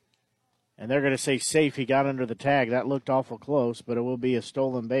 And they're going to say safe. He got under the tag. That looked awful close, but it will be a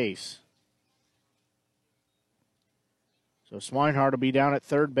stolen base. So Swinehart will be down at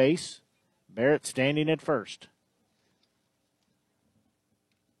third base. Barrett standing at first.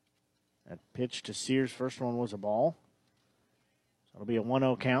 That pitch to Sears, first one was a ball. So it'll be a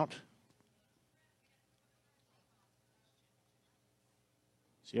 1-0 count.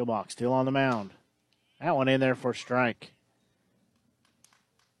 Seelbach still on the mound. That one in there for a strike.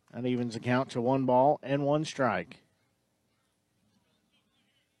 That evens the count to 1 ball and 1 strike.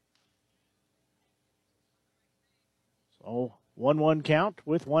 So 1-1 count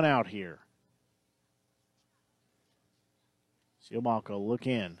with 1 out here. Seelbach will look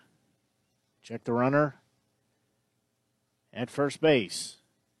in. Check the runner at first base.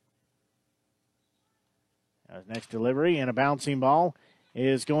 His next delivery, and a bouncing ball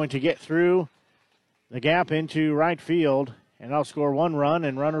is going to get through the gap into right field, and I'll score 1 run,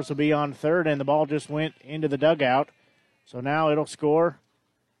 and runners will be on third, and the ball just went into the dugout. So now it'll score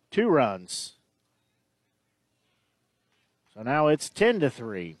 2 runs. So now it's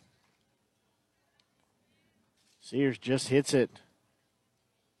 10-3. Sears just hits it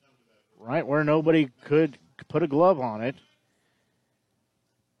right where nobody could put a glove on it.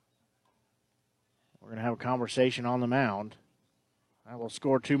 We're going to have a conversation on the mound. I will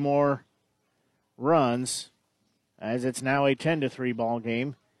score 2 more runs as it's now a 10-3 ball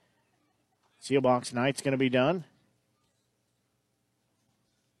game. Seelbach's night's going to be done.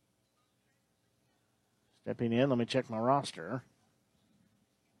 Stepping in, let me check my roster.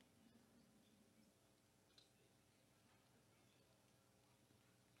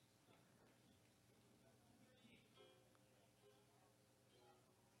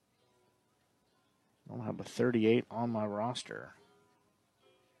 I don't have a 38 on my roster.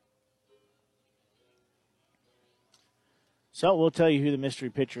 So we'll tell you who the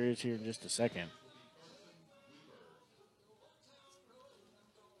mystery pitcher is here in just a second.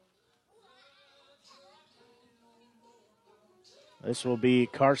 This will be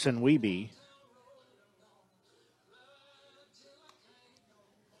Carson Wiebe.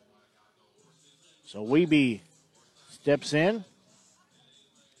 So Wiebe steps in.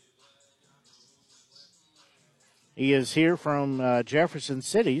 He is here from Jefferson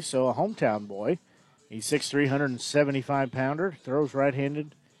City, so a hometown boy. He's 6'3", 175-pounder, throws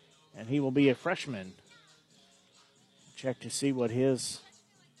right-handed, and he will be a freshman. Check to see what his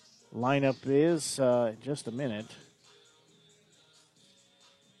lineup is in just a minute.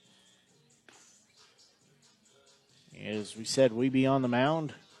 As we said, Wiebe on the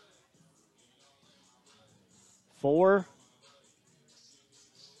mound. For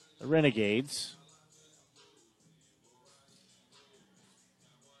the Renegades.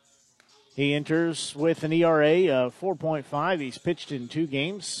 He enters with an ERA of 4.5. He's pitched in 2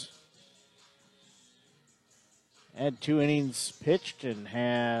 games. Had 2 innings pitched and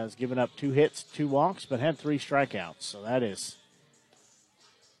has given up 2 hits, 2 walks, but had 3 strikeouts. So that is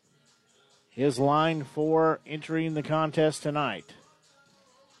his line for entering the contest tonight.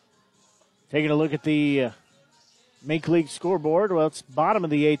 Taking a look at the Make League scoreboard. Well, it's bottom of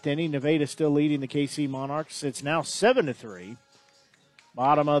the 8th inning. Nevada still leading the KC Monarchs. It's now 7-3.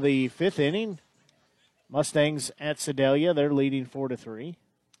 Bottom of the 5th inning. Mustangs at Sedalia. They're leading 4-3.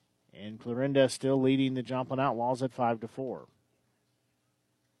 And Clarinda still leading the Joplin Outlaws at 5-4.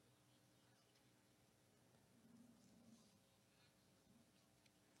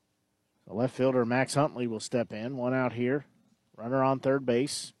 The left fielder Max Huntley will step in. 1 out here. Runner on third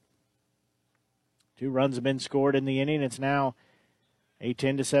base. 2 runs have been scored in the inning. It's now a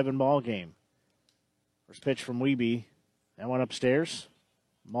 10-7 ball game. First pitch from Wiebe. That one upstairs.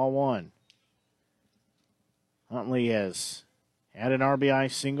 Ball 1. Huntley has had an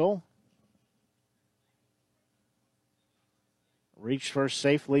RBI single. Reached first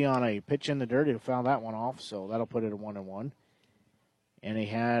safely on a pitch in the dirt. He'll foul that one off, so that'll put it at 1-1. And he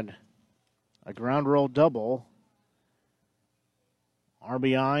had a ground rule double,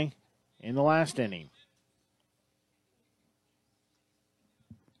 RBI in the last inning.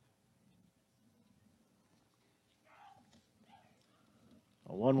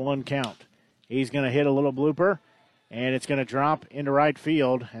 A 1-1 count. He's going to hit a little blooper, and it's going to drop into right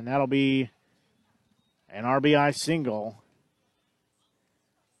field, and that'll be an RBI single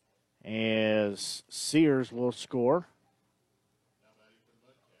as Sears will score.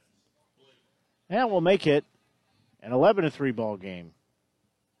 And we'll make it an 11-3 ball game.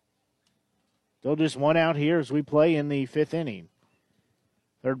 Still just one out here as we play in the 5th inning.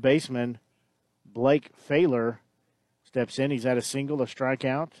 Third baseman Blake Failer steps in. He's had a single, a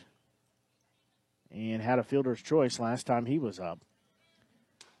strikeout, and had a fielder's choice last time he was up.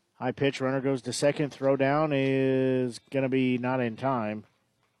 High pitch, runner goes to second. Throw down is going to be not in time.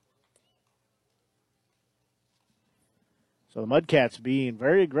 So the Mudcats being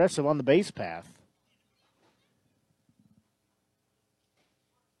very aggressive on the base path.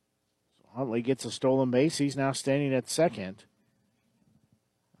 So Huntley gets a stolen base. He's now standing at second.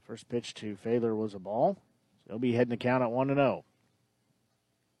 First pitch to Failer was a ball. So he'll be heading the count at 1-0.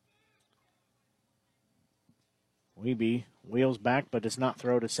 Weeby wheels back but does not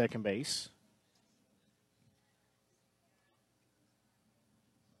throw to second base.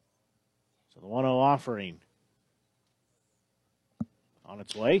 So the 1-0 offering on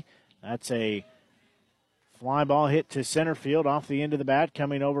its way. That's a fly ball hit to center field off the end of the bat.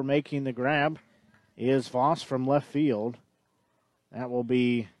 Coming over making the grab is Voss from left field. That will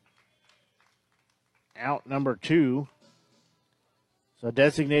be out number 2. So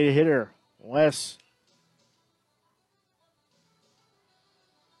designated hitter Wes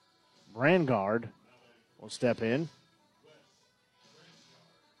Brangard will step in.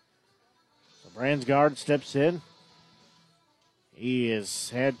 So Brangard steps in. He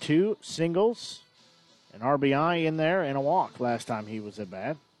has had 2 singles, an RBI in there, and a walk last time he was at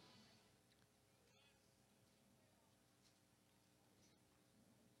bat.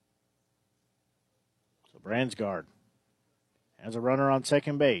 So Brangard has a runner on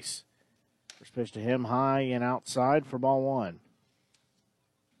second base. First pitch to him high and outside for ball 1.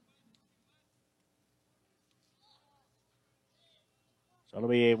 So it'll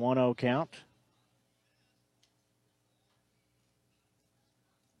be a 1-0 count.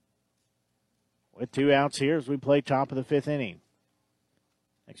 With 2 outs here as we play top of the 5th inning.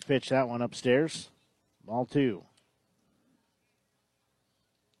 Next pitch, that one upstairs. Ball 2.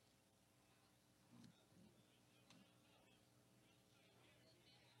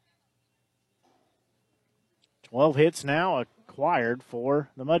 Twelve hits now acquired for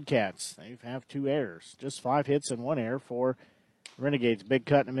the Mudcats. They have 2 errors. Just 5 hits and 1 error for Renegades. Big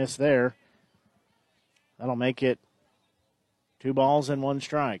cut and a miss there. That'll make it 2 balls and 1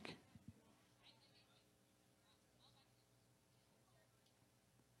 strike.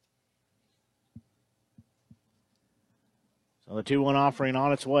 So the 2-1 offering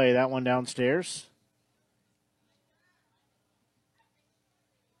on its way. That one downstairs.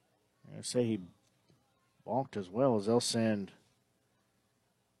 I'm going to say he balked as well as they'll send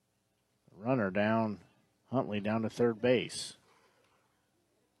the runner down, Huntley down to third base.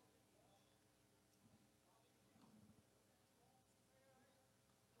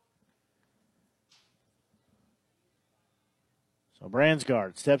 So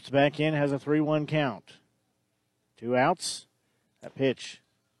Brangard steps back in, has a 3-1 count. 2 outs. That pitch.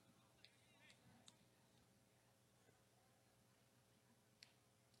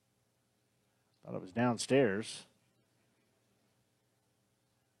 Thought it was downstairs.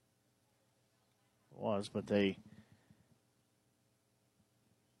 It was, but they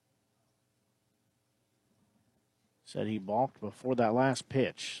said he balked before that last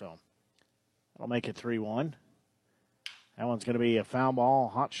pitch. So that'll make it 3-1. That one's going to be a foul ball,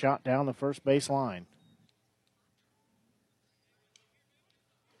 hot shot down the first base line.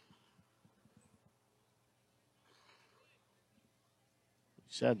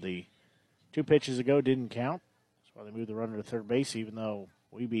 Said the 2 pitches ago didn't count. That's why they moved the runner to third base, even though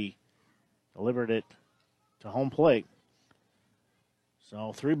Weeby delivered it to home plate.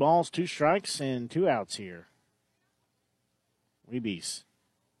 So 3 balls, 2 strikes, and 2 outs here. Weeby's.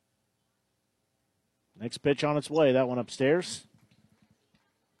 Next pitch on its way. That one upstairs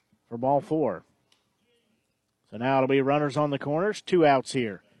for ball 4. So now it'll be runners on the corners. 2 outs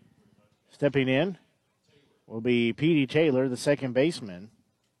here. Stepping in will be Petey Taylor, the second baseman.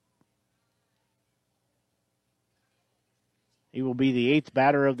 He will be the 8th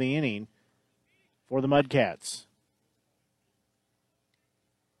batter of the inning for the Mudcats.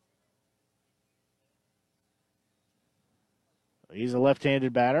 He's a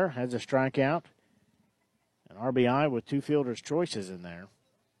left-handed batter, has a strikeout, an RBI with 2 fielder's choices in there.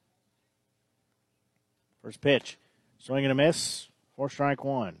 First pitch, swing and a miss for strike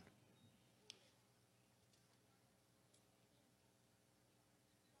 1.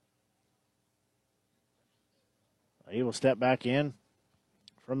 He will step back in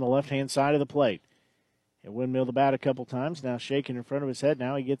from the left-hand side of the plate. He'll windmill the bat a couple times. Now shaking in front of his head.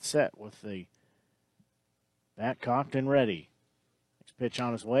 Now he gets set with the bat cocked and ready. Next pitch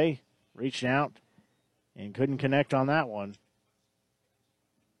on his way. Reached out and couldn't connect on that one.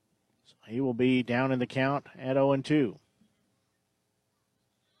 So he will be down in the count at 0-2.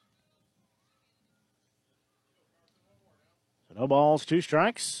 So no balls, 2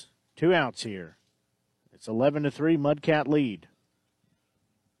 strikes, 2 outs here. It's 11-3, Mudcat lead.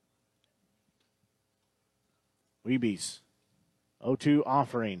 Weebies, 0-2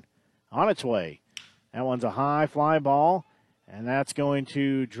 offering on its way. That one's a high fly ball, and that's going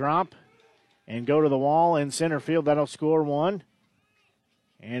to drop and go to the wall in center field. That'll score 1,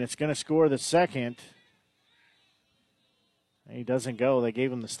 and it's going to score the second. He doesn't go. They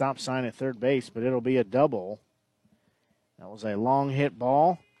gave him the stop sign at third base, but it'll be a double. That was a long hit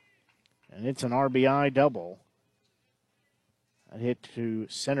ball, and it's an RBI double. That hit to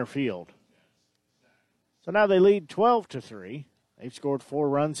center field. So now they lead 12-3. They've scored 4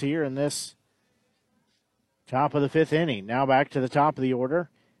 runs here in this top of the 5th inning. Now back to the top of the order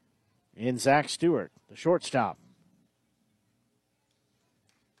in Zach Stewart, the shortstop.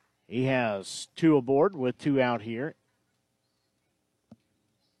 He has 2 aboard with 2 out here.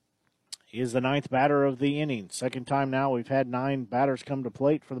 He is the 9th batter of the inning. Second time now we've had 9 batters come to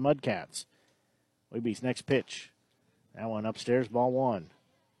plate for the Mudcats. Weeby's next pitch. That one upstairs, ball 1.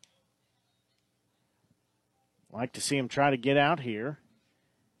 Like to see him try to get out here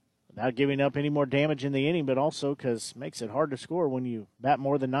without giving up any more damage in the inning, but also because it makes it hard to score when you bat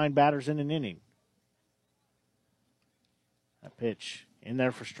more than 9 batters in an inning. That pitch in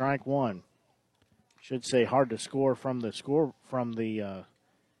there for strike 1. Should say hard to score from the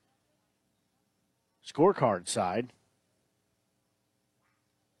scorecard side.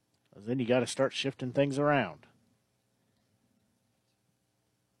 Then you got to start shifting things around.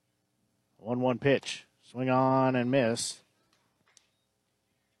 1-1 pitch. Swing on and miss.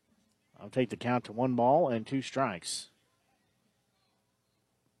 I'll take the count to 1 ball and 2 strikes.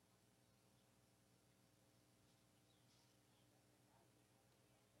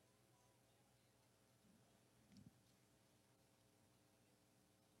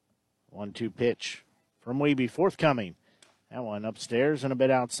 One-two pitch from Weeby, forthcoming. That one upstairs and a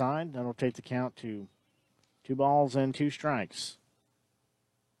bit outside. That'll take the count to 2 balls and 2 strikes.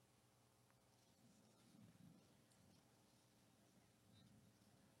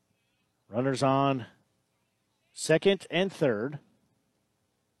 Runners on second and third.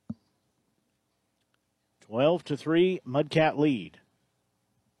 12-3, Mudcat lead.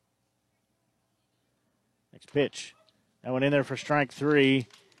 Next pitch. That one in there for strike 3,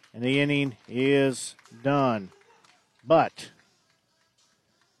 and the inning is done. But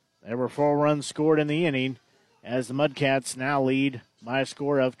there were 4 runs scored in the inning as the Mudcats now lead by a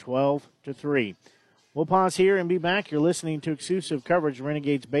score of 12-3. We'll pause here and be back. You're listening to exclusive coverage of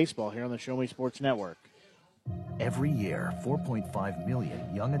Renegades baseball here on the Show Me Sports Network. Every year, 4.5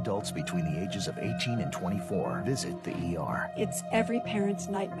 million young adults between the ages of 18 and 24 visit the ER. It's every parent's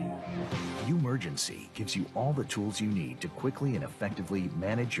nightmare. Umergency gives you all the tools you need to quickly and effectively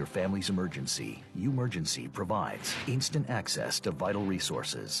manage your family's emergency. Umergency provides instant access to vital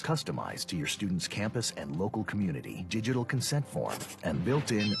resources, customized to your student's campus and local community, digital consent form, and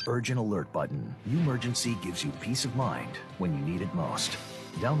built-in urgent alert button. Umergency gives you peace of mind when you need it most.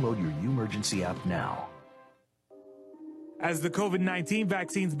 Download your Umergency app now. As the COVID-19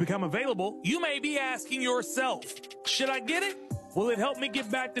 vaccines become available, you may be asking yourself, should I get it? Will it help me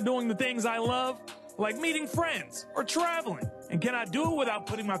get back to doing the things I love, like meeting friends or traveling? And can I do it without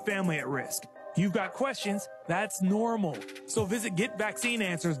putting my family at risk? You've got questions, that's normal. So visit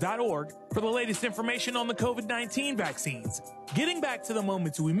GetVaccineAnswers.org for the latest information on the COVID-19 vaccines. Getting back to the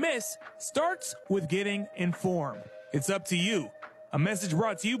moments we miss starts with getting informed. It's up to you. A message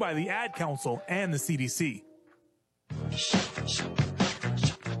brought to you by the Ad Council and the CDC.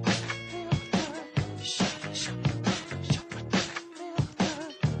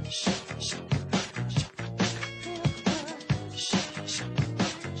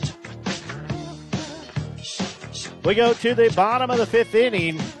 We go to the bottom of the 5th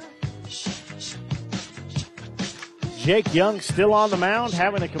inning. Jake Young still on the mound,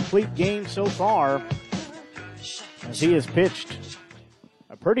 having a complete game so far as he has pitched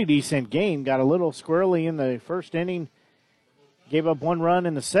a pretty decent game. Got a little squirrely in the first inning. Gave up 1 run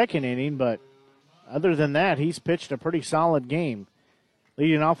in the second inning, but other than that, he's pitched a pretty solid game.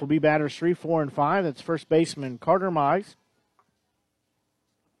 Leading off will be batters 3, 4, and 5. That's first baseman Carter Mize.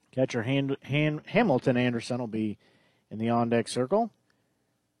 Catcher Hamilton Anderson will be in the on-deck circle.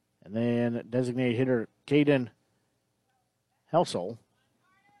 And then designated hitter Caden Helsel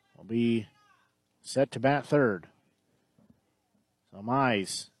will be set to bat third. So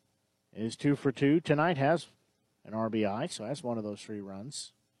Mize is 2 for 2 tonight, has an RBI, so that's one of those 3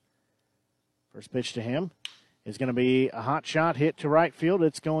 runs. First pitch to him is going to be a hot shot hit to right field.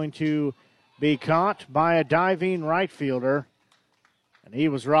 It's going to be caught by a diving right fielder, and he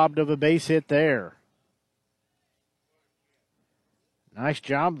was robbed of a base hit there. Nice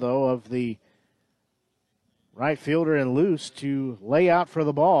job, though, of the right fielder and Luce to lay out for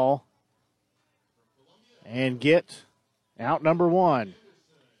the ball and get out number 1.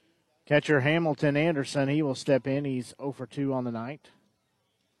 Catcher Hamilton Anderson, he will step in. He's 0 for 2 on the night.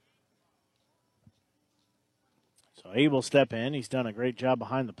 So he will step in. He's done a great job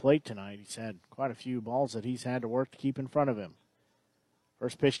behind the plate tonight. He's had quite a few balls that he's had to work to keep in front of him.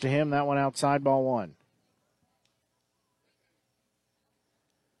 First pitch to him, that one outside, ball 1.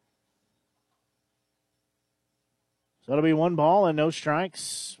 So it'll be 1 ball and no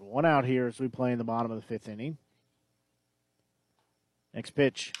strikes. 1 out here as we play in the bottom of the 5th inning. Next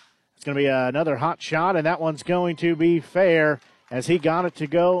pitch. It's going to be another hot shot, and that one's going to be fair as he got it to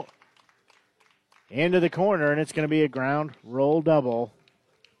go into the corner, and it's going to be a ground roll double.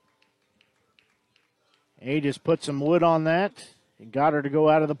 And he just put some wood on that and got her to go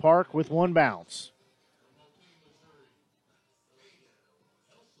out of the park with 1 bounce.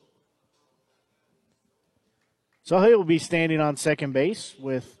 So he will be standing on second base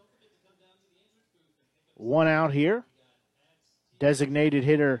with 1 out here. Designated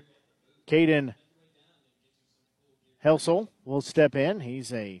hitter Caden Helsel will step in.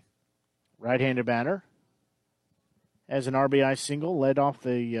 He's a right-handed batter. Has an RBI single, led off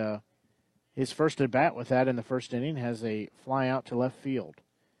the his first at bat with that in the first inning. Has a fly out to left field.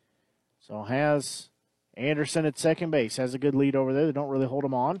 So has Anderson at second base. Has a good lead over there. They don't really hold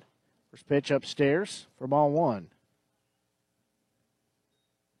him on. First pitch upstairs for ball 1.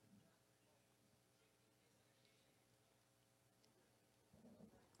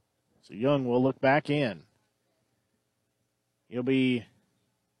 So Young will look back in. He'll be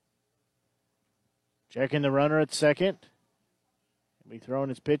checking the runner at second. He'll be throwing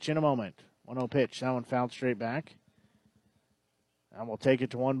his pitch in a moment. 1-0 pitch. That one fouled straight back. And we'll take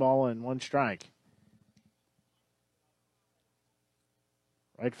it to 1 ball and 1 strike.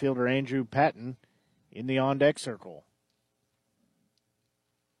 Right fielder Andrew Patton in the on-deck circle.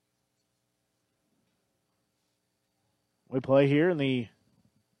 We play here in the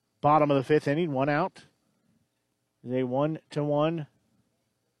bottom of the 5th inning, 1 out. It's a 1-1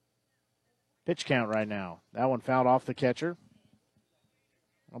 pitch count right now. That one fouled off the catcher.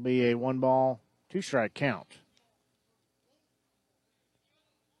 It'll be a 1 ball, 2 strike count.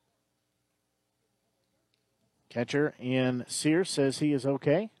 Catcher in Sears says he is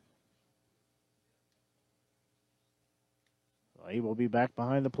okay. So he will be back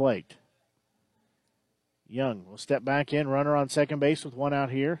behind the plate. Young will step back in, runner on second base with 1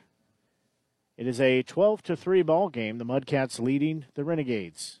 out here. It is a 12-3 ball game. The Mudcats leading the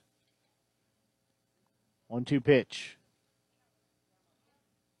Renegades. 1-2 pitch.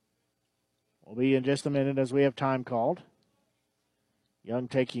 Will be in just a minute as we have time called. Young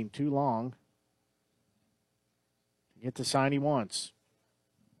taking too long to get the sign he wants.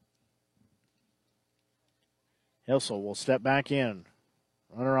 Helsel will step back in.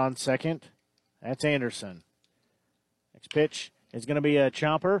 Runner on second. That's Anderson. Next pitch is going to be a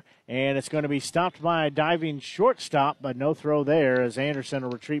chopper, and it's going to be stopped by a diving shortstop, but no throw there as Anderson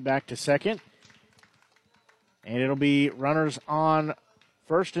will retreat back to second. And it'll be runners on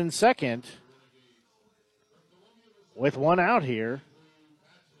first and second with 1 out here.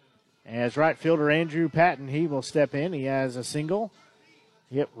 As right fielder Andrew Patton, he will step in. He has a single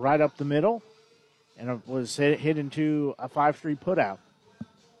hit right up the middle, and it was hit into a 5-3 putout.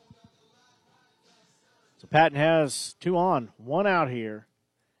 So Patton has 2 on, 1 out here.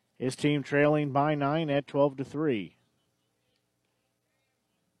 His team trailing by 9 at 12-3.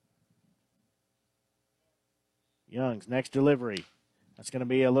 Young's next delivery. That's going to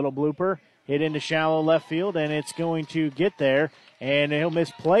be a little blooper. Hit into shallow left field, and it's going to get there. And he'll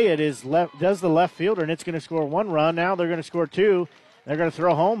misplay it. Does the left fielder, and it's going to score 1 run. Now they're going to score 2. They're going to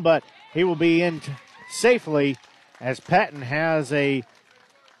throw home, but he will be in safely as Patton has a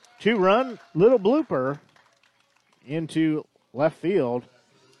 2-run little blooper into left field.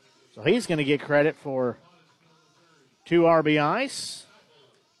 So he's going to get credit for 2 RBIs.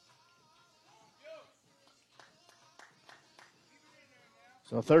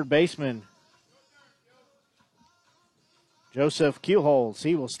 So third baseman Joseph Keelholz,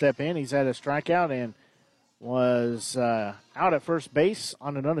 he will step in. He's had a strikeout and was out at first base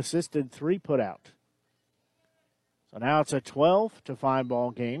on an unassisted 3 putout. So now it's a 12-5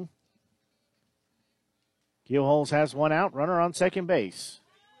 ball game. Keelholz has 1 out, runner on second base.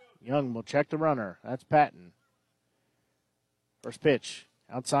 Young will check the runner. That's Patton. First pitch,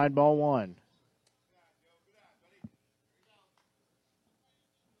 outside ball 1.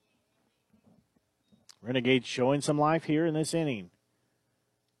 Renegades showing some life here in this inning.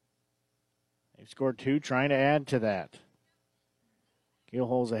 They've scored 2, trying to add to that.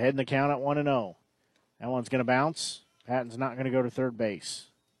 Keelholz ahead in the count at 1-0. That one's going to bounce. Patton's not going to go to third base.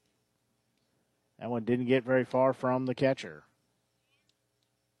 That one didn't get very far from the catcher.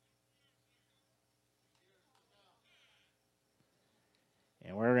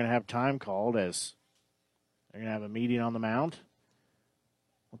 And we're going to have time called as they're going to have a meeting on the mound.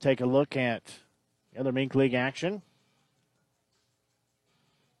 We'll take a look at the other Mink League action.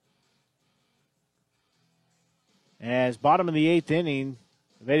 As bottom of the 8th inning,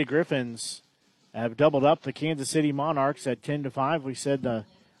 the Veda Griffins have doubled up the Kansas City Monarchs at 10-5. We said the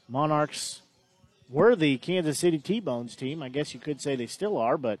Monarchs were the Kansas City T-Bones team. I guess you could say they still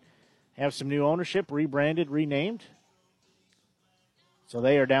are, but have some new ownership, rebranded, renamed. So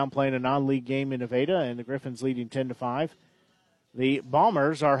they are down playing a non-league game in Nevada, and the Griffins leading 10-5. The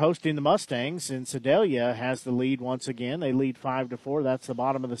Bombers are hosting the Mustangs, and Sedalia has the lead once again. They lead 5-4. That's the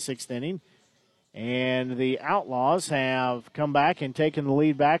bottom of the 6th inning. And the Outlaws have come back and taken the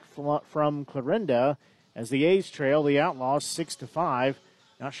lead back from Clarinda as the A's trail the Outlaws 6-5.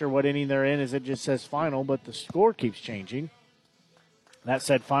 Not sure what inning they're in as it just says final, but the score keeps changing. That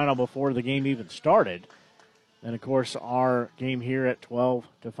said final before the game even started. And, of course, our game here at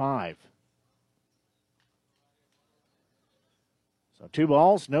 12-5. So 2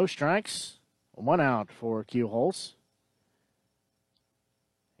 balls, no strikes, 1 out for Keelholz.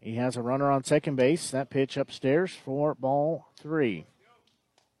 He has a runner on second base. That pitch upstairs for ball 3.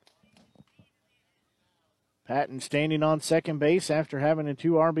 Patton standing on second base after having a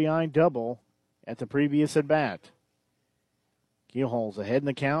 2 RBI double at the previous at bat. Keelholz ahead in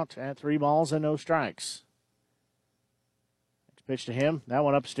the count at 3 balls and no strikes. Next pitch to him. That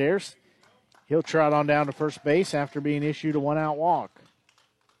one upstairs. He'll trot on down to first base after being issued a 1-out walk.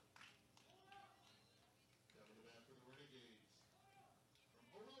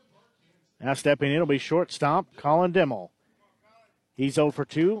 Now stepping in will be shortstop Colin Dimmel. He's 0 for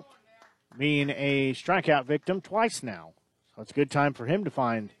 2, being a strikeout victim twice now. So it's a good time for him to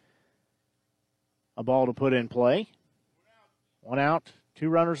find a ball to put in play. 1 out, 2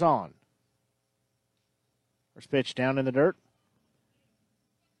 runners on. First pitch down in the dirt.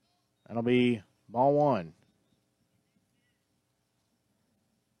 That'll be ball 1.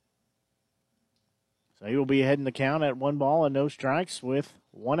 So he will be ahead in the count at 1 ball and no strikes with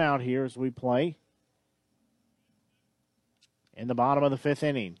 1 out here as we play in the bottom of the 5th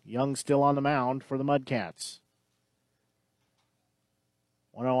inning. Young still on the mound for the Mudcats.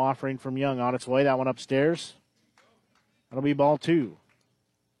 1-0 offering from Young on its way. That one upstairs. That'll be ball 2.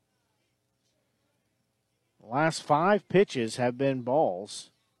 The last 5 pitches have been balls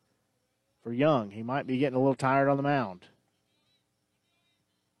for Young. He might be getting a little tired on the mound.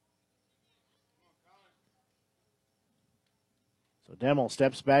 So Dimmel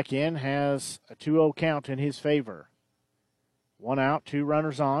steps back in, has a 2-0 count in his favor. 1 out, 2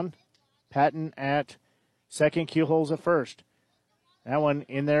 runners on. Patton at second, Keelholz at first. That one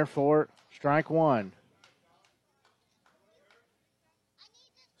in there for strike 1.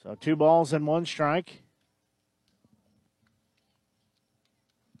 So 2 balls and 1 strike.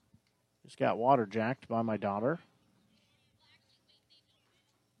 Just got water jacked by my daughter.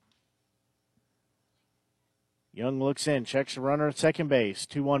 Young looks in, checks the runner at second base.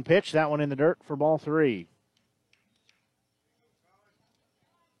 2-1 pitch, that one in the dirt for ball 3.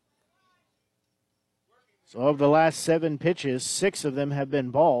 So of the last 7 pitches, 6 of them have been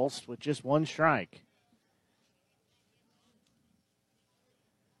balls with just 1 strike.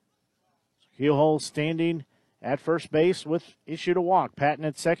 Keelholz standing at first base with issued a walk. Patton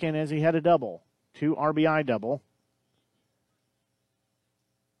at second as he had a double. 2 RBI double.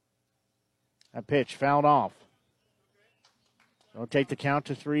 That pitch fouled off. They'll take the count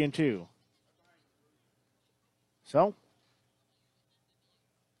to 3-2. So,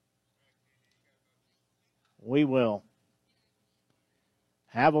 we will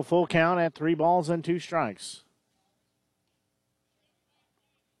have a full count at 3 balls and 2 strikes.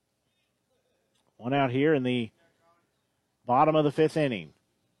 1 out here in the Bottom of the 5th inning.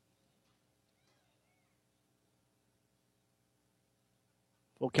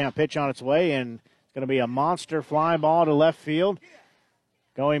 Full count pitch on its way, and it's going to be a monster fly ball to left field.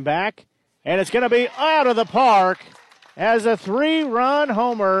 Going back, and it's going to be out of the park as a 3-run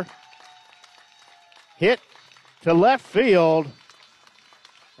homer hit to left field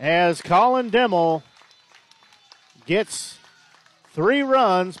as Colin Dimmel gets 3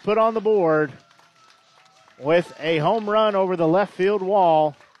 runs put on the board with a home run over the left field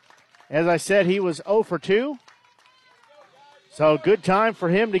wall. As I said, he was 0 for 2. So good time for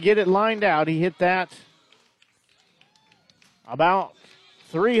him to get it lined out. He hit that about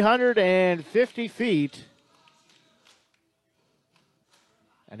 350 feet.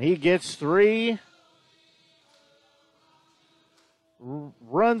 And he gets 3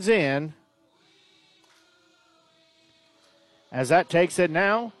 runs in. As that takes it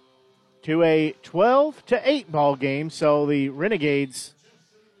now to a 12-8 ball game. So the Renegades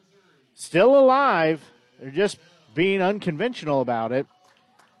still alive. They're just being unconventional about it.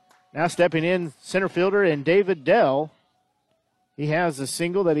 Now stepping in, center fielder and David Dell. He has a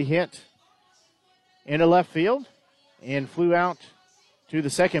single that he hit into left field and flew out to the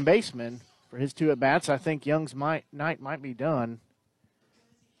second baseman for his 2 at-bats. I think Young's night might be done.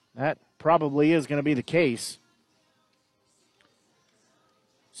 That probably is going to be the case.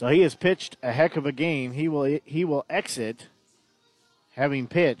 So he has pitched a heck of a game. He will exit having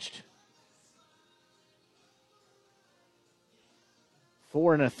pitched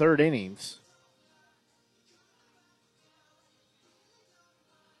 4 1/3 innings.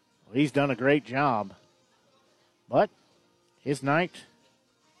 Well, he's done a great job, but his night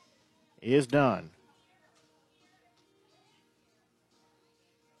is done.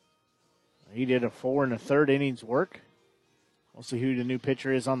 He did a 4 1/3 innings work. We'll see who the new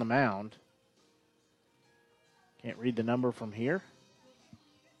pitcher is on the mound. Can't read the number from here.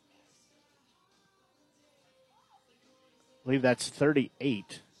 I believe that's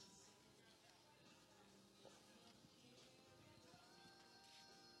 38.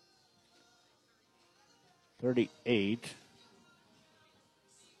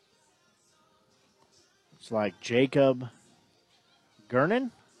 It's like Jacob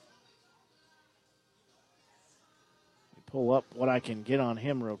Gernon. Pull up what I can get on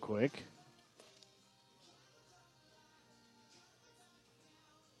him real quick.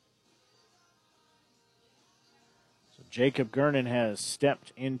 So Jacob Gernon has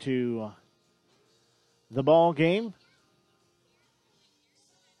stepped into the ball game.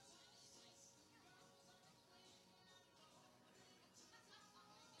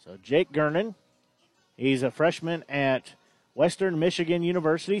 So Jake Gernon, he's a freshman at Western Michigan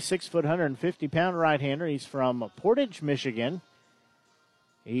University, 6 foot, 150-pound right-hander. He's from Portage, Michigan.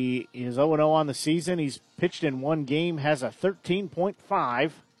 He is 0-0 on the season. He's pitched in 1 game, has a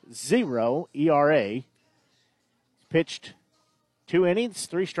 13.50 ERA. He's pitched 2 innings,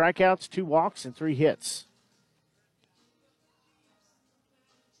 3 strikeouts, 2 walks, and 3 hits.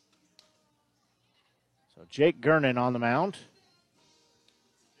 So Jake Gernon on the mound.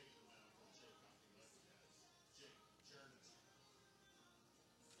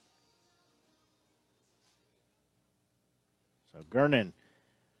 So Gernon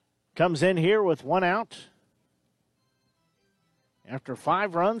comes in here with 1 out after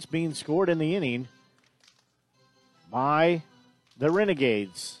 5 runs being scored in the inning by the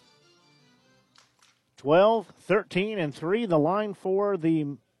Renegades. 12, 13, and 3 the line for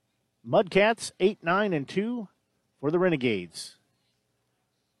the Mudcats, 8, 9, and 2 for the Renegades.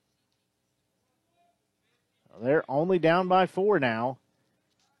 They're only down by 4 now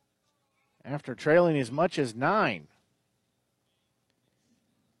after trailing as much as 9.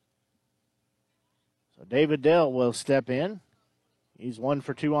 So David Dell will step in. He's 1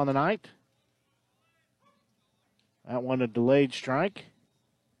 for 2 on the night. That one a delayed strike.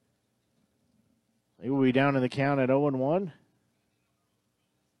 They will be down in the count at 0-1.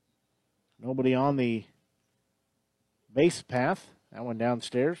 Nobody on the base path. That one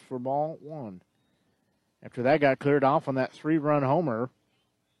downstairs for ball 1. After that got cleared off on that 3-run homer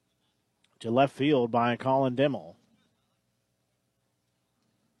to left field by Colin Dimmel.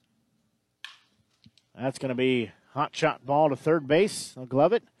 That's going to be hot shot ball to third base. They'll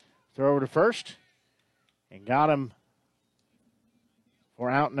glove it. Throw over to first. And got him for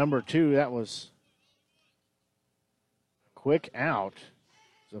out number 2. That was a quick out.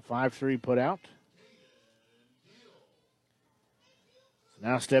 It's a 5-3 put out. So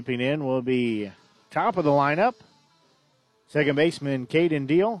now stepping in will be top of the lineup, second baseman Caden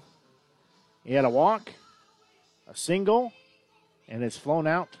Deal. He had a walk, a single, and it's flown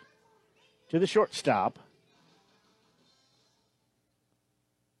out to the shortstop.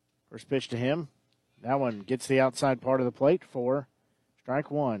 First pitch to him. That one gets the outside part of the plate for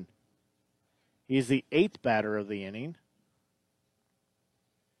strike one. He's the 8th batter of the inning.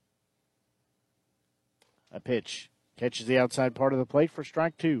 A pitch catches the outside part of the plate for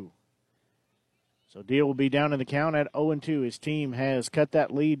strike two. So Deal will be down in the count at 0-2. His team has cut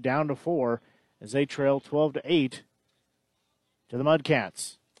that lead down to 4 as they trail 12-8 to the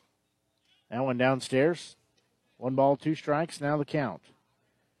Mudcats. That one downstairs. 1 ball, 2 strikes. Now the count.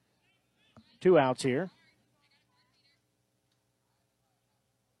 2 outs here.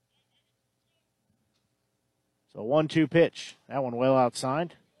 So 1-2 pitch. That one well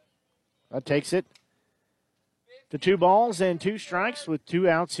outside. That takes it to 2 balls and 2 strikes with 2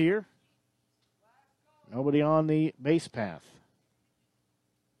 outs here. Nobody on the base path.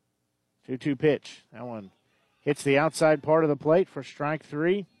 2-2 pitch. That one hits the outside part of the plate for strike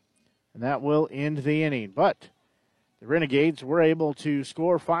 3, and that will end the inning. But the Renegades were able to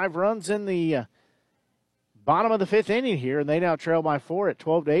score 5 runs in the bottom of the 5th inning here, and they now trail by 4 at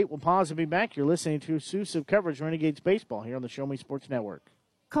 12-8. We'll pause and be back. You're listening to exclusive coverage of Renegades baseball here on the Show Me Sports Network.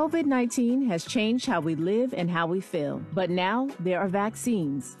 COVID-19 has changed how we live and how we feel. But now there are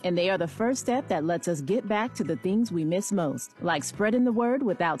vaccines, and they are the first step that lets us get back to the things we miss most, like spreading the word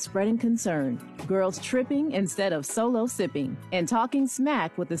without spreading concern, girls tripping instead of solo sipping, and talking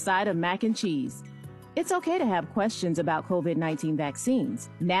smack with a side of mac and cheese. It's okay to have questions about COVID-19 vaccines.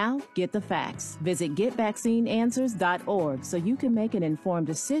 Now, get the facts. Visit GetVaccineAnswers.org so you can make an informed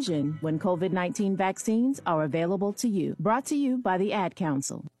decision when COVID-19 vaccines are available to you. Brought to you by the Ad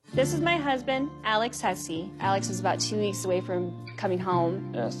Council. This is my husband, Alex Hesse. Alex is about 2 weeks away from coming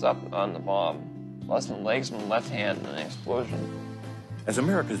home. I stopped on the bomb. Lost my legs, my left hand in an explosion. As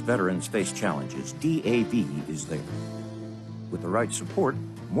America's veterans face challenges, DAV is there. With the right support,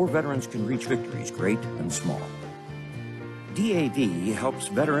 more veterans can reach victories, great and small. DAV helps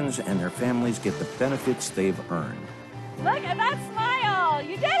veterans and their families get the benefits they've earned. Look at that smile!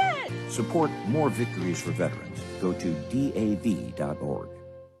 You did it! Support more victories for veterans. Go to DAV.org.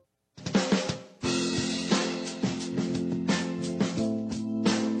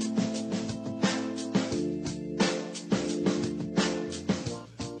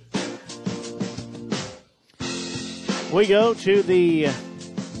 We go to the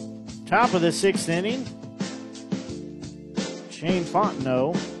top of the 6th inning. Shane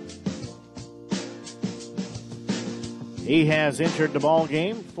Fontenot. He has entered the ball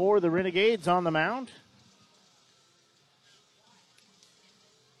game for the Renegades on the mound.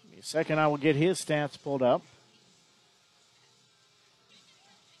 Give me a second, I will get his stats pulled up.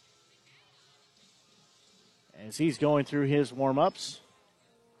 As he's going through his warm-ups.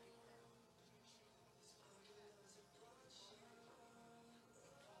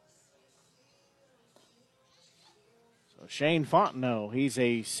 Shane Fontenot, he's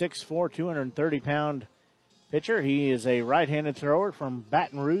a 6'4", 230-pound pitcher. He is a right-handed thrower from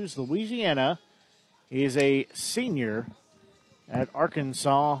Baton Rouge, Louisiana. He is a senior at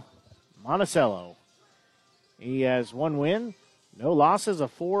Arkansas Monticello. He has 1 win, no losses, a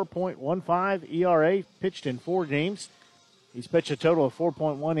 4.15 ERA, pitched in 4 games. He's pitched a total of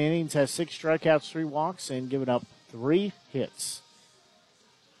 4.1 innings, has 6 strikeouts, 3 walks, and given up 3 hits.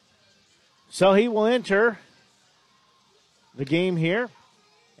 So he will enter the game here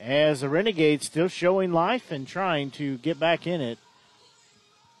as the Renegades still showing life and trying to get back in it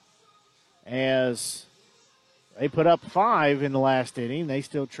as they put up 5 in the last inning. They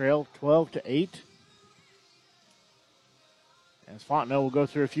still trail 12-8. As Fontenot will go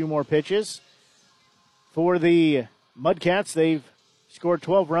through a few more pitches. For the Mudcats, they've scored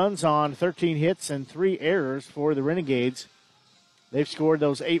 12 runs on 13 hits and 3 errors. For the Renegades, they've scored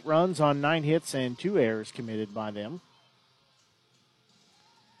those 8 runs on 9 hits and 2 errors committed by them.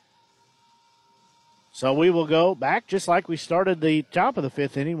 So we will go back just like we started the top of the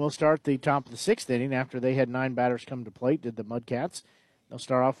 5th inning. We'll start the top of the 6th inning after they had 9 batters come to plate, did the Mudcats. They'll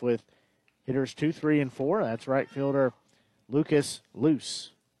start off with hitters 2, 3, and 4. That's right fielder Lucas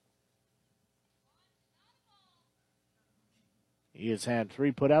Luce. He has had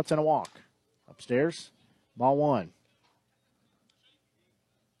 3 putouts and a walk. Upstairs, ball 1.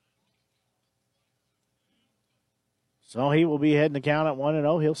 So he will be heading the count at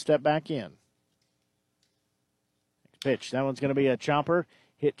 1-0. He'll step back in. Pitch. That one's going to be a chopper.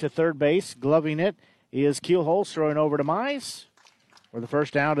 Hit to third base. Gloving it is Keelholz, throwing over to Mize for the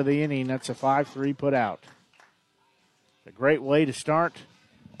first out of the inning. That's a 5-3 put out. A great way to start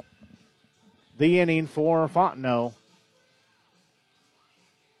the inning for Fontenot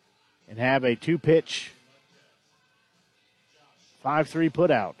and have a 2-pitch 5-3 put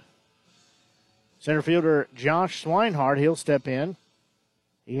out. Center fielder Josh Swinehart, he'll step in.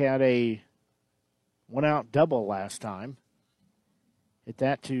 He had a one-out double last time. Hit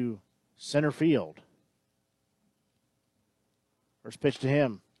that to center field. First pitch to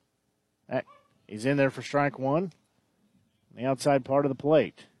him. He's in there for strike one. On the outside part of the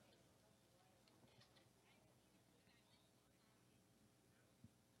plate.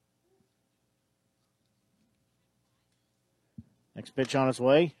 Next pitch on his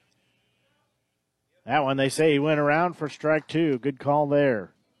way. That one, they say he went around for strike two. Good call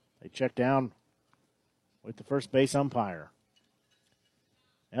there. They check down with the first base umpire.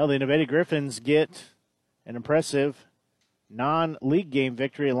 Now the Novetti Griffins get an impressive non-league game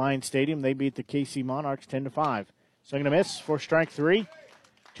victory at Lions Stadium. They beat the KC Monarchs 10-5. Swing and a miss for strike three.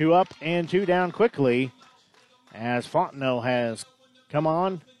 2 up and 2 down quickly as Fontenot has come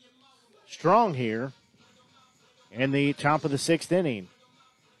on strong here in the top of the 6th inning.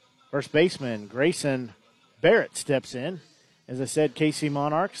 First baseman Grayson Barrett steps in. As I said, KC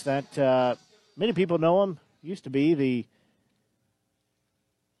Monarchs, that many people know him, used to be the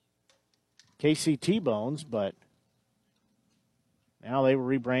KC T-Bones, but now they were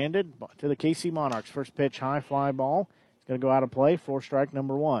rebranded to the KC Monarchs. First pitch, high fly ball. It's going to go out of play for strike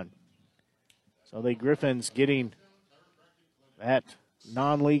number 1. So the Griffins getting that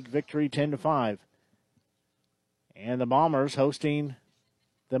non-league victory 10-5. And the Bombers hosting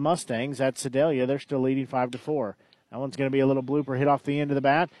the Mustangs at Sedalia. They're still leading 5-4. That one's going to be a little blooper hit off the end of the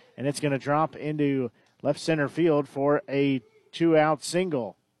bat, and it's going to drop into left center field for a 2-out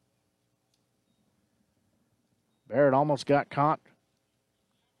single. Barrett almost got caught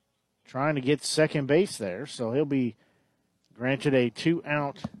trying to get second base there, so he'll be granted a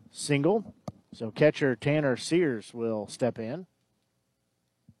 2-out single. So catcher Tanner Sears will step in.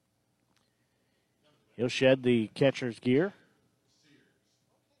 He'll shed the catcher's gear.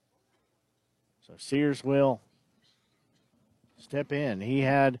 So Sears will step in. He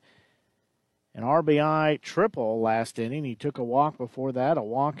had an RBI triple last inning. He took a walk before that, a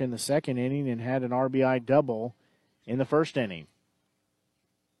walk in the second inning, and had an RBI double in the first inning.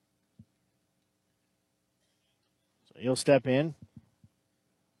 So he'll step in.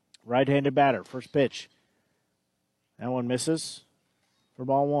 Right-handed batter, first pitch. That one misses for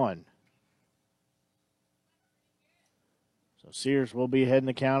ball 1. So Sears will be ahead in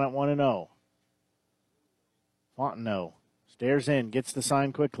the count at 1-0. Fontenot stares in, gets the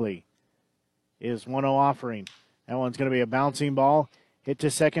sign quickly. Is 1-0 offering. That one's going to be a bouncing ball. Hit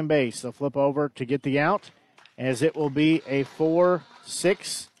to second base. They'll flip over to get the out, as it will be a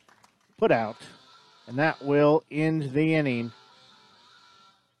 4-6 put out. And that will end the inning.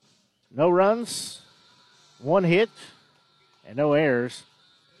 No runs, 1 hit, and no errors.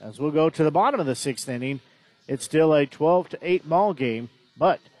 As we'll go to the bottom of the 6th inning, it's still a 12-8 ball game,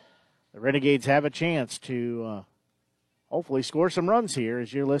 but the Renegades have a chance to hopefully score some runs here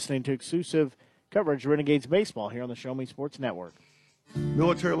as you're listening to exclusive coverage of Renegades baseball here on the Show Me Sports Network.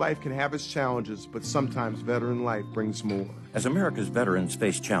 Military life can have its challenges, but sometimes veteran life brings more. As America's veterans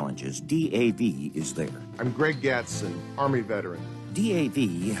face challenges, DAV is there. I'm Greg Gatson, Army veteran.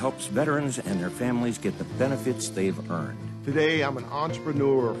 DAV helps veterans and their families get the benefits they've earned. Today, I'm an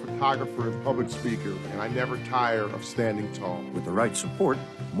entrepreneur, photographer, and public speaker, and I never tire of standing tall. With the right support,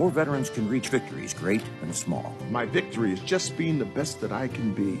 more veterans can reach victories, great and small. My victory is just being the best that I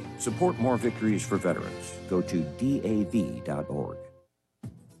can be. Support more victories for veterans. Go to DAV.org.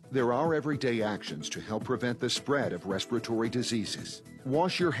 There are everyday actions to help prevent the spread of respiratory diseases.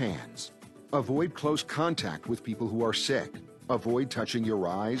 Wash your hands. Avoid close contact with people who are sick. Avoid touching your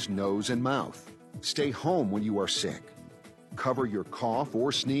eyes, nose, and mouth. Stay home when you are sick. Cover your cough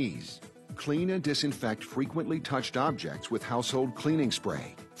or sneeze. Clean and disinfect frequently touched objects with household cleaning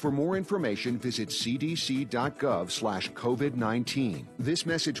spray. For more information, visit cdc.gov/COVID-19. This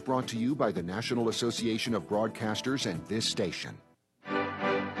message brought to you by the National Association of Broadcasters and this station.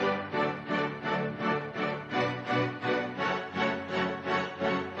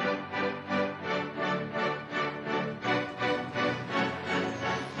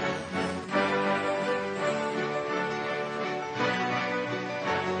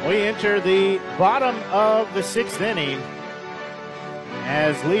 We enter the bottom of the 6th inning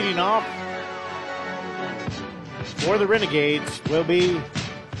as leading off for the Renegades will be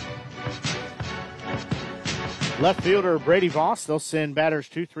left fielder Brady Voss. They'll send batters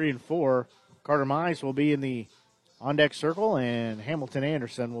 2, 3, and 4. Carter Mize will be in the on-deck circle, and Hamilton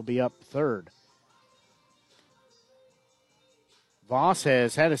Anderson will be up third. Voss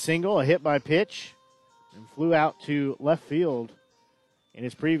has had a single, a hit by pitch, and flew out to left field in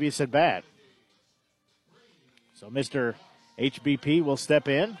his previous at-bat. So Mr. HBP will step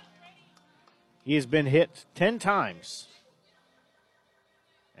in. He has been hit 10 times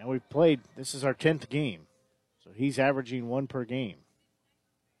And we've played, this is our 10th game. So he's averaging 1 per game.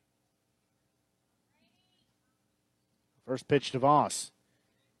 First pitch to Voss.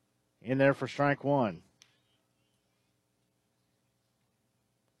 In there for strike 1.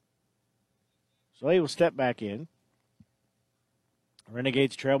 So he will step back in.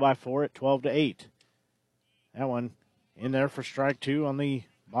 Renegades trail by 4 at 12-8. That one in there for strike 2 on the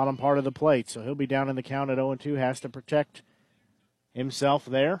bottom part of the plate. So he'll be down in the count at 0-2. Has to protect himself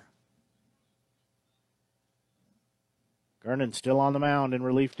there. Gernon still on the mound in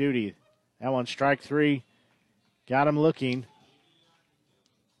relief duty. That one strike 3. Got him looking.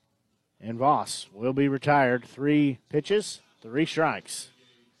 And Voss will be retired. 3 pitches, 3 strikes.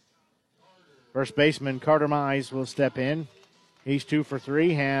 First baseman Carter Mize will step in. He's 2 for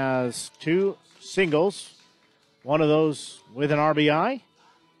 3, has 2 singles. One of those with an RBI.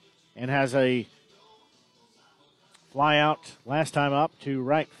 And has a fly out last time up to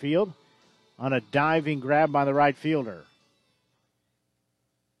right field on a diving grab by the right fielder.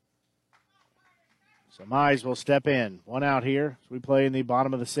 So Mize will step in. 1 out here as we play in the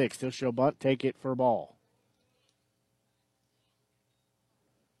bottom of the 6th. He'll show bunt, take it for a ball.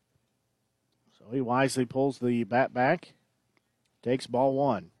 So he wisely pulls the bat back. Takes ball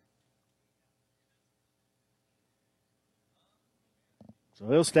 1. So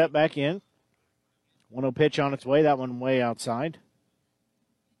he'll step back in. 1-0 pitch on its way. That one way outside.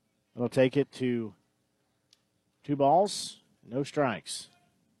 It'll take it to 2 balls, no strikes.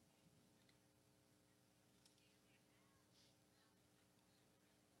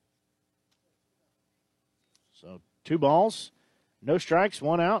 So 2 balls, no strikes,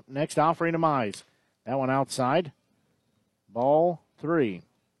 1 out. Next offering to Mize. That one outside. Ball 3.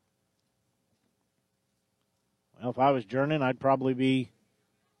 Well, if I was Gernon, I'd probably be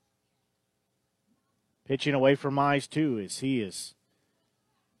pitching away from Mize too, as he is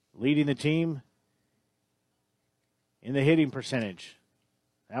leading the team in the hitting percentage.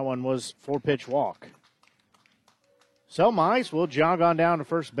 That one was 4-pitch walk. So Mize will jog on down to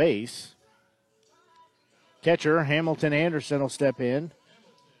first base. Catcher Hamilton Anderson will step in.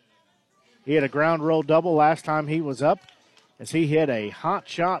 He had a ground roll double last time he was up as he hit a hot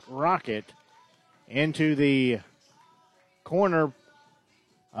shot rocket into the corner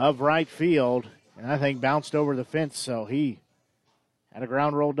of right field, and I think bounced over the fence, so he had a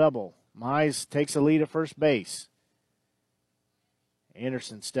ground roll double. Mize takes the lead at first base.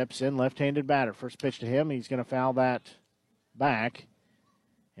 Anderson steps in, left-handed batter. First pitch to him, he's going to foul that back.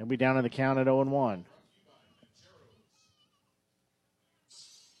 He'll be down in the count at 0-1.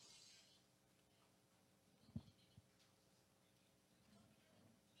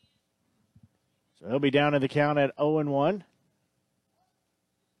 So he'll be down in the count at 0-1.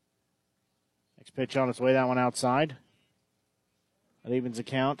 Next pitch on its way, that one outside. That evens the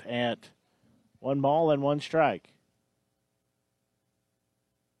count at 1 ball and 1 strike.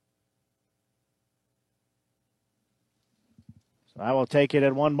 So I will take it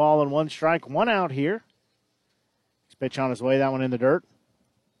at 1 ball and 1 strike. 1 out here. Next pitch on its way, that one in the dirt.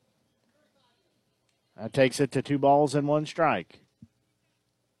 That takes it to 2 balls and 1 strike.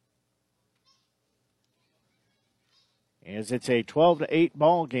 As it's a 12-8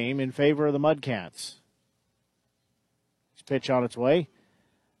 ball game in favor of the Mudcats. This pitch on its way.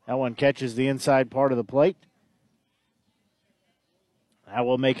 That one catches the inside part of the plate. That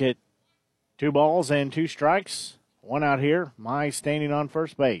will make it 2 balls and 2 strikes. 1 out here. Mize standing on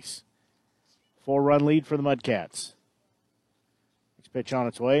first base. 4-run lead for the Mudcats. Next pitch on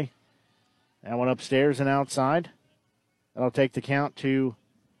its way. That one upstairs and outside. That'll take the count to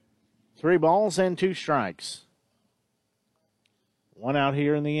 3 balls and 2 strikes. 1 out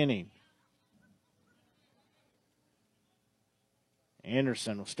here in the inning.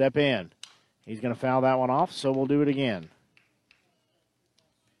 Anderson will step in. He's going to foul that one off, so we'll do it again.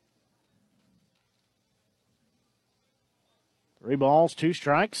 Three balls, 2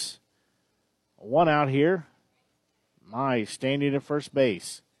 strikes. 1 out here. Mize standing at first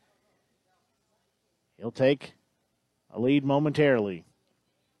base. He'll take a lead momentarily.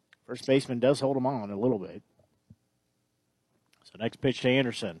 First baseman does hold him on a little bit. So next pitch to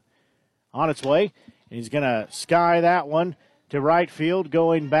Anderson. On its way. And he's going to sky that one to right field,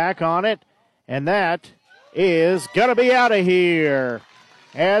 going back on it. And that is going to be out of here.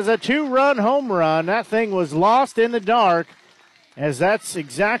 As a 2-run home run, that thing was lost in the dark, as that's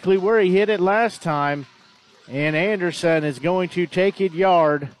exactly where he hit it last time. And Anderson is going to take it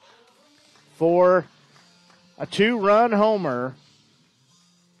yard for a 2-run homer.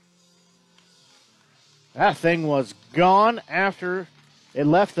 That thing was gone after it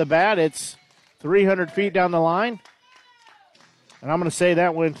left the bat. It's 300 feet down the line. And I'm going to say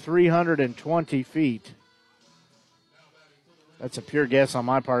that went 320 feet. That's a pure guess on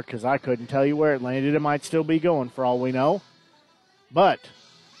my part because I couldn't tell you where it landed. It might still be going for all we know. But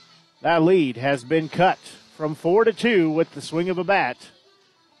that lead has been cut from 4-2 with the swing of a bat.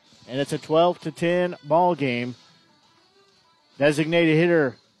 And it's a 12-10 ball game. Designated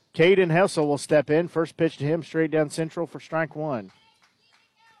hitter Caden Hessel will step in. First pitch to him straight down central for strike one.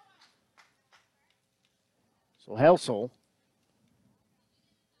 So Hessel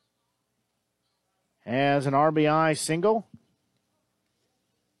has an RBI single.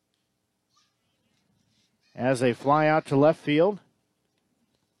 Has a fly out to left field.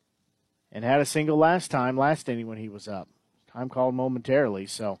 And had a single last inning when he was up. Time called momentarily,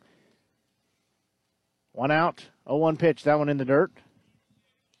 so 1 out, 0-1 pitch, that one in the dirt.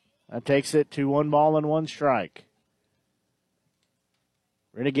 That takes it to 1 ball and 1 strike.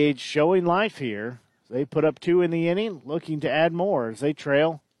 Renegades showing life here. They put up 2 in the inning, looking to add more as they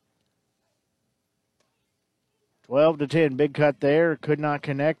trail 12-10. Big cut there, could not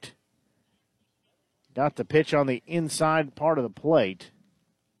connect. Got the pitch on the inside part of the plate.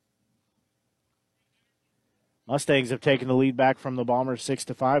 Mustangs have taken the lead back from the Bombers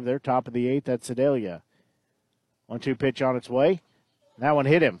 6-5. They're top of the 8th at Sedalia. 1-2 pitch on its way. That one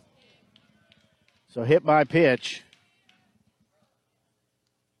hit him. So hit by pitch.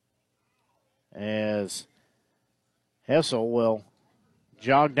 As Hessel will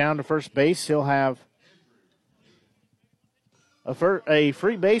jog down to first base. He'll have a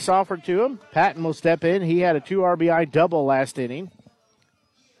free base offered to him. Patton will step in. He had a 2 RBI double last inning.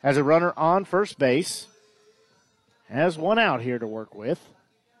 Has a runner on first base. Has 1 out here to work with.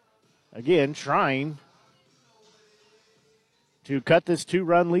 Again, trying to cut this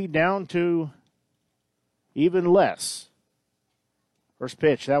 2-run lead down to even less. First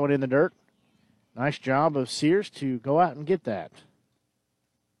pitch, that one in the dirt. Nice job of Sears to go out and get that.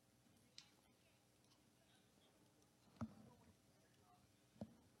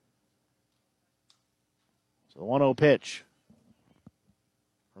 So the 1-0 pitch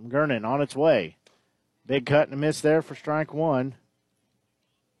from Gernon on its way. Big cut and a miss there for strike one.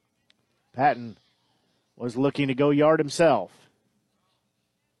 Patton was looking to go yard himself.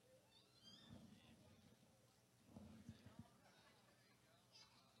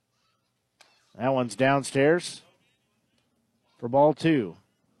 That one's downstairs for ball 2.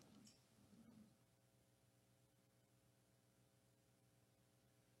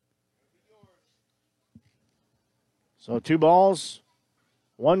 So 2 balls,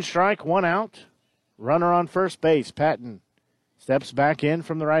 1 strike, 1 out. Runner on first base. Patton steps back in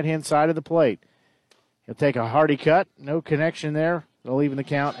from the right-hand side of the plate. He'll take a hearty cut. No connection there. They'll even the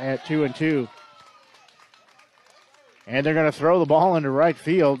count at 2-2. And they're going to throw the ball into right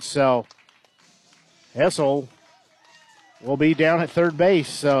field, so Hessel will be down at third base,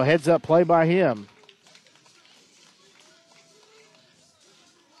 so heads-up play by him.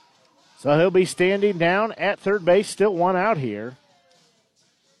 So he'll be standing down at third base, still 1 out here.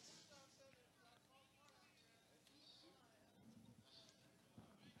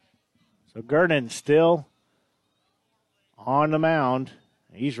 So Gernon still on the mound.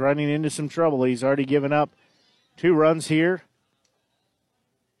 He's running into some trouble. He's already given up 2 runs here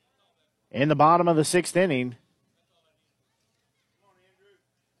in the bottom of the 6th inning.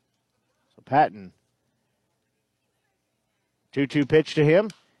 So Patton, 2-2 pitch to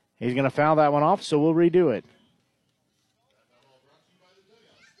him. He's going to foul that one off, so we'll redo it.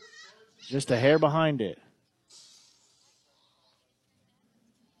 Just a hair behind it.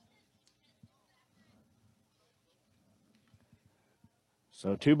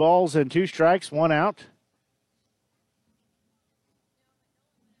 So 2 balls and 2 strikes, 1 out.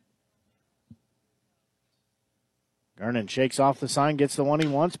 Gernon shakes off the sign, gets the one he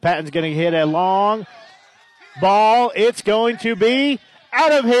wants. Patton's going to hit a long ball. It's going to be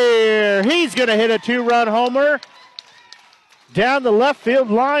out of here. He's going to hit a 2-run homer down the left field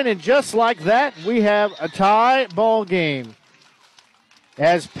line, and just like that, we have a tie ball game.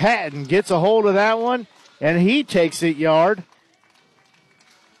 As Patton gets a hold of that one, and he takes it yard.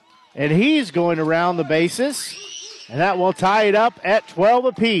 And he's going to round the bases, and that will tie it up at 12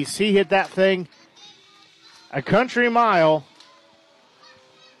 apiece. He hit that thing a country mile,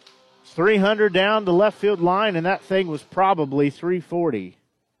 300 down the left field line, and that thing was probably 340.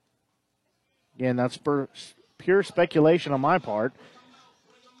 Again, that's pure speculation on my part.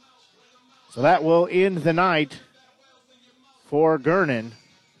 So that will end the night for Gernon.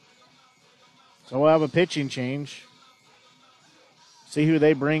 So we'll have a pitching change. See who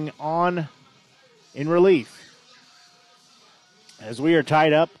they bring on in relief. As we are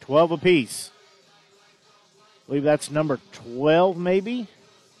tied up 12 apiece. believe that's number 12, maybe.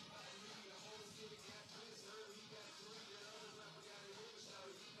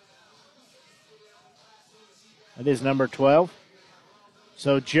 That is number 12.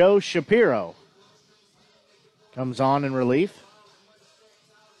 So Joe Shapiro comes on in relief.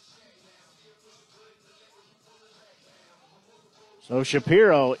 So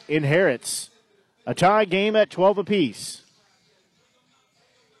Shapiro inherits a tie game at 12 apiece.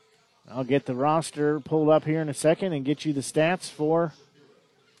 I'll get the roster pulled up here in a second and get you the stats for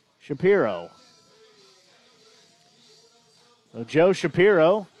Shapiro. So Joe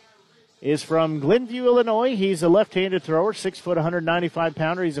Shapiro is from Glenview, Illinois. He's a left-handed thrower, 6 foot,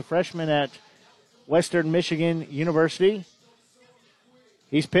 195-pounder. He's a freshman at Western Michigan University.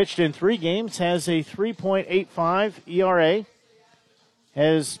 He's pitched in 3 games, has a 3.85 ERA,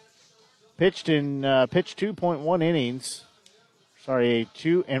 has pitched 2.1 innings. A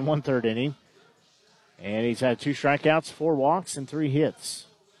 2 1/3 inning. And he's had 2 strikeouts, 4 walks, and 3 hits.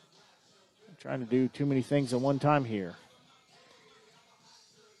 I'm trying to do too many things at one time here.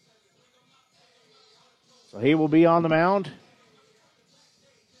 So he will be on the mound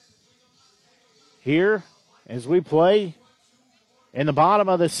here as we play in the bottom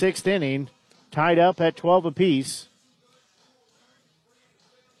of the 6th inning, tied up at 12 apiece.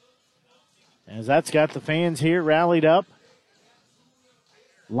 As that's got the fans here rallied up.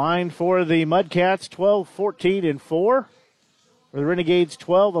 Line for the Mudcats, 12-14-4. For the Renegades,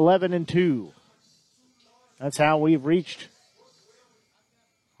 12-11-2. That's how we've reached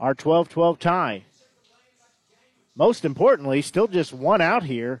our 12-12 tie. Most importantly, still just 1 out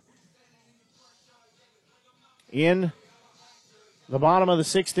here in the bottom of the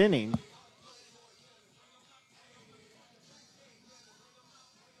 6th inning.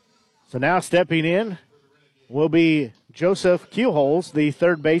 So now stepping in will be Joseph Keelholz, the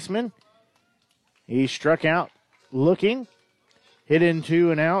third baseman. He struck out looking, hit into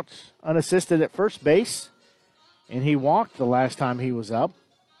an out unassisted at first base, and he walked the last time he was up.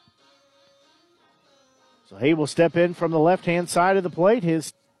 So he will step in from the left-hand side of the plate.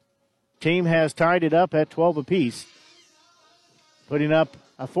 His team has tied it up at 12 apiece, putting up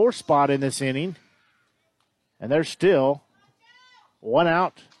a 4th spot in this inning, and there's still 1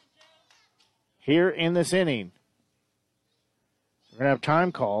 out here in this inning. We're going to have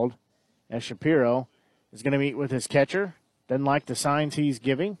time called as Shapiro is going to meet with his catcher. Doesn't like the signs he's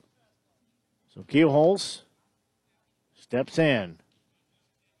giving. So Keelholz steps in.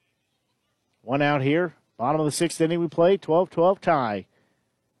 1 out here. Bottom of the 6th inning we play. 12-12 tie.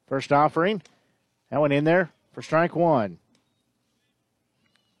 First offering. That went in there for strike 1.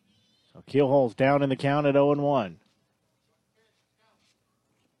 So Keelholz down in the count at 0-1.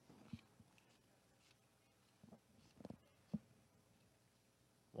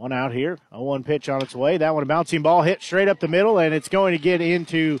 One out here. 0-1 pitch on its way. That one a bouncing ball hit straight up the middle, and it's going to get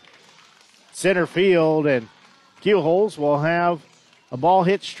into center field. And Keelholz will have a ball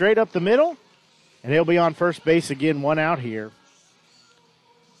hit straight up the middle, and he'll be on first base again. 1 out here.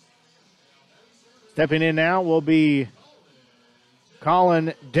 Stepping in now will be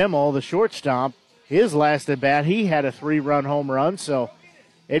Colin Dimmel, the shortstop. His last at bat, he had a 3-run home run, so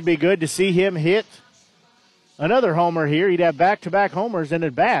it'd be good to see him hit another homer here. He'd have back-to-back homers and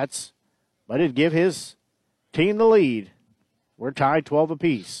at-bats, but it'd give his team the lead. We're tied 12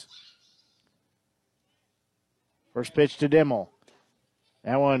 apiece. First pitch to Dimmel.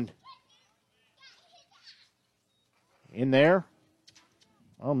 That one in there.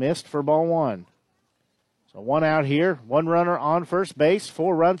 Well, missed for ball 1. So 1 out here, 1 runner on first base.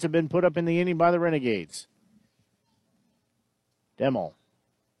 4 runs have been put up in the inning by the Renegades. Dimmel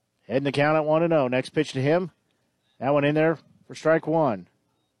heading the count at 1-0. Next pitch to him. That one in there for strike 1.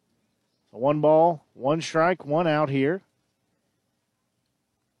 So 1 ball, 1 strike, 1 out here.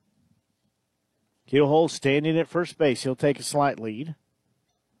 Keelholz standing at first base. He'll take a slight lead.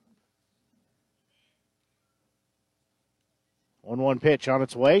 1-1 pitch on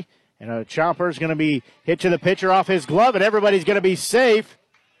its way. And a chopper is going to be hit to the pitcher off his glove, and everybody's going to be safe.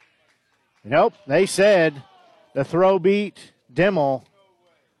 Nope, they said the throw beat Dimmel.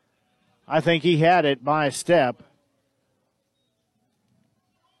 I think he had it by a step.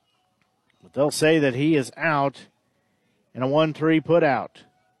 But they'll say that he is out and a 1-3 put out.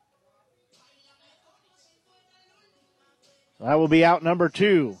 So that will be out number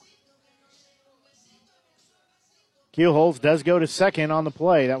 2. Keelholz does go to second on the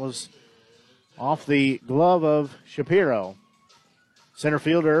play. That was off the glove of Shapiro. Center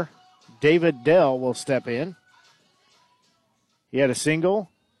fielder David Dell will step in. He had a single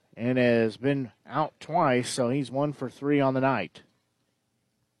and has been out twice, so he's 1 for 3 on the night.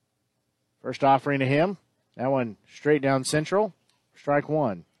 First offering to him. That one straight down central. Strike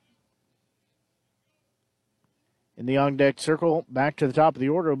one. In the on deck circle, back to the top of the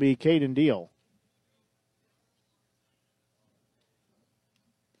order will be Caden Deal.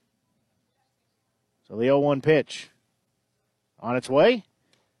 So the 0-1 pitch on its way.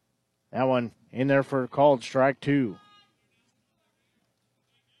 That one in there for called strike two.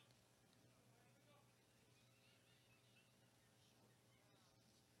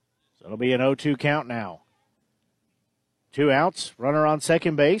 So it'll be an 0-2 count now. 2 outs, runner on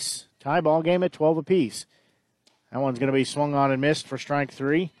second base. Tie ball game at 12 apiece. That one's going to be swung on and missed for strike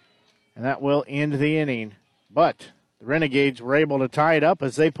three, and that will end the inning. But the Renegades were able to tie it up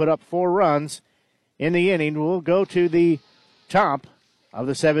as they put up 4 runs in the inning. We'll go to the top of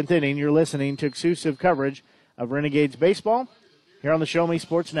the 7th inning. You're listening to exclusive coverage of Renegades baseball here on the Show Me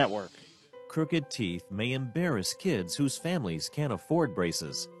Sports Network. Crooked teeth may embarrass kids whose families can't afford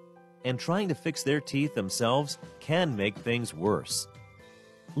braces, and trying to fix their teeth themselves can make things worse.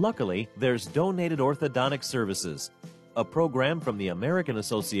 Luckily, there's Donated Orthodontic Services, a program from the American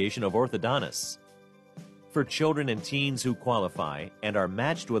Association of Orthodontists. For children and teens who qualify and are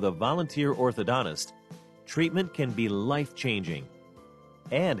matched with a volunteer orthodontist, treatment can be life-changing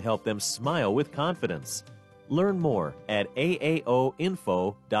and help them smile with confidence. Learn more at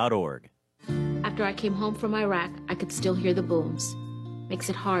aaoinfo.org. After I came home from Iraq, I could still hear the booms. Makes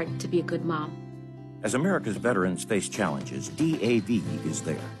it hard to be a good mom. As America's veterans face challenges, DAV is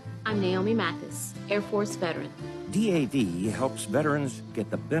there. I'm Naomi Mathis, Air Force veteran. DAV helps veterans get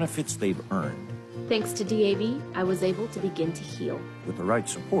the benefits they've earned. Thanks to DAV, I was able to begin to heal. With the right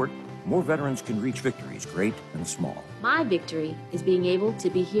support, more veterans can reach victories, great and small. My victory is being able to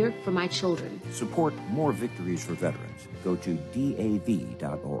be here for my children. Support more victories for veterans. Go to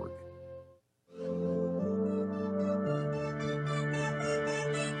DAV.org.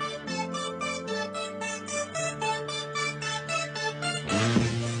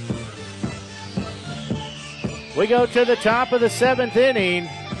 We go to the top of the 7th inning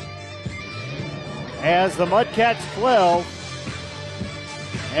as the Mudcats 12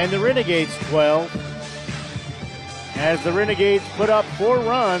 and the Renegades 12, as the Renegades put up 4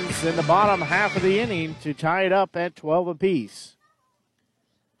 runs in the bottom half of the inning to tie it up at 12 apiece.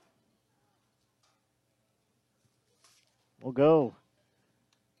 We'll go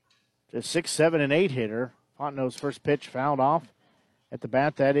to 6, 7, and 8 hitter. Fontenot's first pitch fouled off at the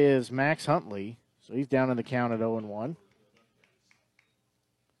bat. That is Max Huntley. So he's down in the count at 0-1.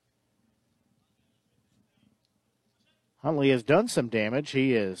 Huntley has done some damage.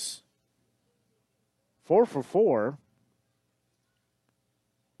 He is 4 for 4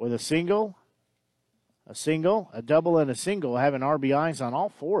 with a single, a double, and a single, having RBIs on all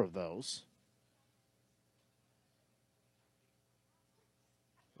 4 of those.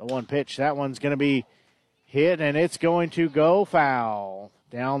 The 1 pitch, that one's going to be hit, and it's going to go foul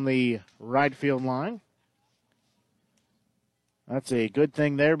down the right field line. That's a good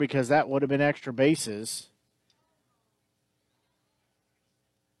thing there because that would have been extra bases.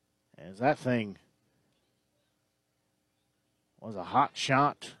 As that thing was a hot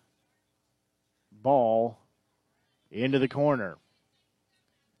shot ball into the corner.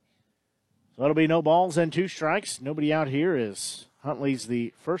 So it'll be no balls and 2 strikes. Nobody out here as Huntley's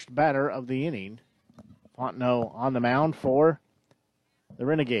the first batter of the inning. Fontenot on the mound for the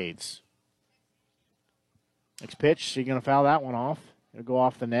Renegades. Next pitch, he's going to foul that one off. It'll go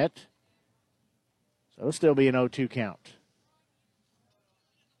off the net. So it'll still be an 0-2 count.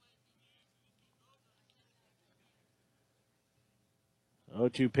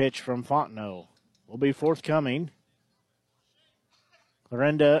 0-2 pitch from Fontenot will be forthcoming.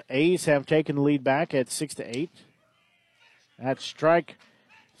 Clarinda A's have taken the lead back at 6-8. That's strike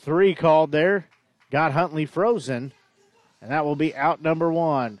 3 called there. Got Huntley frozen. And that will be out number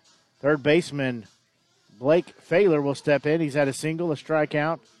 1. Third baseman Blake Failer will step in. He's had a single, a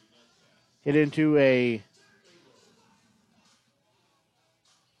strikeout. Hit into a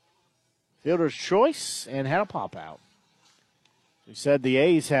fielder's choice and had a pop out. We said the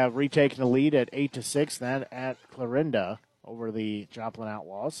A's have retaken the lead at 8-6. That at Clarinda over the Joplin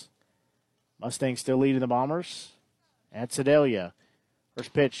Outlaws. Mustangs still leading the Bombers at Sedalia.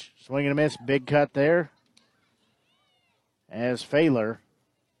 First pitch, swing and a miss. Big cut there. As Failer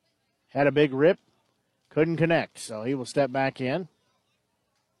had a big rip, couldn't connect, so he will step back in.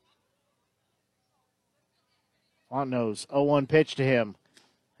 Fontenot's 0-1 pitch to him.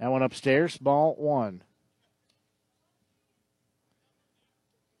 That one upstairs, ball 1.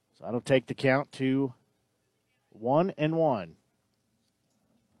 So that'll take the count to 1-1.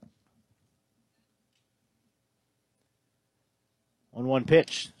 1-1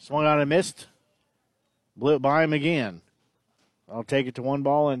 pitch. Swung on and missed. Blew it by him again. I'll take it to 1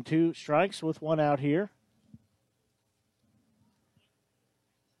 ball and 2 strikes with 1 out here.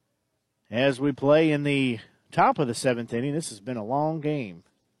 As we play in the top of the 7th inning, this has been a long game.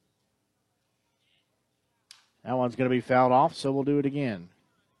 That one's going to be fouled off, so we'll do it again.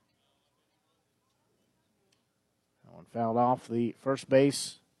 That one fouled off the first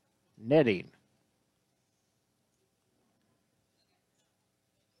base netting.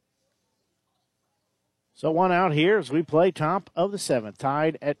 So 1 out here as we play top of the 7th,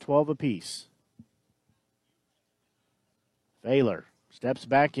 tied at 12 apiece. Baylor steps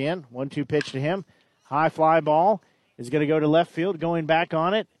back in, 1-2 pitch to him. High fly ball is going to go to left field. Going back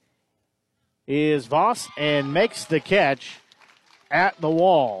on it is Voss and makes the catch at the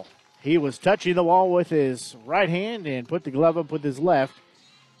wall. He was touching the wall with his right hand and put the glove up with his left.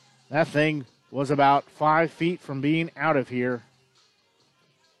 That thing was about 5 feet from being out of here.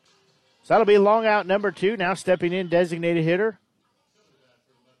 So that'll be long out number 2. Now stepping in, designated hitter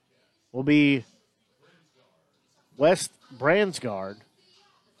will be West Bransgard.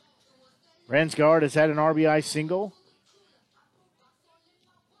 Bransgard has had an RBI single.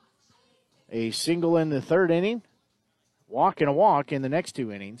 A single in the 3rd inning. Walk and a walk in the next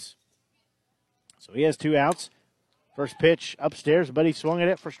 2 innings. So he has 2 outs. First pitch upstairs, but he swung at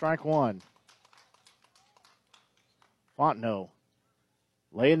it for strike 1. Fontenot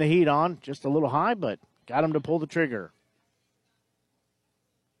laying the heat on, just a little high, but got him to pull the trigger.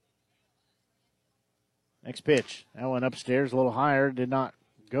 Next pitch. That one upstairs, a little higher, did not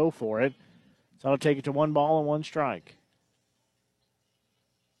go for it. So I'll take it to 1 ball and 1 strike.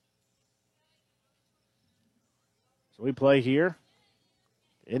 So we play here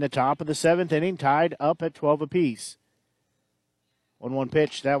in the top of the 7th inning, tied up at 12 apiece. 1-1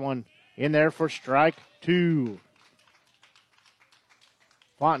 pitch, that one in there for strike 2.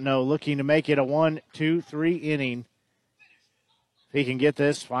 Fontenot looking to make it a 1-2-3 inning. If he can get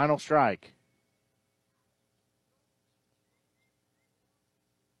this final strike.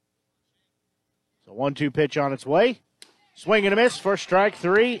 So 1-2 pitch on its way. Swing and a miss for strike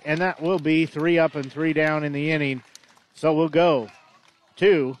 3, and that will be 3 up and 3 down in the inning. So we'll go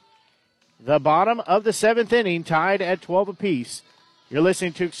to the bottom of the 7th inning, tied at 12 apiece. You're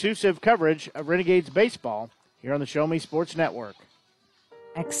listening to exclusive coverage of Renegades baseball here on the Show Me Sports Network.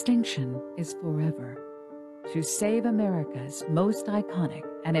 Extinction is forever. To save America's most iconic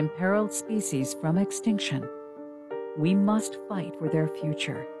and imperiled species from extinction, we must fight for their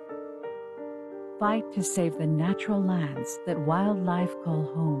future. Fight to save the natural lands that wildlife call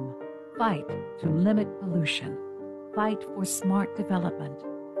home. Fight to limit pollution. Fight for smart development.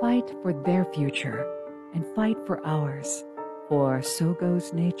 Fight for their future. And fight for ours. For so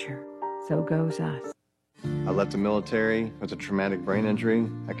goes nature, so goes us. I left the military with a traumatic brain injury.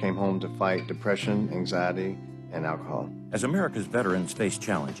 I came home to fight depression, anxiety, and alcohol. As America's veterans face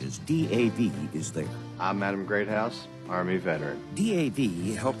challenges, DAV is there. I'm Adam Greathouse, Army veteran.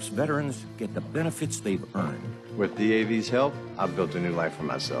 DAV helps veterans get the benefits they've earned. With DAV's help, I've built a new life for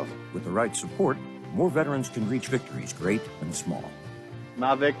myself. With the right support, more veterans can reach victories, great and small.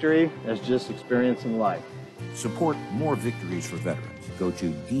 My victory is just experiencing life. Support more victories for veterans. Go to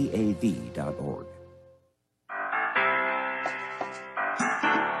DAV.org.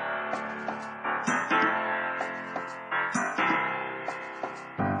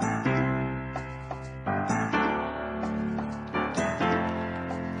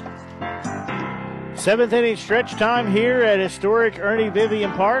 Seventh inning stretch time here at historic Ernie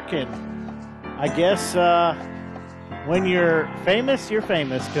Vivian Park, and I guess when you're famous,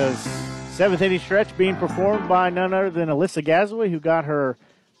 because 7th inning stretch being performed by none other than Alyssa Gasaway, who got her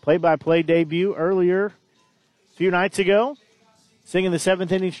play-by-play debut earlier a few nights ago, singing the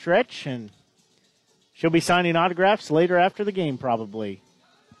 7th inning stretch, and she'll be signing autographs later after the game probably.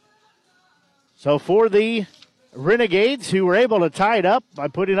 So for the Renegades, who were able to tie it up by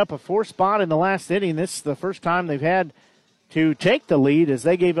putting up a 4 spot in the last inning, this is the first time they've had to take the lead as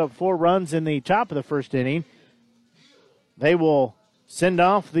they gave up 4 runs in the top of the first inning. They will send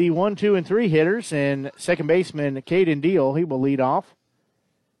off the 1, 2, and 3 hitters, and second baseman Caden Deal, he will lead off.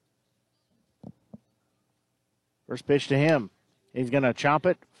 First pitch to him. He's going to chop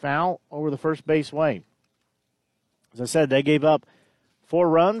it foul over the first base way. As I said, they gave up 4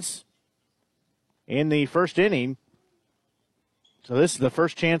 runs in the first inning. So this is the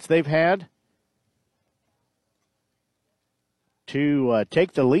first chance they've had to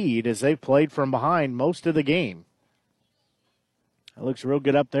take the lead as they've played from behind most of the game. It looks real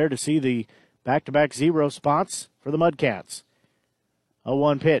good up there to see the back-to-back 0 spots for the Mudcats.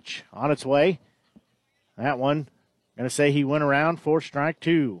 0-1 pitch on its way. That one, going to say he went around for strike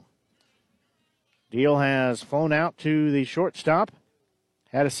 2. Deal has flown out to the shortstop,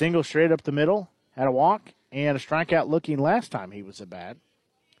 had a single straight up the middle, had a walk, and a strikeout looking last time he was at bat.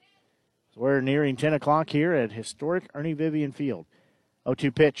 So we're nearing 10 o'clock here at historic Ernie Vivian Field.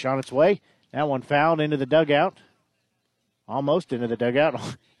 0-2 pitch on its way. That one fouled into the dugout. Almost into the dugout.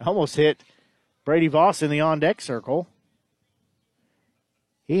 Almost hit Brady Voss in the on-deck circle.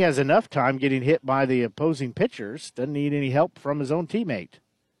 He has enough time getting hit by the opposing pitchers. Doesn't need any help from his own teammate.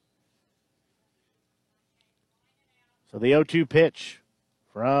 So the 0-2 pitch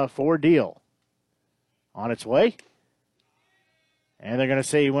for Deal on its way. And they're going to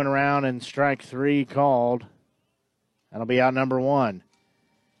say he went around and strike three called. That'll be out number one.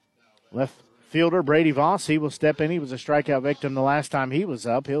 Left fielder Brady Voss, he will step in. He was a strikeout victim the last time he was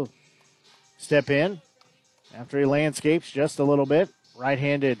up. He'll step in after he landscapes just a little bit.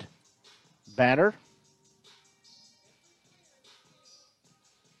 Right-handed batter.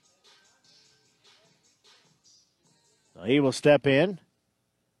 So he will step in.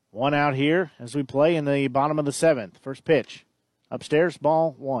 One out here as we play in the bottom of the seventh. First pitch. Upstairs,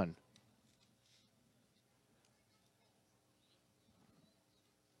 ball one.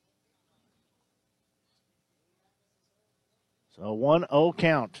 So 1-0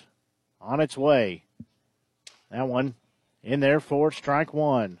 count on its way. That one in there for strike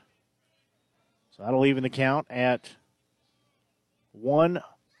one. So that'll even the count at 1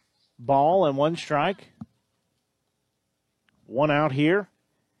 ball and 1 strike. One out here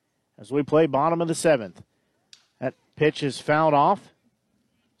as we play bottom of the seventh. That pitch is fouled off.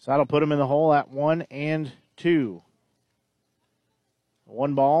 So that'll put him in the hole at 1-2.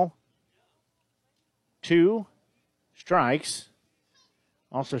 1 ball, 2 strikes.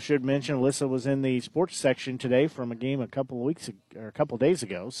 Also should mention Alyssa was in the sports section today from a game a couple of days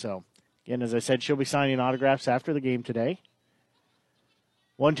ago. So again, as I said, she'll be signing autographs after the game today.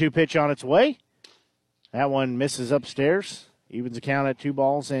 1-2 pitch on its way. That one misses upstairs. Evens the count at 2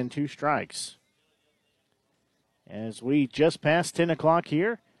 balls and 2 strikes. As we just passed 10 o'clock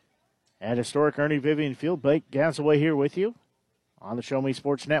here at historic Ernie Vivian Field, Blake Gazaway here with you on the Show Me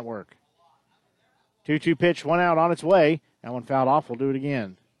Sports Network. 2-2 pitch, 1 out on its way. That one fouled off. We'll do it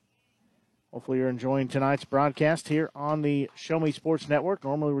again. Hopefully you're enjoying tonight's broadcast here on the Show Me Sports Network.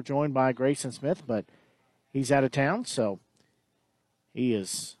 Normally we're joined by Grayson Smith, but he's out of town, so he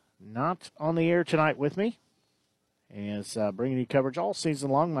is not on the air tonight with me. He is bringing you coverage all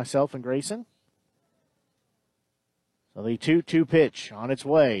season long, myself and Grayson. So the 2-2 pitch on its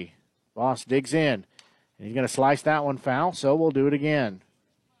way. Voss digs in, and he's going to slice that one foul, so we'll do it again.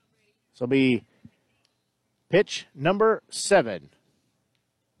 So it'll be pitch number 7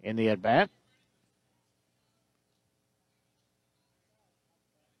 in the at-bat.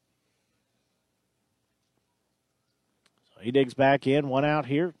 So he digs back in, 1 out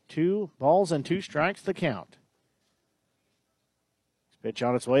here, 2 balls and 2 strikes the count. Pitch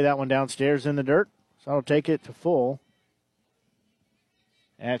on its way, that one downstairs in the dirt. So I'll take it to full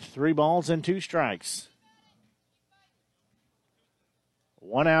at 3 balls and 2 strikes.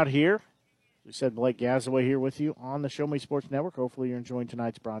 1 out here. We said Blake Gazaway here with you on the Show Me Sports Network. Hopefully you're enjoying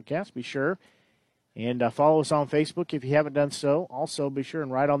tonight's broadcast. Be sure and follow us on Facebook if you haven't done so. Also, be sure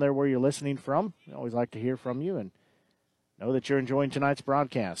and write on there where you're listening from. We always like to hear from you and know that you're enjoying tonight's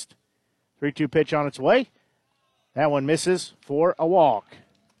broadcast. 3-2 pitch on its way. That one misses for a walk.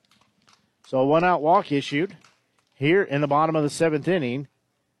 So a 1-out walk issued here in the bottom of the 7th inning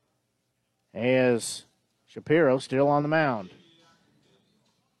as Shapiro still on the mound.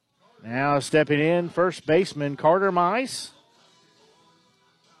 Now stepping in, first baseman Carter Mize.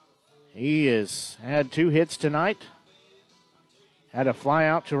 He has had 2 hits tonight. Had a fly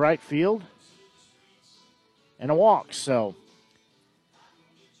out to right field and a walk. So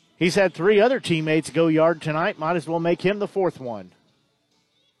he's had 3 other teammates go yard tonight. Might as well make him the 4th one.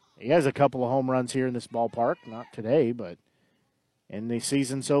 He has a couple of home runs here in this ballpark. Not today, but in the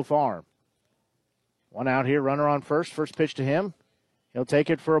season so far. 1 out here, runner on first. First pitch to him. He'll take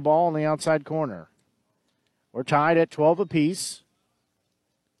it for a ball in the outside corner. We're tied at 12 apiece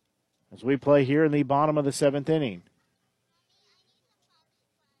as we play here in the bottom of the 7th inning.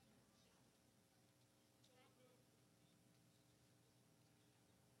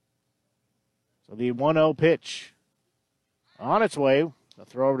 So the 1-0 pitch on its way. The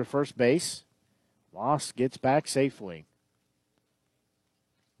throw over to first base. Voss gets back safely.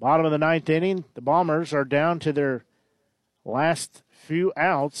 Bottom of the 9th inning. The Bombers are down to their last few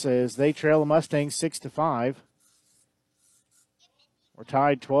outs as they trail the Mustangs 6-5. We're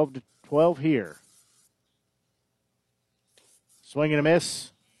tied 12-12 here. Swing and a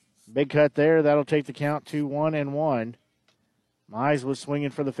miss. Big cut there. That'll take the count to 1-1. Mize was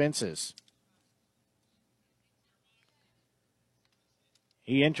swinging for the fences.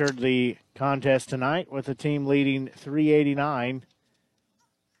 He entered the contest tonight with the team leading 389.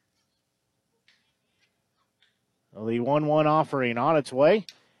 So the 1-1 offering on its way,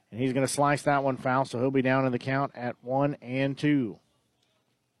 and he's going to slice that one foul, so he'll be down in the count at 1-2.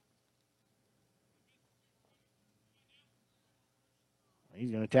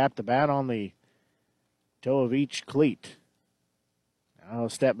 He's going to tap the bat on the toe of each cleat. Now he'll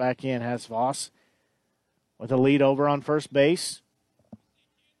step back in, has Voss with a lead over on first base.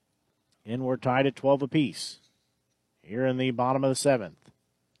 And we're tied at 12 apiece here in the bottom of the seventh.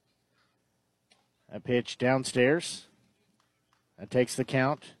 A pitch downstairs. That takes the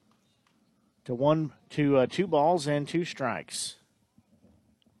count to 2 balls and 2 strikes.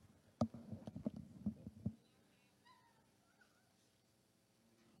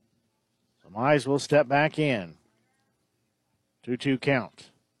 So Mize will step back in. 2-2 count.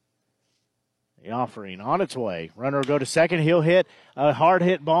 The offering on its way. Runner will go to second. He'll hit a hard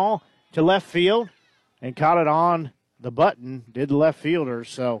hit ball to left field and caught it on the button, did the left fielder,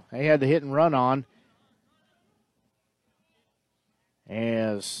 so they had the hit and run on.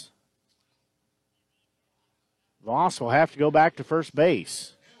 As Voss will have to go back to first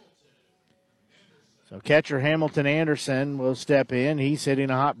base. So catcher Hamilton Anderson will step in. He's hitting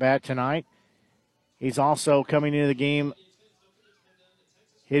a hot bat tonight. He's also coming into the game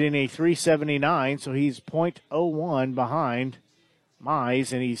hitting a .379, so he's .01 behind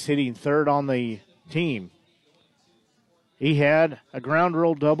Mize, and he's hitting third on the team. He had a ground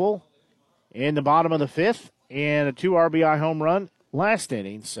rule double in the bottom of the fifth and a 2 RBI home run last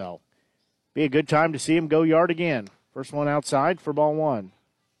inning, so be a good time to see him go yard again. First one outside for ball 1.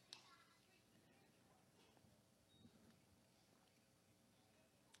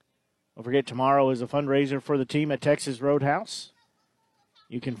 Don't forget, tomorrow is a fundraiser for the team at Texas Roadhouse.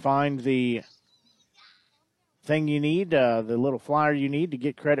 You can find the thing you need, the little flyer you need to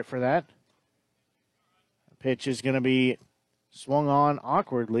get credit for that. The pitch is going to be swung on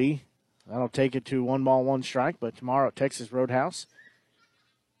awkwardly. That'll take it to 1 ball, 1 strike, but tomorrow at Texas Roadhouse,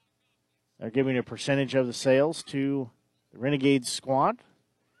 they're giving a percentage of the sales to the Renegades squad.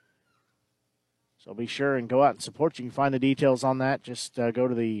 So be sure and go out and support. You can find the details on that. Just go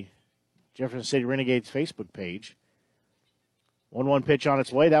to the Jefferson City Renegades Facebook page. 1-1 pitch on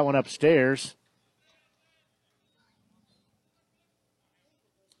its way. That one upstairs.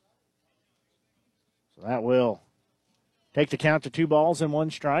 So that will take the count to 2 balls and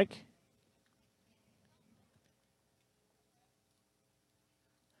 1 strike.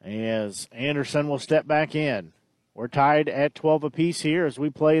 As Anderson will step back in. We're tied at 12 apiece here as we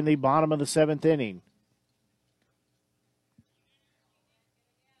play in the bottom of the 7th inning.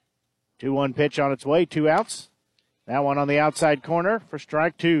 2-1 pitch on its way, 2 outs. That one on the outside corner for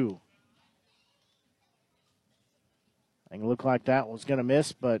strike 2. I think it looked like that was going to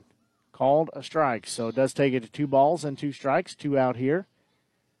miss, but called a strike. So it does take it to 2 balls and 2 strikes, 2 out here.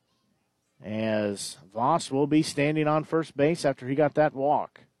 As Voss will be standing on first base after he got that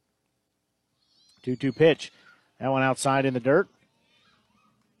walk. 2-2 pitch. That one outside in the dirt.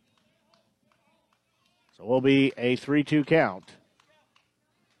 So it will be a 3-2 count.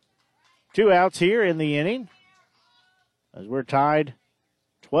 2 outs here in the inning as we're tied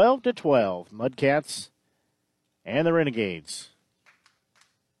 12-12. Mudcats and the Renegades.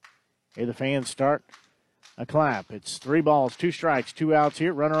 Here the fans start a clap. It's 3 balls, 2 strikes, 2 outs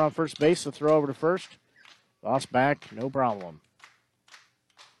here. Runner on first base, the throw over to first. Voss back, no problem.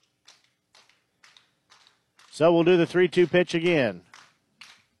 So we'll do the 3-2 pitch again.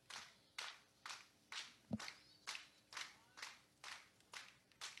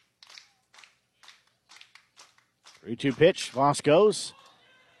 Three-two pitch. Voss goes.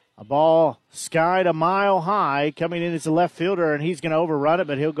 A ball skied a mile high. Coming in as a left fielder, and he's going to overrun it,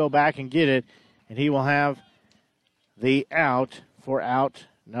 but he'll go back and get it, and he will have the out for out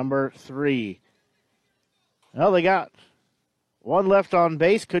number 3. Well, they got 1 left on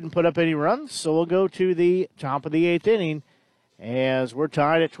base. Couldn't put up any runs, so we'll go to the top of the 8th inning as we're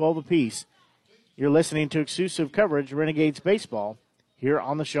tied at 12 apiece. You're listening to exclusive coverage of Renegades Baseball here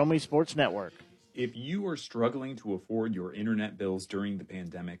on the Show Me Sports Network. If you are struggling to afford your internet bills during the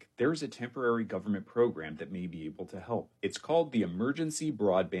pandemic, there's a temporary government program that may be able to help. It's called the Emergency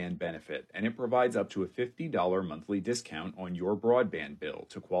Broadband Benefit, and it provides up to a $50 monthly discount on your broadband bill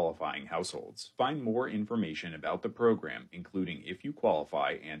to qualifying households. Find more information about the program, including if you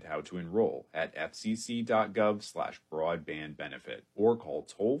qualify and how to enroll, at fcc.gov/broadbandbenefit, or call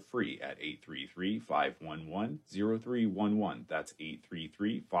toll-free at 833-511-0311. That's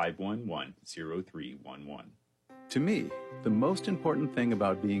 833-511-0311. To me, the most important thing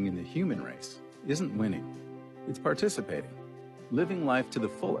about being in the human race isn't winning, it's participating. Living life to the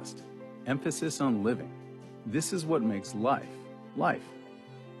fullest. Emphasis on living. This is what makes life, life.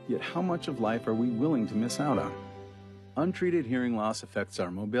 Yet how much of life are we willing to miss out on? Untreated hearing loss affects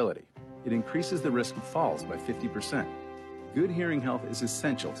our mobility. It increases the risk of falls by 50%. Good hearing health is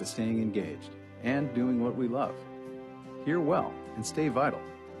essential to staying engaged and doing what we love. Hear well and stay vital.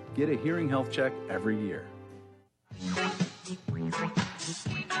 Get a hearing health check every year.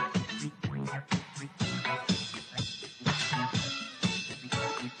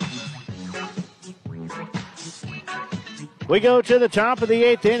 We go to the top of the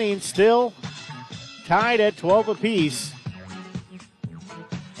 8th inning, still tied at 12 apiece.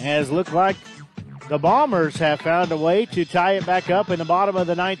 As look like the Bombers have found a way to tie it back up in the bottom of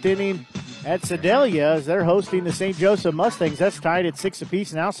the 9th inning at Sedalia as they're hosting the St. Joseph Mustangs. That's tied at 6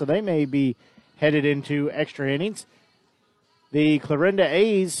 apiece now, so they may be headed into extra innings. The Clarinda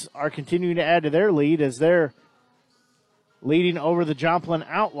A's are continuing to add to their lead as they're leading over the Joplin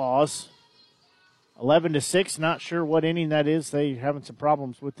Outlaws 11-6. Not sure what inning that is. They're having some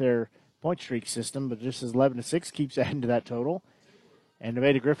problems with their point streak system, but just as 11-6 keeps adding to that total. And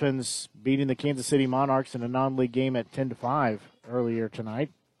Nevada Griffins beating the Kansas City Monarchs in a non-league game at 10-5 earlier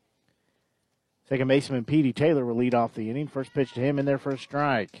tonight. Second baseman Petey Taylor will lead off the inning. First pitch to him in there for a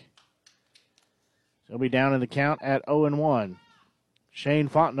strike. So he'll be down in the count at 0-1. Shane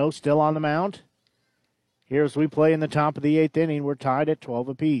Fontenot still on the mound. Here as we play in the top of the 8th inning, we're tied at 12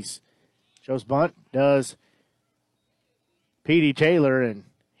 apiece. Joe's bunt does Petey Taylor, and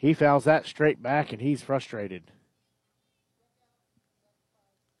he fouls that straight back, and he's frustrated.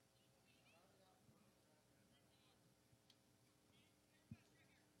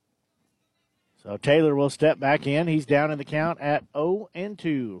 So Taylor will step back in. He's down in the count at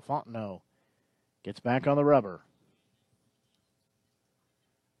 0-2. Fontenot gets back on the rubber.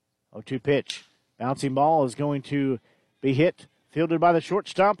 0-2 pitch. Bouncing ball is going to be hit. Fielded by the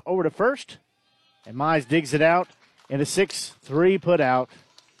shortstop over to first. And Mize digs it out in a 6-3 put out.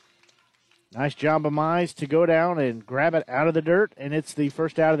 Nice job of Mize to go down and grab it out of the dirt. And it's the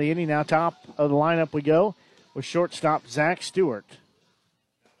first out of the inning. Now top of the lineup we go with shortstop Zach Stewart.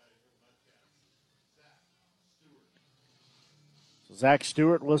 So Zach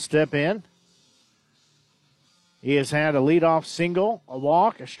Stewart will step in. He has had a leadoff single, a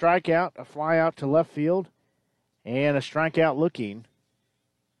walk, a strikeout, a fly out to left field, and a strikeout looking.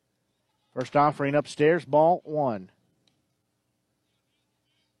 First offering upstairs, ball 1.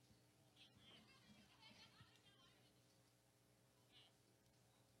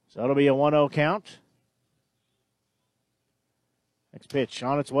 So it'll be a 1-0 count. Next pitch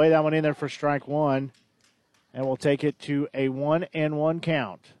on its way. That one in there for strike 1. And we'll take it to a 1-1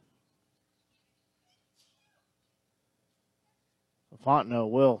 count. Fontenot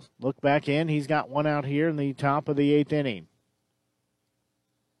will look back in. He's got one out here in the top of the 8th inning.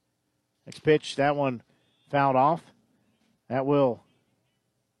 Next pitch, that one fouled off. That will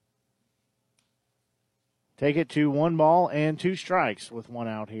take it to 1 ball and 2 strikes with 1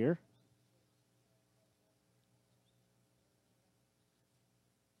 out here.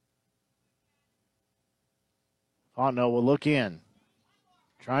 Fontenot will look in,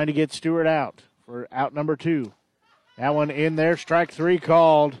 trying to get Stewart out for out number 2. That one in there, strike 3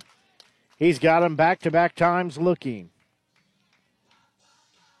 called. He's got him back-to-back times looking.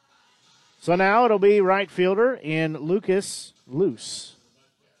 So now it'll be right fielder in Lucas Luce.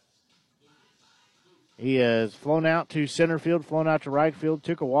 He has flown out to center field, flown out to right field,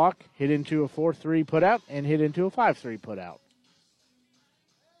 took a walk, hit into a 4-3 putout, and hit into a 5-3 putout.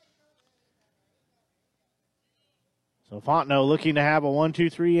 So Fontenot looking to have a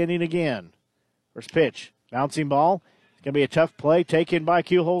 1-2-3 inning again. First pitch, bouncing ball. It's going to be a tough play taken by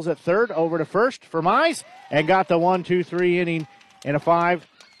Keelholz at third, over to first for Mize, and got the 1-2-3 inning in a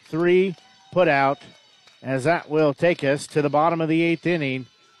 5-3 putout, as that will take us to the bottom of the 8th inning.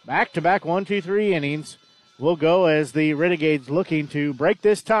 Back-to-back 1-2-3 innings will go as the Renegades looking to break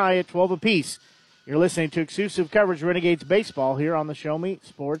this tie at 12 apiece. You're listening to exclusive coverage of Renegades baseball here on the Show Me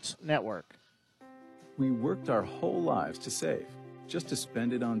Sports Network. We worked our whole lives to save, just to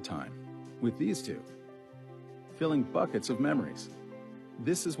spend it on time. With these two, filling buckets of memories.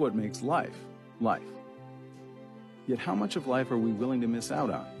 This is what makes life, life. Yet how much of life are we willing to miss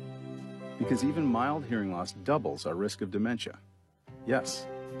out on? Because even mild hearing loss doubles our risk of dementia. Yes,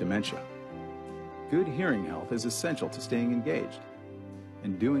 dementia. Good hearing health is essential to staying engaged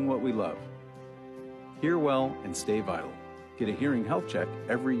and doing what we love. Hear well and stay vital. Get a hearing health check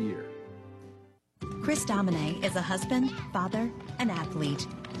every year. Chris Domine is a husband, father, an athlete,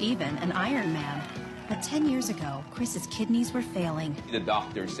 even an Ironman. But 10 years ago, Chris's kidneys were failing. The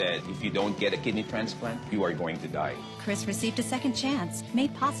doctor said if you don't get a kidney transplant, you are going to die. Chris received a second chance,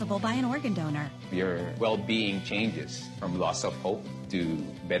 made possible by an organ donor. Your well-being changes from loss of hope to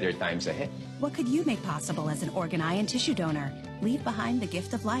better times ahead. What could you make possible as an organ, eye, and tissue donor? Leave behind the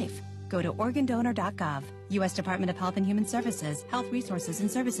gift of life. Go to organdonor.gov. U.S. Department of Health and Human Services, Health Resources and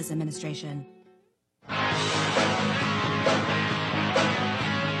Services Administration.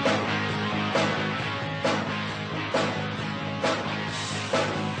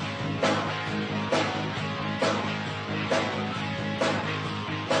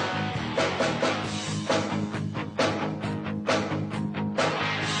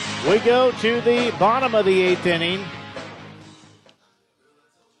 We go to the bottom of the 8th inning,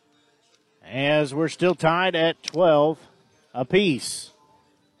 as we're still tied at 12 apiece.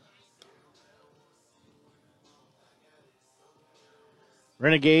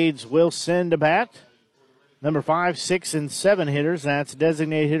 Renegades will send to bat number 5, 6, and 7 hitters. That's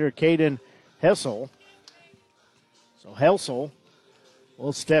designated hitter Caden Hessel. So Hessel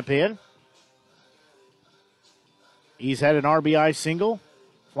will step in. He's had an RBI single.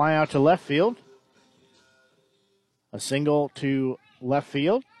 Fly out to left field. A single to left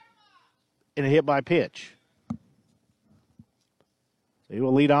field. And a hit by pitch. So he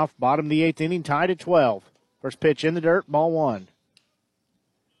will lead off bottom of the 8th inning, tied at 12. First pitch in the dirt, ball 1.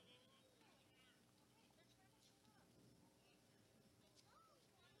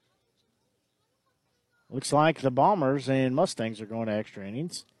 Looks like the Bombers and Mustangs are going to extra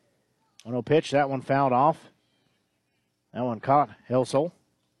innings. 1-0 pitch, that one fouled off. That one caught Helsel.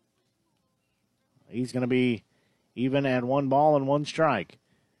 He's going to be even at 1 ball and 1 strike.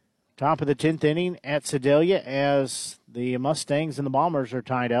 Top of the 10th inning at Sedalia as the Mustangs and the Bombers are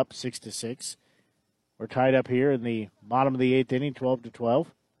tied up 6-6. We're tied up here in the bottom of the 8th inning, 12-12.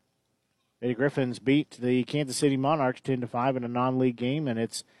 Betty Griffins beat the Kansas City Monarchs 10-5 in a non-league game, and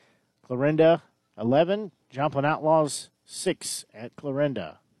it's Clarinda 11, Joplin Outlaws 6 at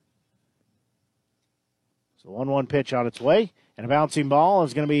Clarinda. So 1-1 pitch on its way. And a bouncing ball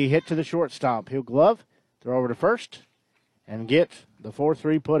is going to be hit to the shortstop. He'll glove, throw over to first, and get the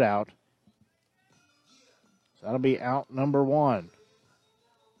 4-3 put out. So that'll be out number 1.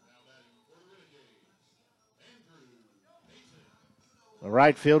 The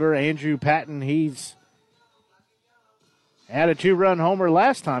right fielder, Andrew Patton, he's had a 2-run homer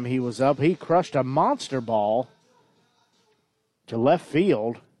last time he was up. He crushed a monster ball to left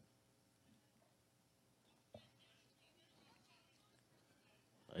field.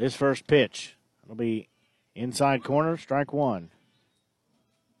 His first pitch. It'll be inside corner, strike 1.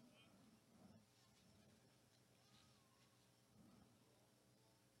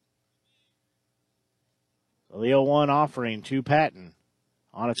 So the 0-1 offering to Patton.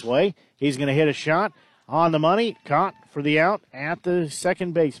 On its way. He's going to hit a shot on the money. Caught for the out at the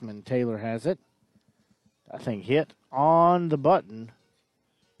second baseman. Taylor has it. That thing hit on the button,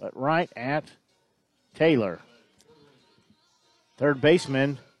 but right at Taylor. Third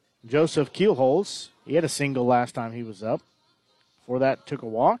baseman, Joseph Keelholz. He had a single last time he was up. Before that, took a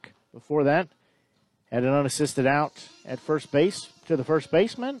walk. Before that, had an unassisted out at first base to the first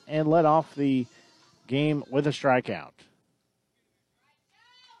baseman and led off the game with a strikeout.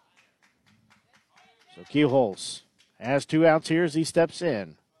 So Keelholz has 2 outs here as he steps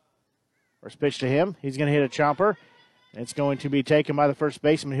in. First pitch to him. He's going to hit a chopper. It's going to be taken by the first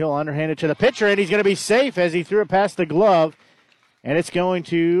baseman. He'll underhand it to the pitcher, and he's going to be safe as he threw it past the glove. And it's going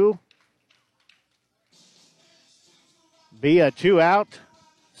to be a 2-out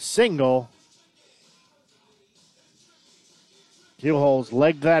single. Keelholz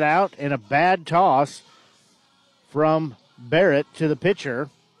legged that out in a bad toss from Barrett to the pitcher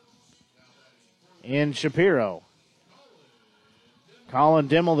in Shapiro. Colin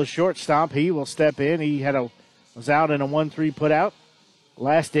Dimmel, the shortstop, he will step in. He was out in a 1-3 putout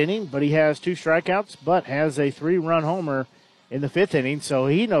last inning, but he has 2 strikeouts, but has a 3-run homer in the 5th inning, so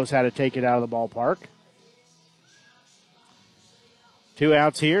he knows how to take it out of the ballpark. 2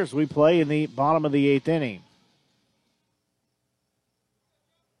 outs here as we play in the bottom of the 8th inning.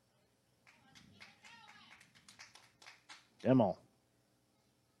 Dimmel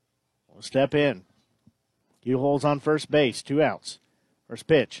will step in. Keelholz on first base, 2 outs. First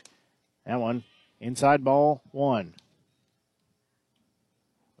pitch. That one, inside ball 1.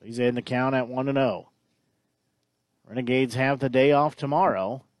 He's in the count at 1-0. Renegades have the day off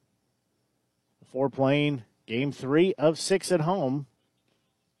tomorrow before playing game 3 of 6 at home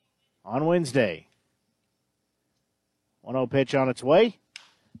on Wednesday. 1-0 pitch on its way.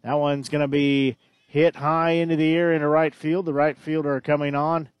 That one's going to be hit high into the air into right field. The right fielder coming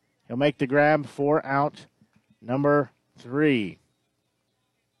on. He'll make the grab for out number 3.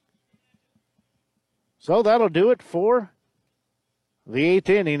 So that'll do it for the 8th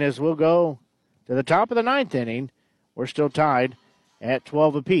inning as we'll go to the top of the 9th inning. We're still tied at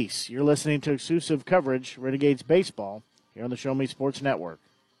 12 apiece. You're listening to exclusive coverage, Renegades Baseball, here on the Show Me Sports Network.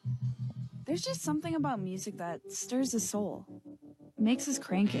 There's just something about music that stirs the soul, makes us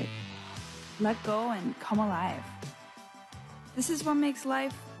crank it, let go and come alive. This is what makes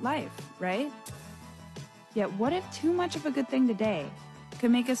life, life, right? Yet what if too much of a good thing today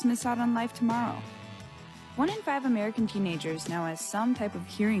could make us miss out on life tomorrow? 1 in 5 American teenagers now has some type of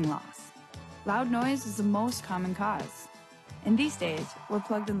hearing loss. Loud noise is the most common cause. And these days, we're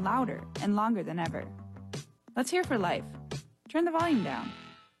plugged in louder and longer than ever. Let's hear for life. Turn the volume down.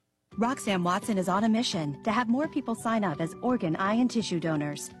 Roxanne Watson is on a mission to have more people sign up as organ, eye, and tissue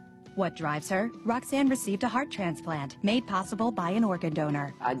donors. What drives her? Roxanne received a heart transplant made possible by an organ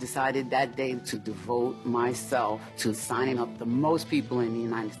donor. I decided that day to devote myself to signing up the most people in the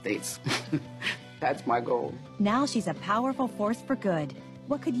United States. That's my goal. Now she's a powerful force for good.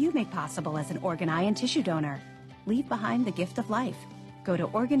 What could you make possible as an organ, eye, and tissue donor? Leave behind the gift of life. Go to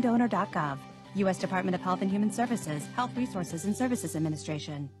organdonor.gov. U.S. Department of Health and Human Services, Health Resources and Services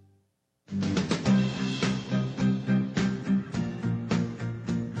Administration.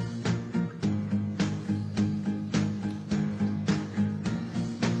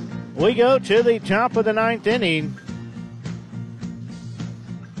 We go to the top of the 9th inning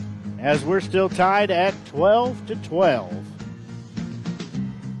as we're still tied at 12-12.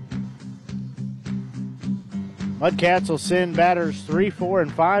 Mudcats will send batters 3, 4,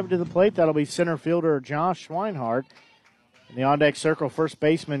 and 5 to the plate. That'll be center fielder Josh Schweinhart. In the on-deck circle, first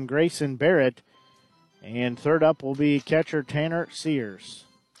baseman Grayson Barrett. And third up will be catcher Tanner Sears.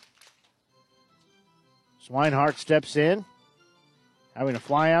 Schweinhart steps in, having a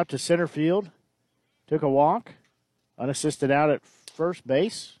fly out to center field. Took a walk, unassisted out at first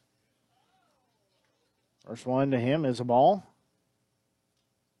base. First one to him is a ball.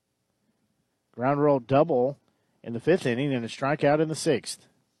 Ground roll double in the 5th inning and a strikeout in the 6th.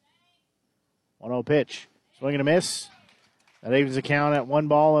 1-0 pitch. Swing and a miss. That evens the count at 1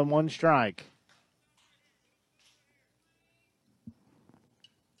 ball and 1 strike.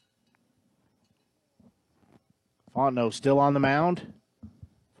 Fontenot still on the mound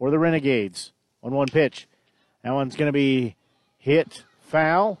for the Renegades. 1-1 pitch. That one's going to be hit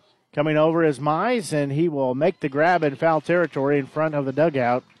foul. Coming over is Mize, and he will make the grab in foul territory in front of the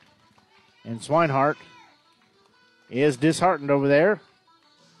dugout. And Schweinhart is disheartened over there.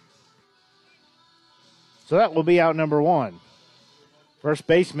 So that will be out number 1. First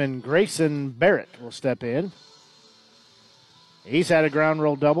baseman Grayson Barrett will step in. He's had a ground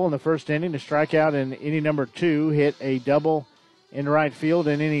roll double in the 1st inning, a strikeout in inning number 2, hit a double in right field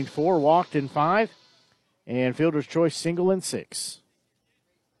in inning 4, walked in 5, and fielder's choice single in 6.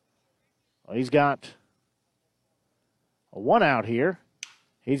 Well, he's got a 1 out here.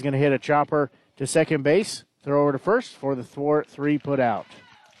 He's going to hit a chopper to second base, throw over to first for the 3 put out.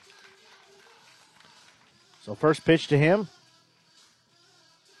 So first pitch to him.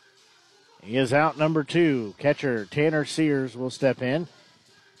 He is out number 2. Catcher Tanner Sears will step in.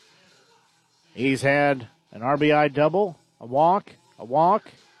 He's had an RBI double, a walk,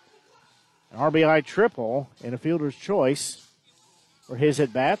 an RBI triple, and a fielder's choice for his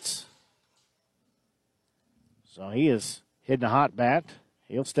at-bats. So he is hitting a hot bat.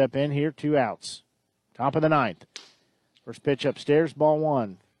 He'll step in here, 2 outs. Top of the 9th. First pitch upstairs, ball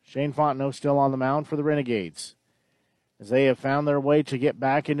 1. Shane Fontenot still on the mound for the Renegades, as they have found their way to get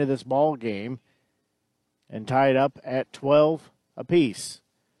back into this ball game and tie it up at 12 apiece.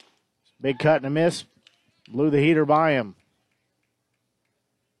 Big cut and a miss. Blew the heater by him.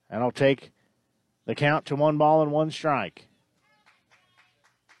 That'll take the count to 1 ball and 1 strike.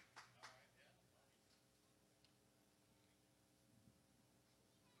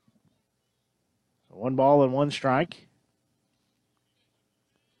 So 1 ball and 1 strike.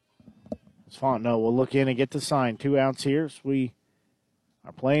 Fontenot will look in and get the sign. 2 outs here as we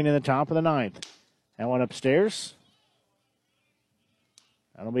are playing in the top of the 9th. That one upstairs.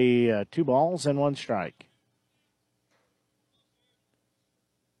 That'll be 2 balls and 1 strike.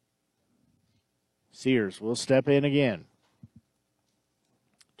 Sears will step in again.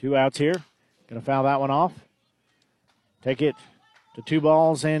 2 outs here. Going to foul that one off. Take it to 2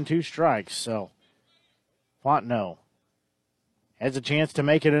 balls and 2 strikes. So Fontenot has a chance to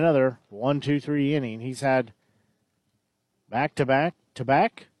make it another 1-2-3 inning. He's had back-to-back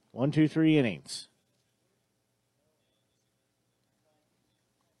 1-2-3 innings.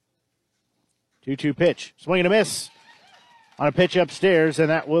 2-2 pitch. Swing and a miss. on a pitch upstairs, and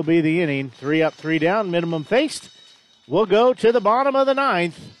that will be the inning. 3 up, 3 down, minimum faced. We'll go to the bottom of the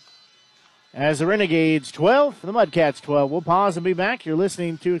ninth as the Renegades 12, the Mudcats 12. We'll pause and be back. You're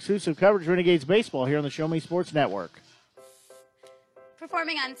listening to exclusive coverage of Renegades baseball here on the Show Me Sports Network.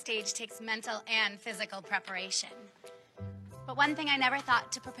 Performing on stage takes mental and physical preparation. But one thing I never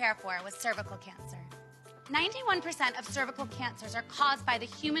thought to prepare for was cervical cancer. 91% of cervical cancers are caused by the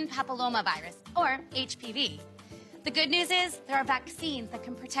human papillomavirus, or HPV. The good news is there are vaccines that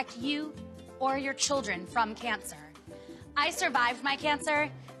can protect you or your children from cancer. I survived my cancer,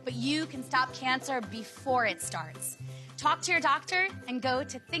 but you can stop cancer before it starts. Talk to your doctor and go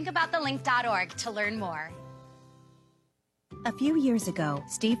to thinkaboutthelink.org to learn more. A few years ago,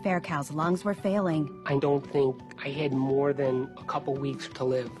 Steve Faircow's lungs were failing. I don't think I had more than a couple weeks to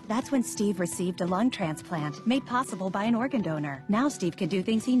live. That's when Steve received a lung transplant made possible by an organ donor. Now Steve can do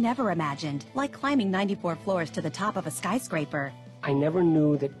things he never imagined, like climbing 94 floors to the top of a skyscraper. I never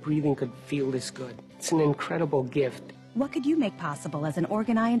knew that breathing could feel this good. It's an incredible gift. What could you make possible as an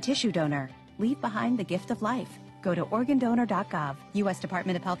organ, eye, and tissue donor? Leave behind the gift of life. Go to organdonor.gov, U.S.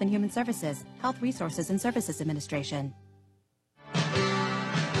 Department of Health and Human Services, Health Resources and Services Administration.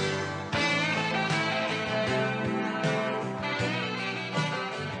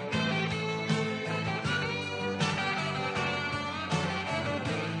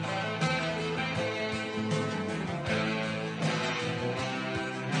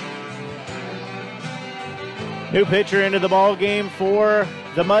 New pitcher into the ball game for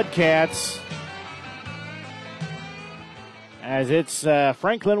the Mudcats, as it's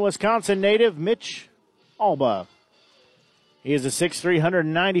Franklin, Wisconsin native Mitch Alba. He is a 6'3",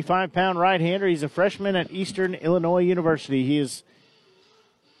 195-pound right-hander. He's a freshman at Eastern Illinois University. He is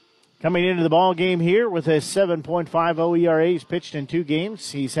coming into the ball game here with a 7.50 ERA. He's pitched in 2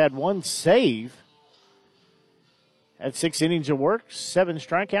 games. He's had 1 save, had 6 innings of work, 7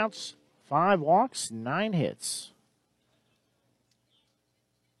 strikeouts, 5 walks, 9 hits.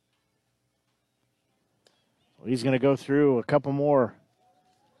 So he's going to go through a couple more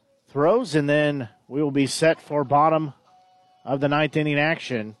throws, and then we will be set for bottom of the 9th inning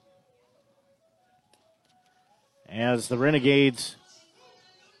action as the Renegades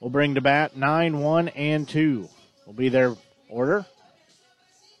will bring to bat 9, 1, and 2 will be their order.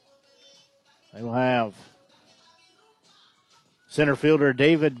 They will have center fielder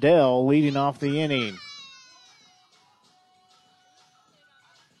David Dell leading off the inning.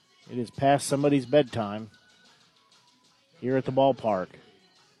 It is past somebody's bedtime here at the ballpark.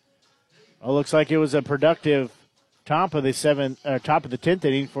 Well, looks like it was a productive top of the 10th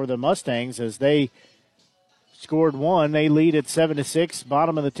inning for the Mustangs as they scored 1. They lead at 7-6,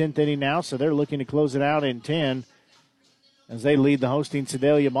 bottom of the 10th inning now, so they're looking to close it out in 10 as they lead the hosting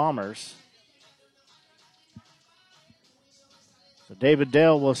Sedalia Bombers. So David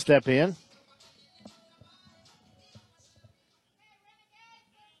Dell will step in.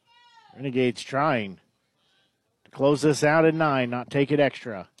 Renegades trying to close this out at 9, not take it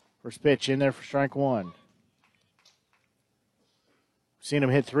extra. First pitch in there for strike 1. Seen him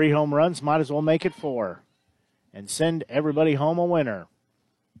hit 3 home runs, might as well make it 4 and send everybody home a winner.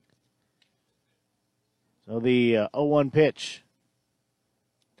 So the 0-1 pitch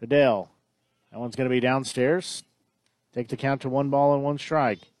to Dell. That one's going to be downstairs. Take the count to 1 ball and 1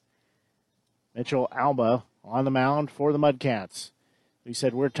 strike. Mitchell Alba on the mound for the Mudcats. We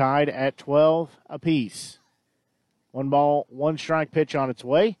said we're tied at 12 apiece. 1 ball, 1 strike pitch on its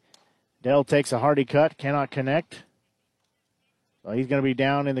way. Dell takes a hearty cut, cannot connect. So he's going to be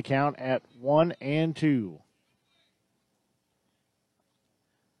down in the count at 1 and 2.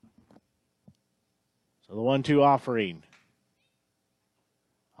 So the 1-2 offering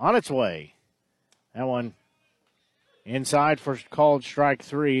on its way. That one inside for called strike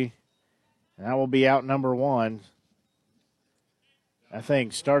 3. And that will be out number 1. That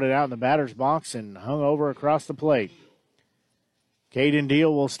thing started out in the batter's box and hung over across the plate. Caden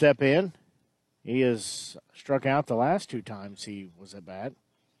Deal will step in. He has struck out the last 2 times he was at bat.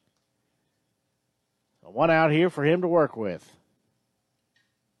 So 1 out here for him to work with.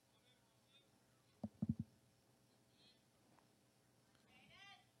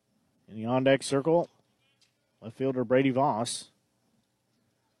 In the on-deck circle, left fielder Brady Voss.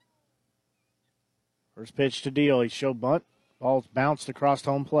 First pitch to Deal. He showed bunt. Ball's bounced across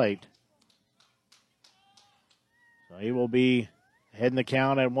home plate. So he will be heading the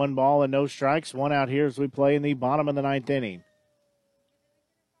count at 1 ball and no strikes. 1 out here as we play in the bottom of the 9th inning.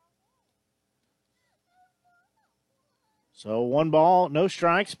 So 1 ball, no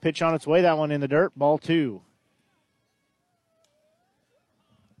strikes. Pitch on its way. That one in the dirt. Ball 2.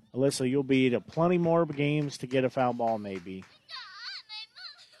 Alyssa, you'll be at plenty more games to get a foul ball, maybe.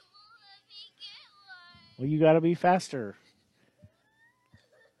 Well, you got to be faster.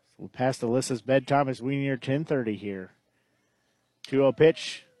 We're past Alyssa's bedtime as we near 10:30 here. 2-0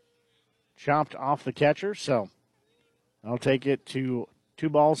 pitch, chopped off the catcher, so I'll take it to 2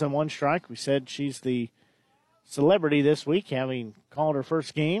 balls and 1 strike. We said she's the celebrity this week, having called her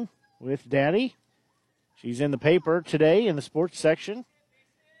first game with Daddy. She's in the paper today in the sports section.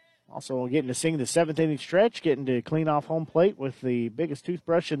 Also getting to sing the 7th inning stretch, getting to clean off home plate with the biggest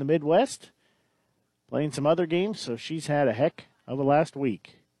toothbrush in the Midwest. Playing some other games, so she's had a heck of a last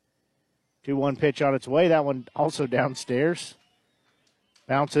week. 2-1 pitch on its way. That one also downstairs.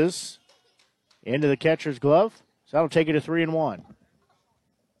 Bounces into the catcher's glove. So that'll take it to 3-1.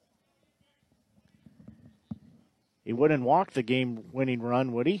 He wouldn't walk the game-winning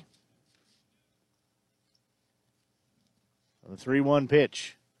run, would he? The 3-1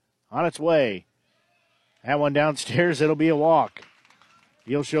 pitch on its way. That one downstairs, it'll be a walk.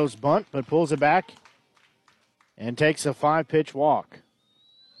 Deal shows bunt, but pulls it back and takes a 5-pitch walk.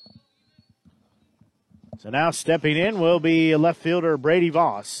 So now stepping in will be left fielder Brady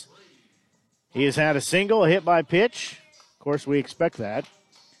Voss. He has had a single, a hit by pitch. Of course, we expect that.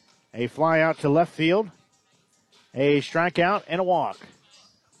 A fly out to left field, a strikeout, and a walk.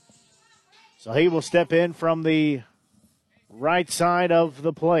 So he will step in from the right side of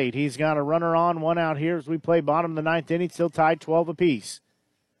the plate. He's got a runner on, 1 out here as we play bottom of the 9th inning, still tied 12 apiece.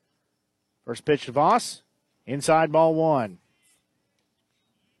 First pitch to Voss, inside ball 1.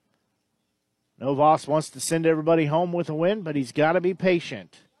 No, Voss wants to send everybody home with a win, but he's got to be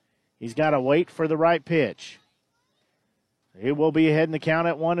patient. He's got to wait for the right pitch. He will be ahead in the count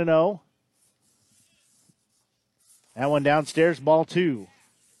at 1-0. That one downstairs, ball 2.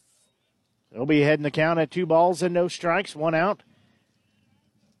 He'll be ahead in the count at 2 balls and no strikes, 1 out.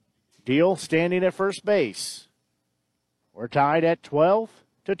 Deal standing at first base. We're tied at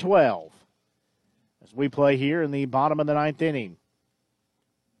 12-12 as we play here in the bottom of the 9th inning.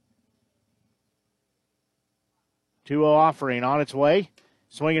 2-0 offering on its way.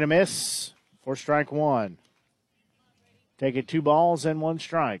 Swing and a miss for strike 1. Take it 2 balls and 1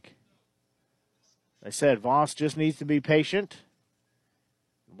 strike. As I said, Voss just needs to be patient.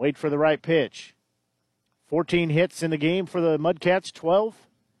 Wait for the right pitch. 14 hits in the game for the Mudcats, 12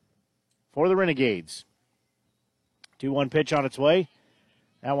 for the Renegades. 2-1 pitch on its way.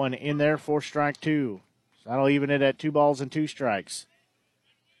 That one in there for strike 2. So that'll even it at 2 balls and 2 strikes.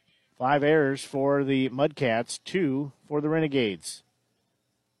 5 errors for the Mudcats, 2 for the Renegades.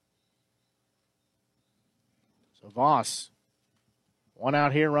 So Voss, 1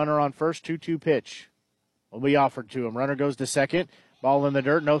 out here, runner on first, 2-2 pitch will be offered to him. Runner goes to second. Ball in the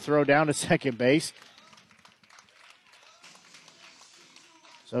dirt, no throw down to second base.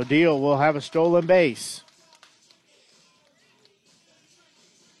 So Deal will have a stolen base.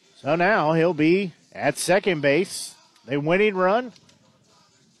 So now he'll be at second base. The winning run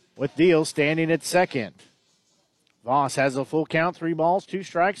with Deal standing at second. Voss has a full count, 3 balls, 2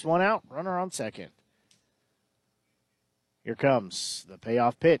 strikes, 1 out, runner on second. Here comes the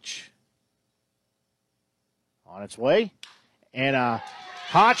payoff pitch. On its way. And a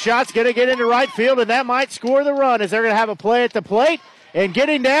hot shot's going to get into right field, and that might score the run as they're going to have a play at the plate. And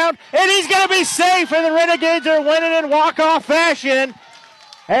getting down, and he's going to be safe, and the Renegades are winning in walk-off fashion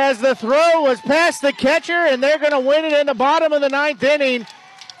as the throw was past the catcher, and they're going to win it in the bottom of the 9th inning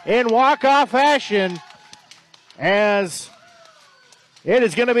in walk-off fashion as it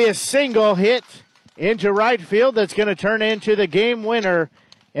is going to be a single hit into right field that's going to turn into the game winner.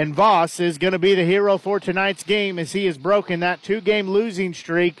 And Voss is going to be the hero for tonight's game as he has broken that 2-game losing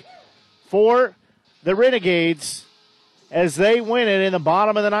streak for the Renegades as they win it in the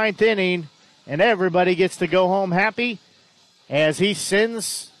bottom of the 9th inning. And everybody gets to go home happy as he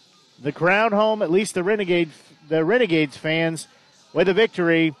sends the crowd home, at least the Renegades fans, with a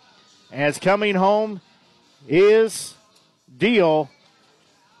victory. As coming home is Deal.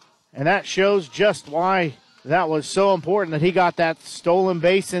 And that shows just why that was so important that he got that stolen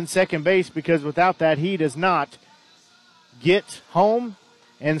base in second base, because without that he does not get home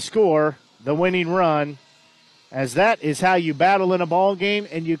and score the winning run, as that is how you battle in a ball game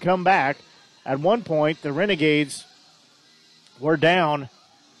and you come back. At one point, the Renegades were down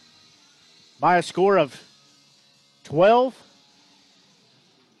by a score of 12-3.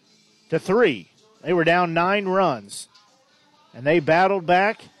 They were down 9 runs, and they battled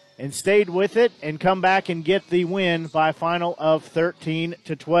back and stayed with it and come back and get the win by a final of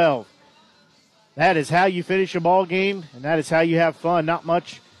 13-12. That is how you finish a ball game, and that is how you have fun. Not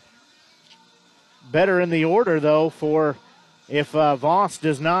much better in the order, though, for if Voss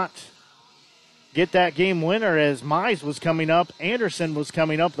does not get that game winner, as Mize was coming up, Anderson was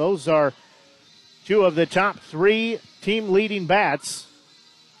coming up. Those are two of the top 3 team leading bats.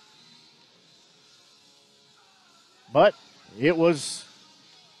 But it was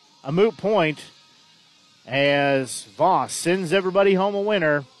a moot point as Voss sends everybody home a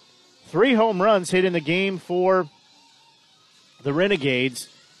winner. 3 home runs hit in the game for the Renegades,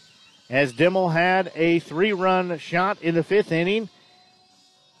 as Dimmel had a 3-run shot in the 5th inning.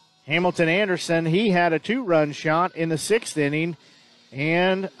 Hamilton Anderson, he had a 2-run shot in the 6th inning,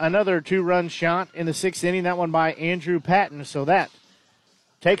 and another 2-run shot in the 6th inning, that one by Andrew Patton. So that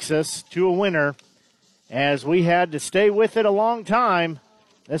takes us to a winner, as we had to stay with it a long time.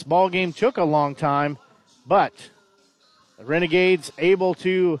 This ball game took a long time, but the Renegades able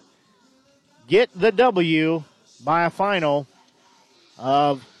to get the W by a final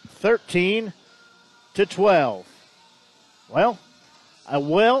of 13-12. Well, a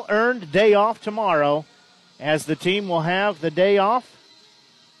well-earned day off tomorrow, as the team will have the day off.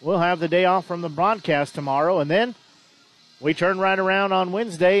 We'll have the day off from the broadcast tomorrow, and then we turn right around on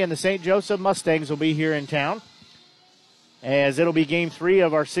Wednesday, and the St. Joseph Mustangs will be here in town, as it'll be Game 3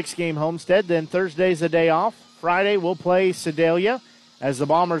 of our 6-game homestead. Then Thursday's a day off. Friday we'll play Sedalia as the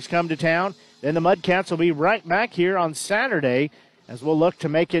Bombers come to town. Then the Mudcats will be right back here on Saturday, as we'll look to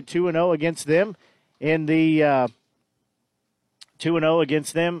make it 2-0 against them in the 2-0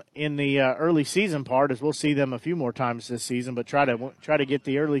 against them in the early season part, as we'll see them a few more times this season, but try to get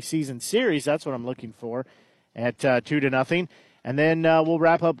the early season series. That's what I'm looking for at 2-0. And then we'll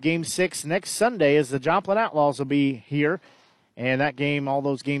wrap up Game 6 next Sunday, as the Joplin Outlaws will be here. And that game, all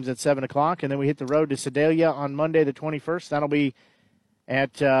those games at 7 o'clock. And then we hit the road to Sedalia on Monday the 21st. That'll be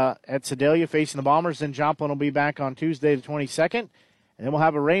at Sedalia facing the Bombers. Then Joplin will be back on Tuesday the 22nd. And then we'll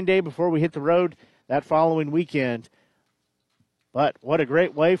have a rain day before we hit the road that following weekend. But what a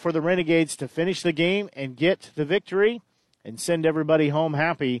great way for the Renegades to finish the game and get the victory and send everybody home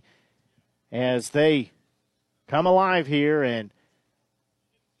happy, as they come alive here and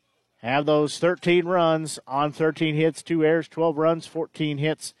have those 13 runs on 13 hits, 2 errors, 12 runs, 14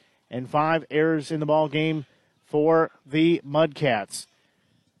 hits, and 5 errors in the ball game for the Mudcats.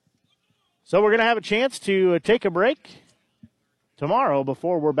 So we're going to have a chance to take a break tomorrow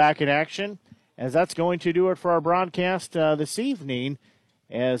before we're back in action, as that's going to do it for our broadcast this evening.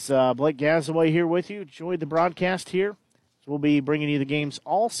 As Blake Gazaway here with you. Enjoyed the broadcast here. So we'll be bringing you the games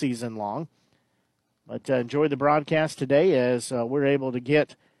all season long. But enjoy the broadcast today, as we're able to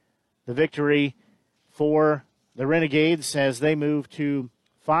get the victory for the Renegades as they move to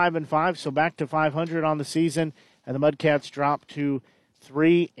 5-5, so back to 500 on the season, and the Mudcats drop to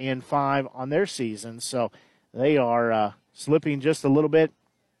 3-5 on their season. So they are slipping just a little bit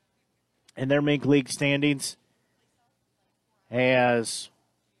in their Mink League standings, as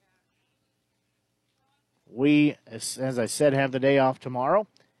we, as I said, have the day off tomorrow,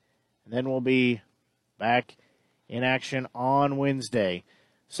 and then we'll be back in action on Wednesday.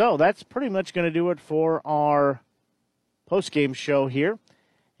 So that's pretty much going to do it for our post-game show here,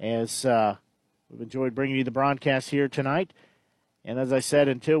 as we've enjoyed bringing you the broadcast here tonight. And as I said,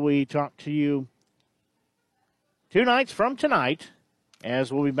 until we talk to you 2 nights from tonight,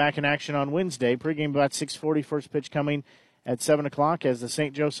 as we'll be back in action on Wednesday. Pregame about 6:40, first pitch coming at 7 o'clock as the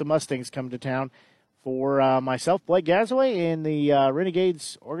St. Joseph Mustangs come to town. For myself, Blake Gazaway, and the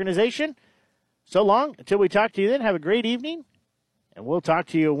Renegades organization, so long. Until we talk to you then, have a great evening. And we'll talk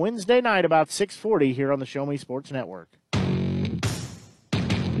to you Wednesday night about 6:40 here on the Show Me Sports Network.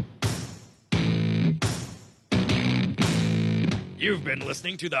 You've been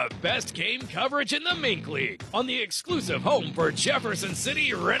listening to the best game coverage in the Mink League on the exclusive home for Jefferson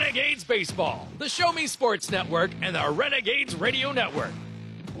City Renegades baseball, the Show Me Sports Network, and the Renegades Radio Network.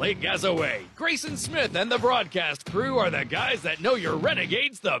 Blake Gazaway, Grayson Smith, and the broadcast crew are the guys that know your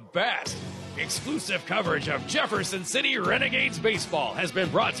Renegades the best. Exclusive coverage of Jefferson City Renegades baseball has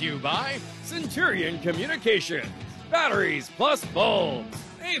been brought to you by Centurion Communications, Batteries Plus Bulbs,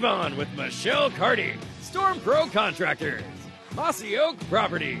 Avon with Michelle Carty, Storm Pro Contractors, Mossy Oak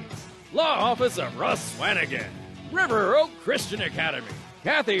Properties, Law Office of Russ Swanigan, River Oak Christian Academy,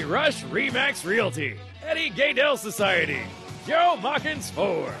 Kathy Rush Remax Realty, Eddie Gaydell Society, Joe Mockins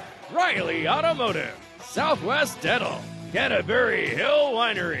Ford, Riley Automotive, Southwest Dental, Canterbury Hill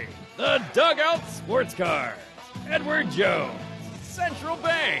Winery, The Dugout Sports Cars, Edward Jones, Central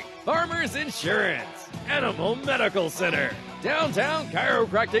Bank, Farmers Insurance, Animal Medical Center, Downtown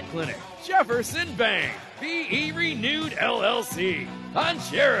Chiropractic Clinic, Jefferson Bank, BE Renewed LLC,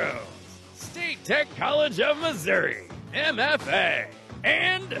 Poncheros, State Tech College of Missouri, MFA,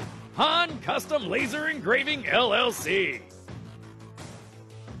 and Han Custom Laser Engraving LLC.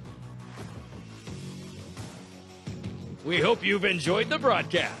 We hope you've enjoyed the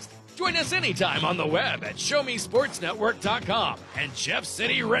broadcast. Join us anytime on the web at ShowMeSportsNetwork.com and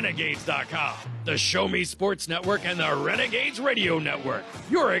JeffCityRenegades.com. The Show Me Sports Network and the Renegades Radio Network,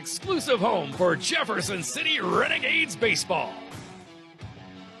 your exclusive home for Jefferson City Renegades baseball.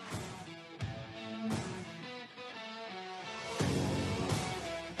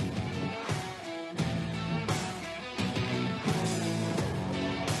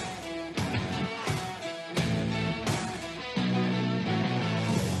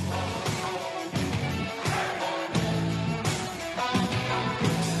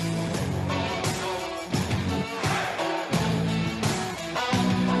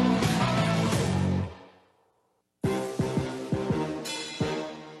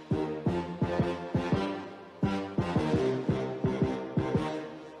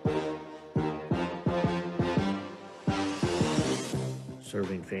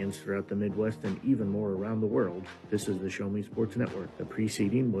 Serving fans throughout the Midwest and even more around the world, this is the Show Me Sports Network. The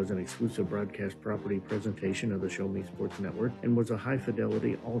preceding was an exclusive broadcast property presentation of the Show Me Sports Network and was a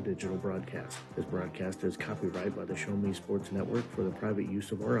high-fidelity, all-digital broadcast. This broadcast is copyrighted by the Show Me Sports Network for the private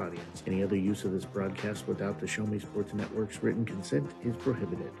use of our audience. Any other use of this broadcast without the Show Me Sports Network's written consent is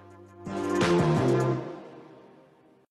prohibited.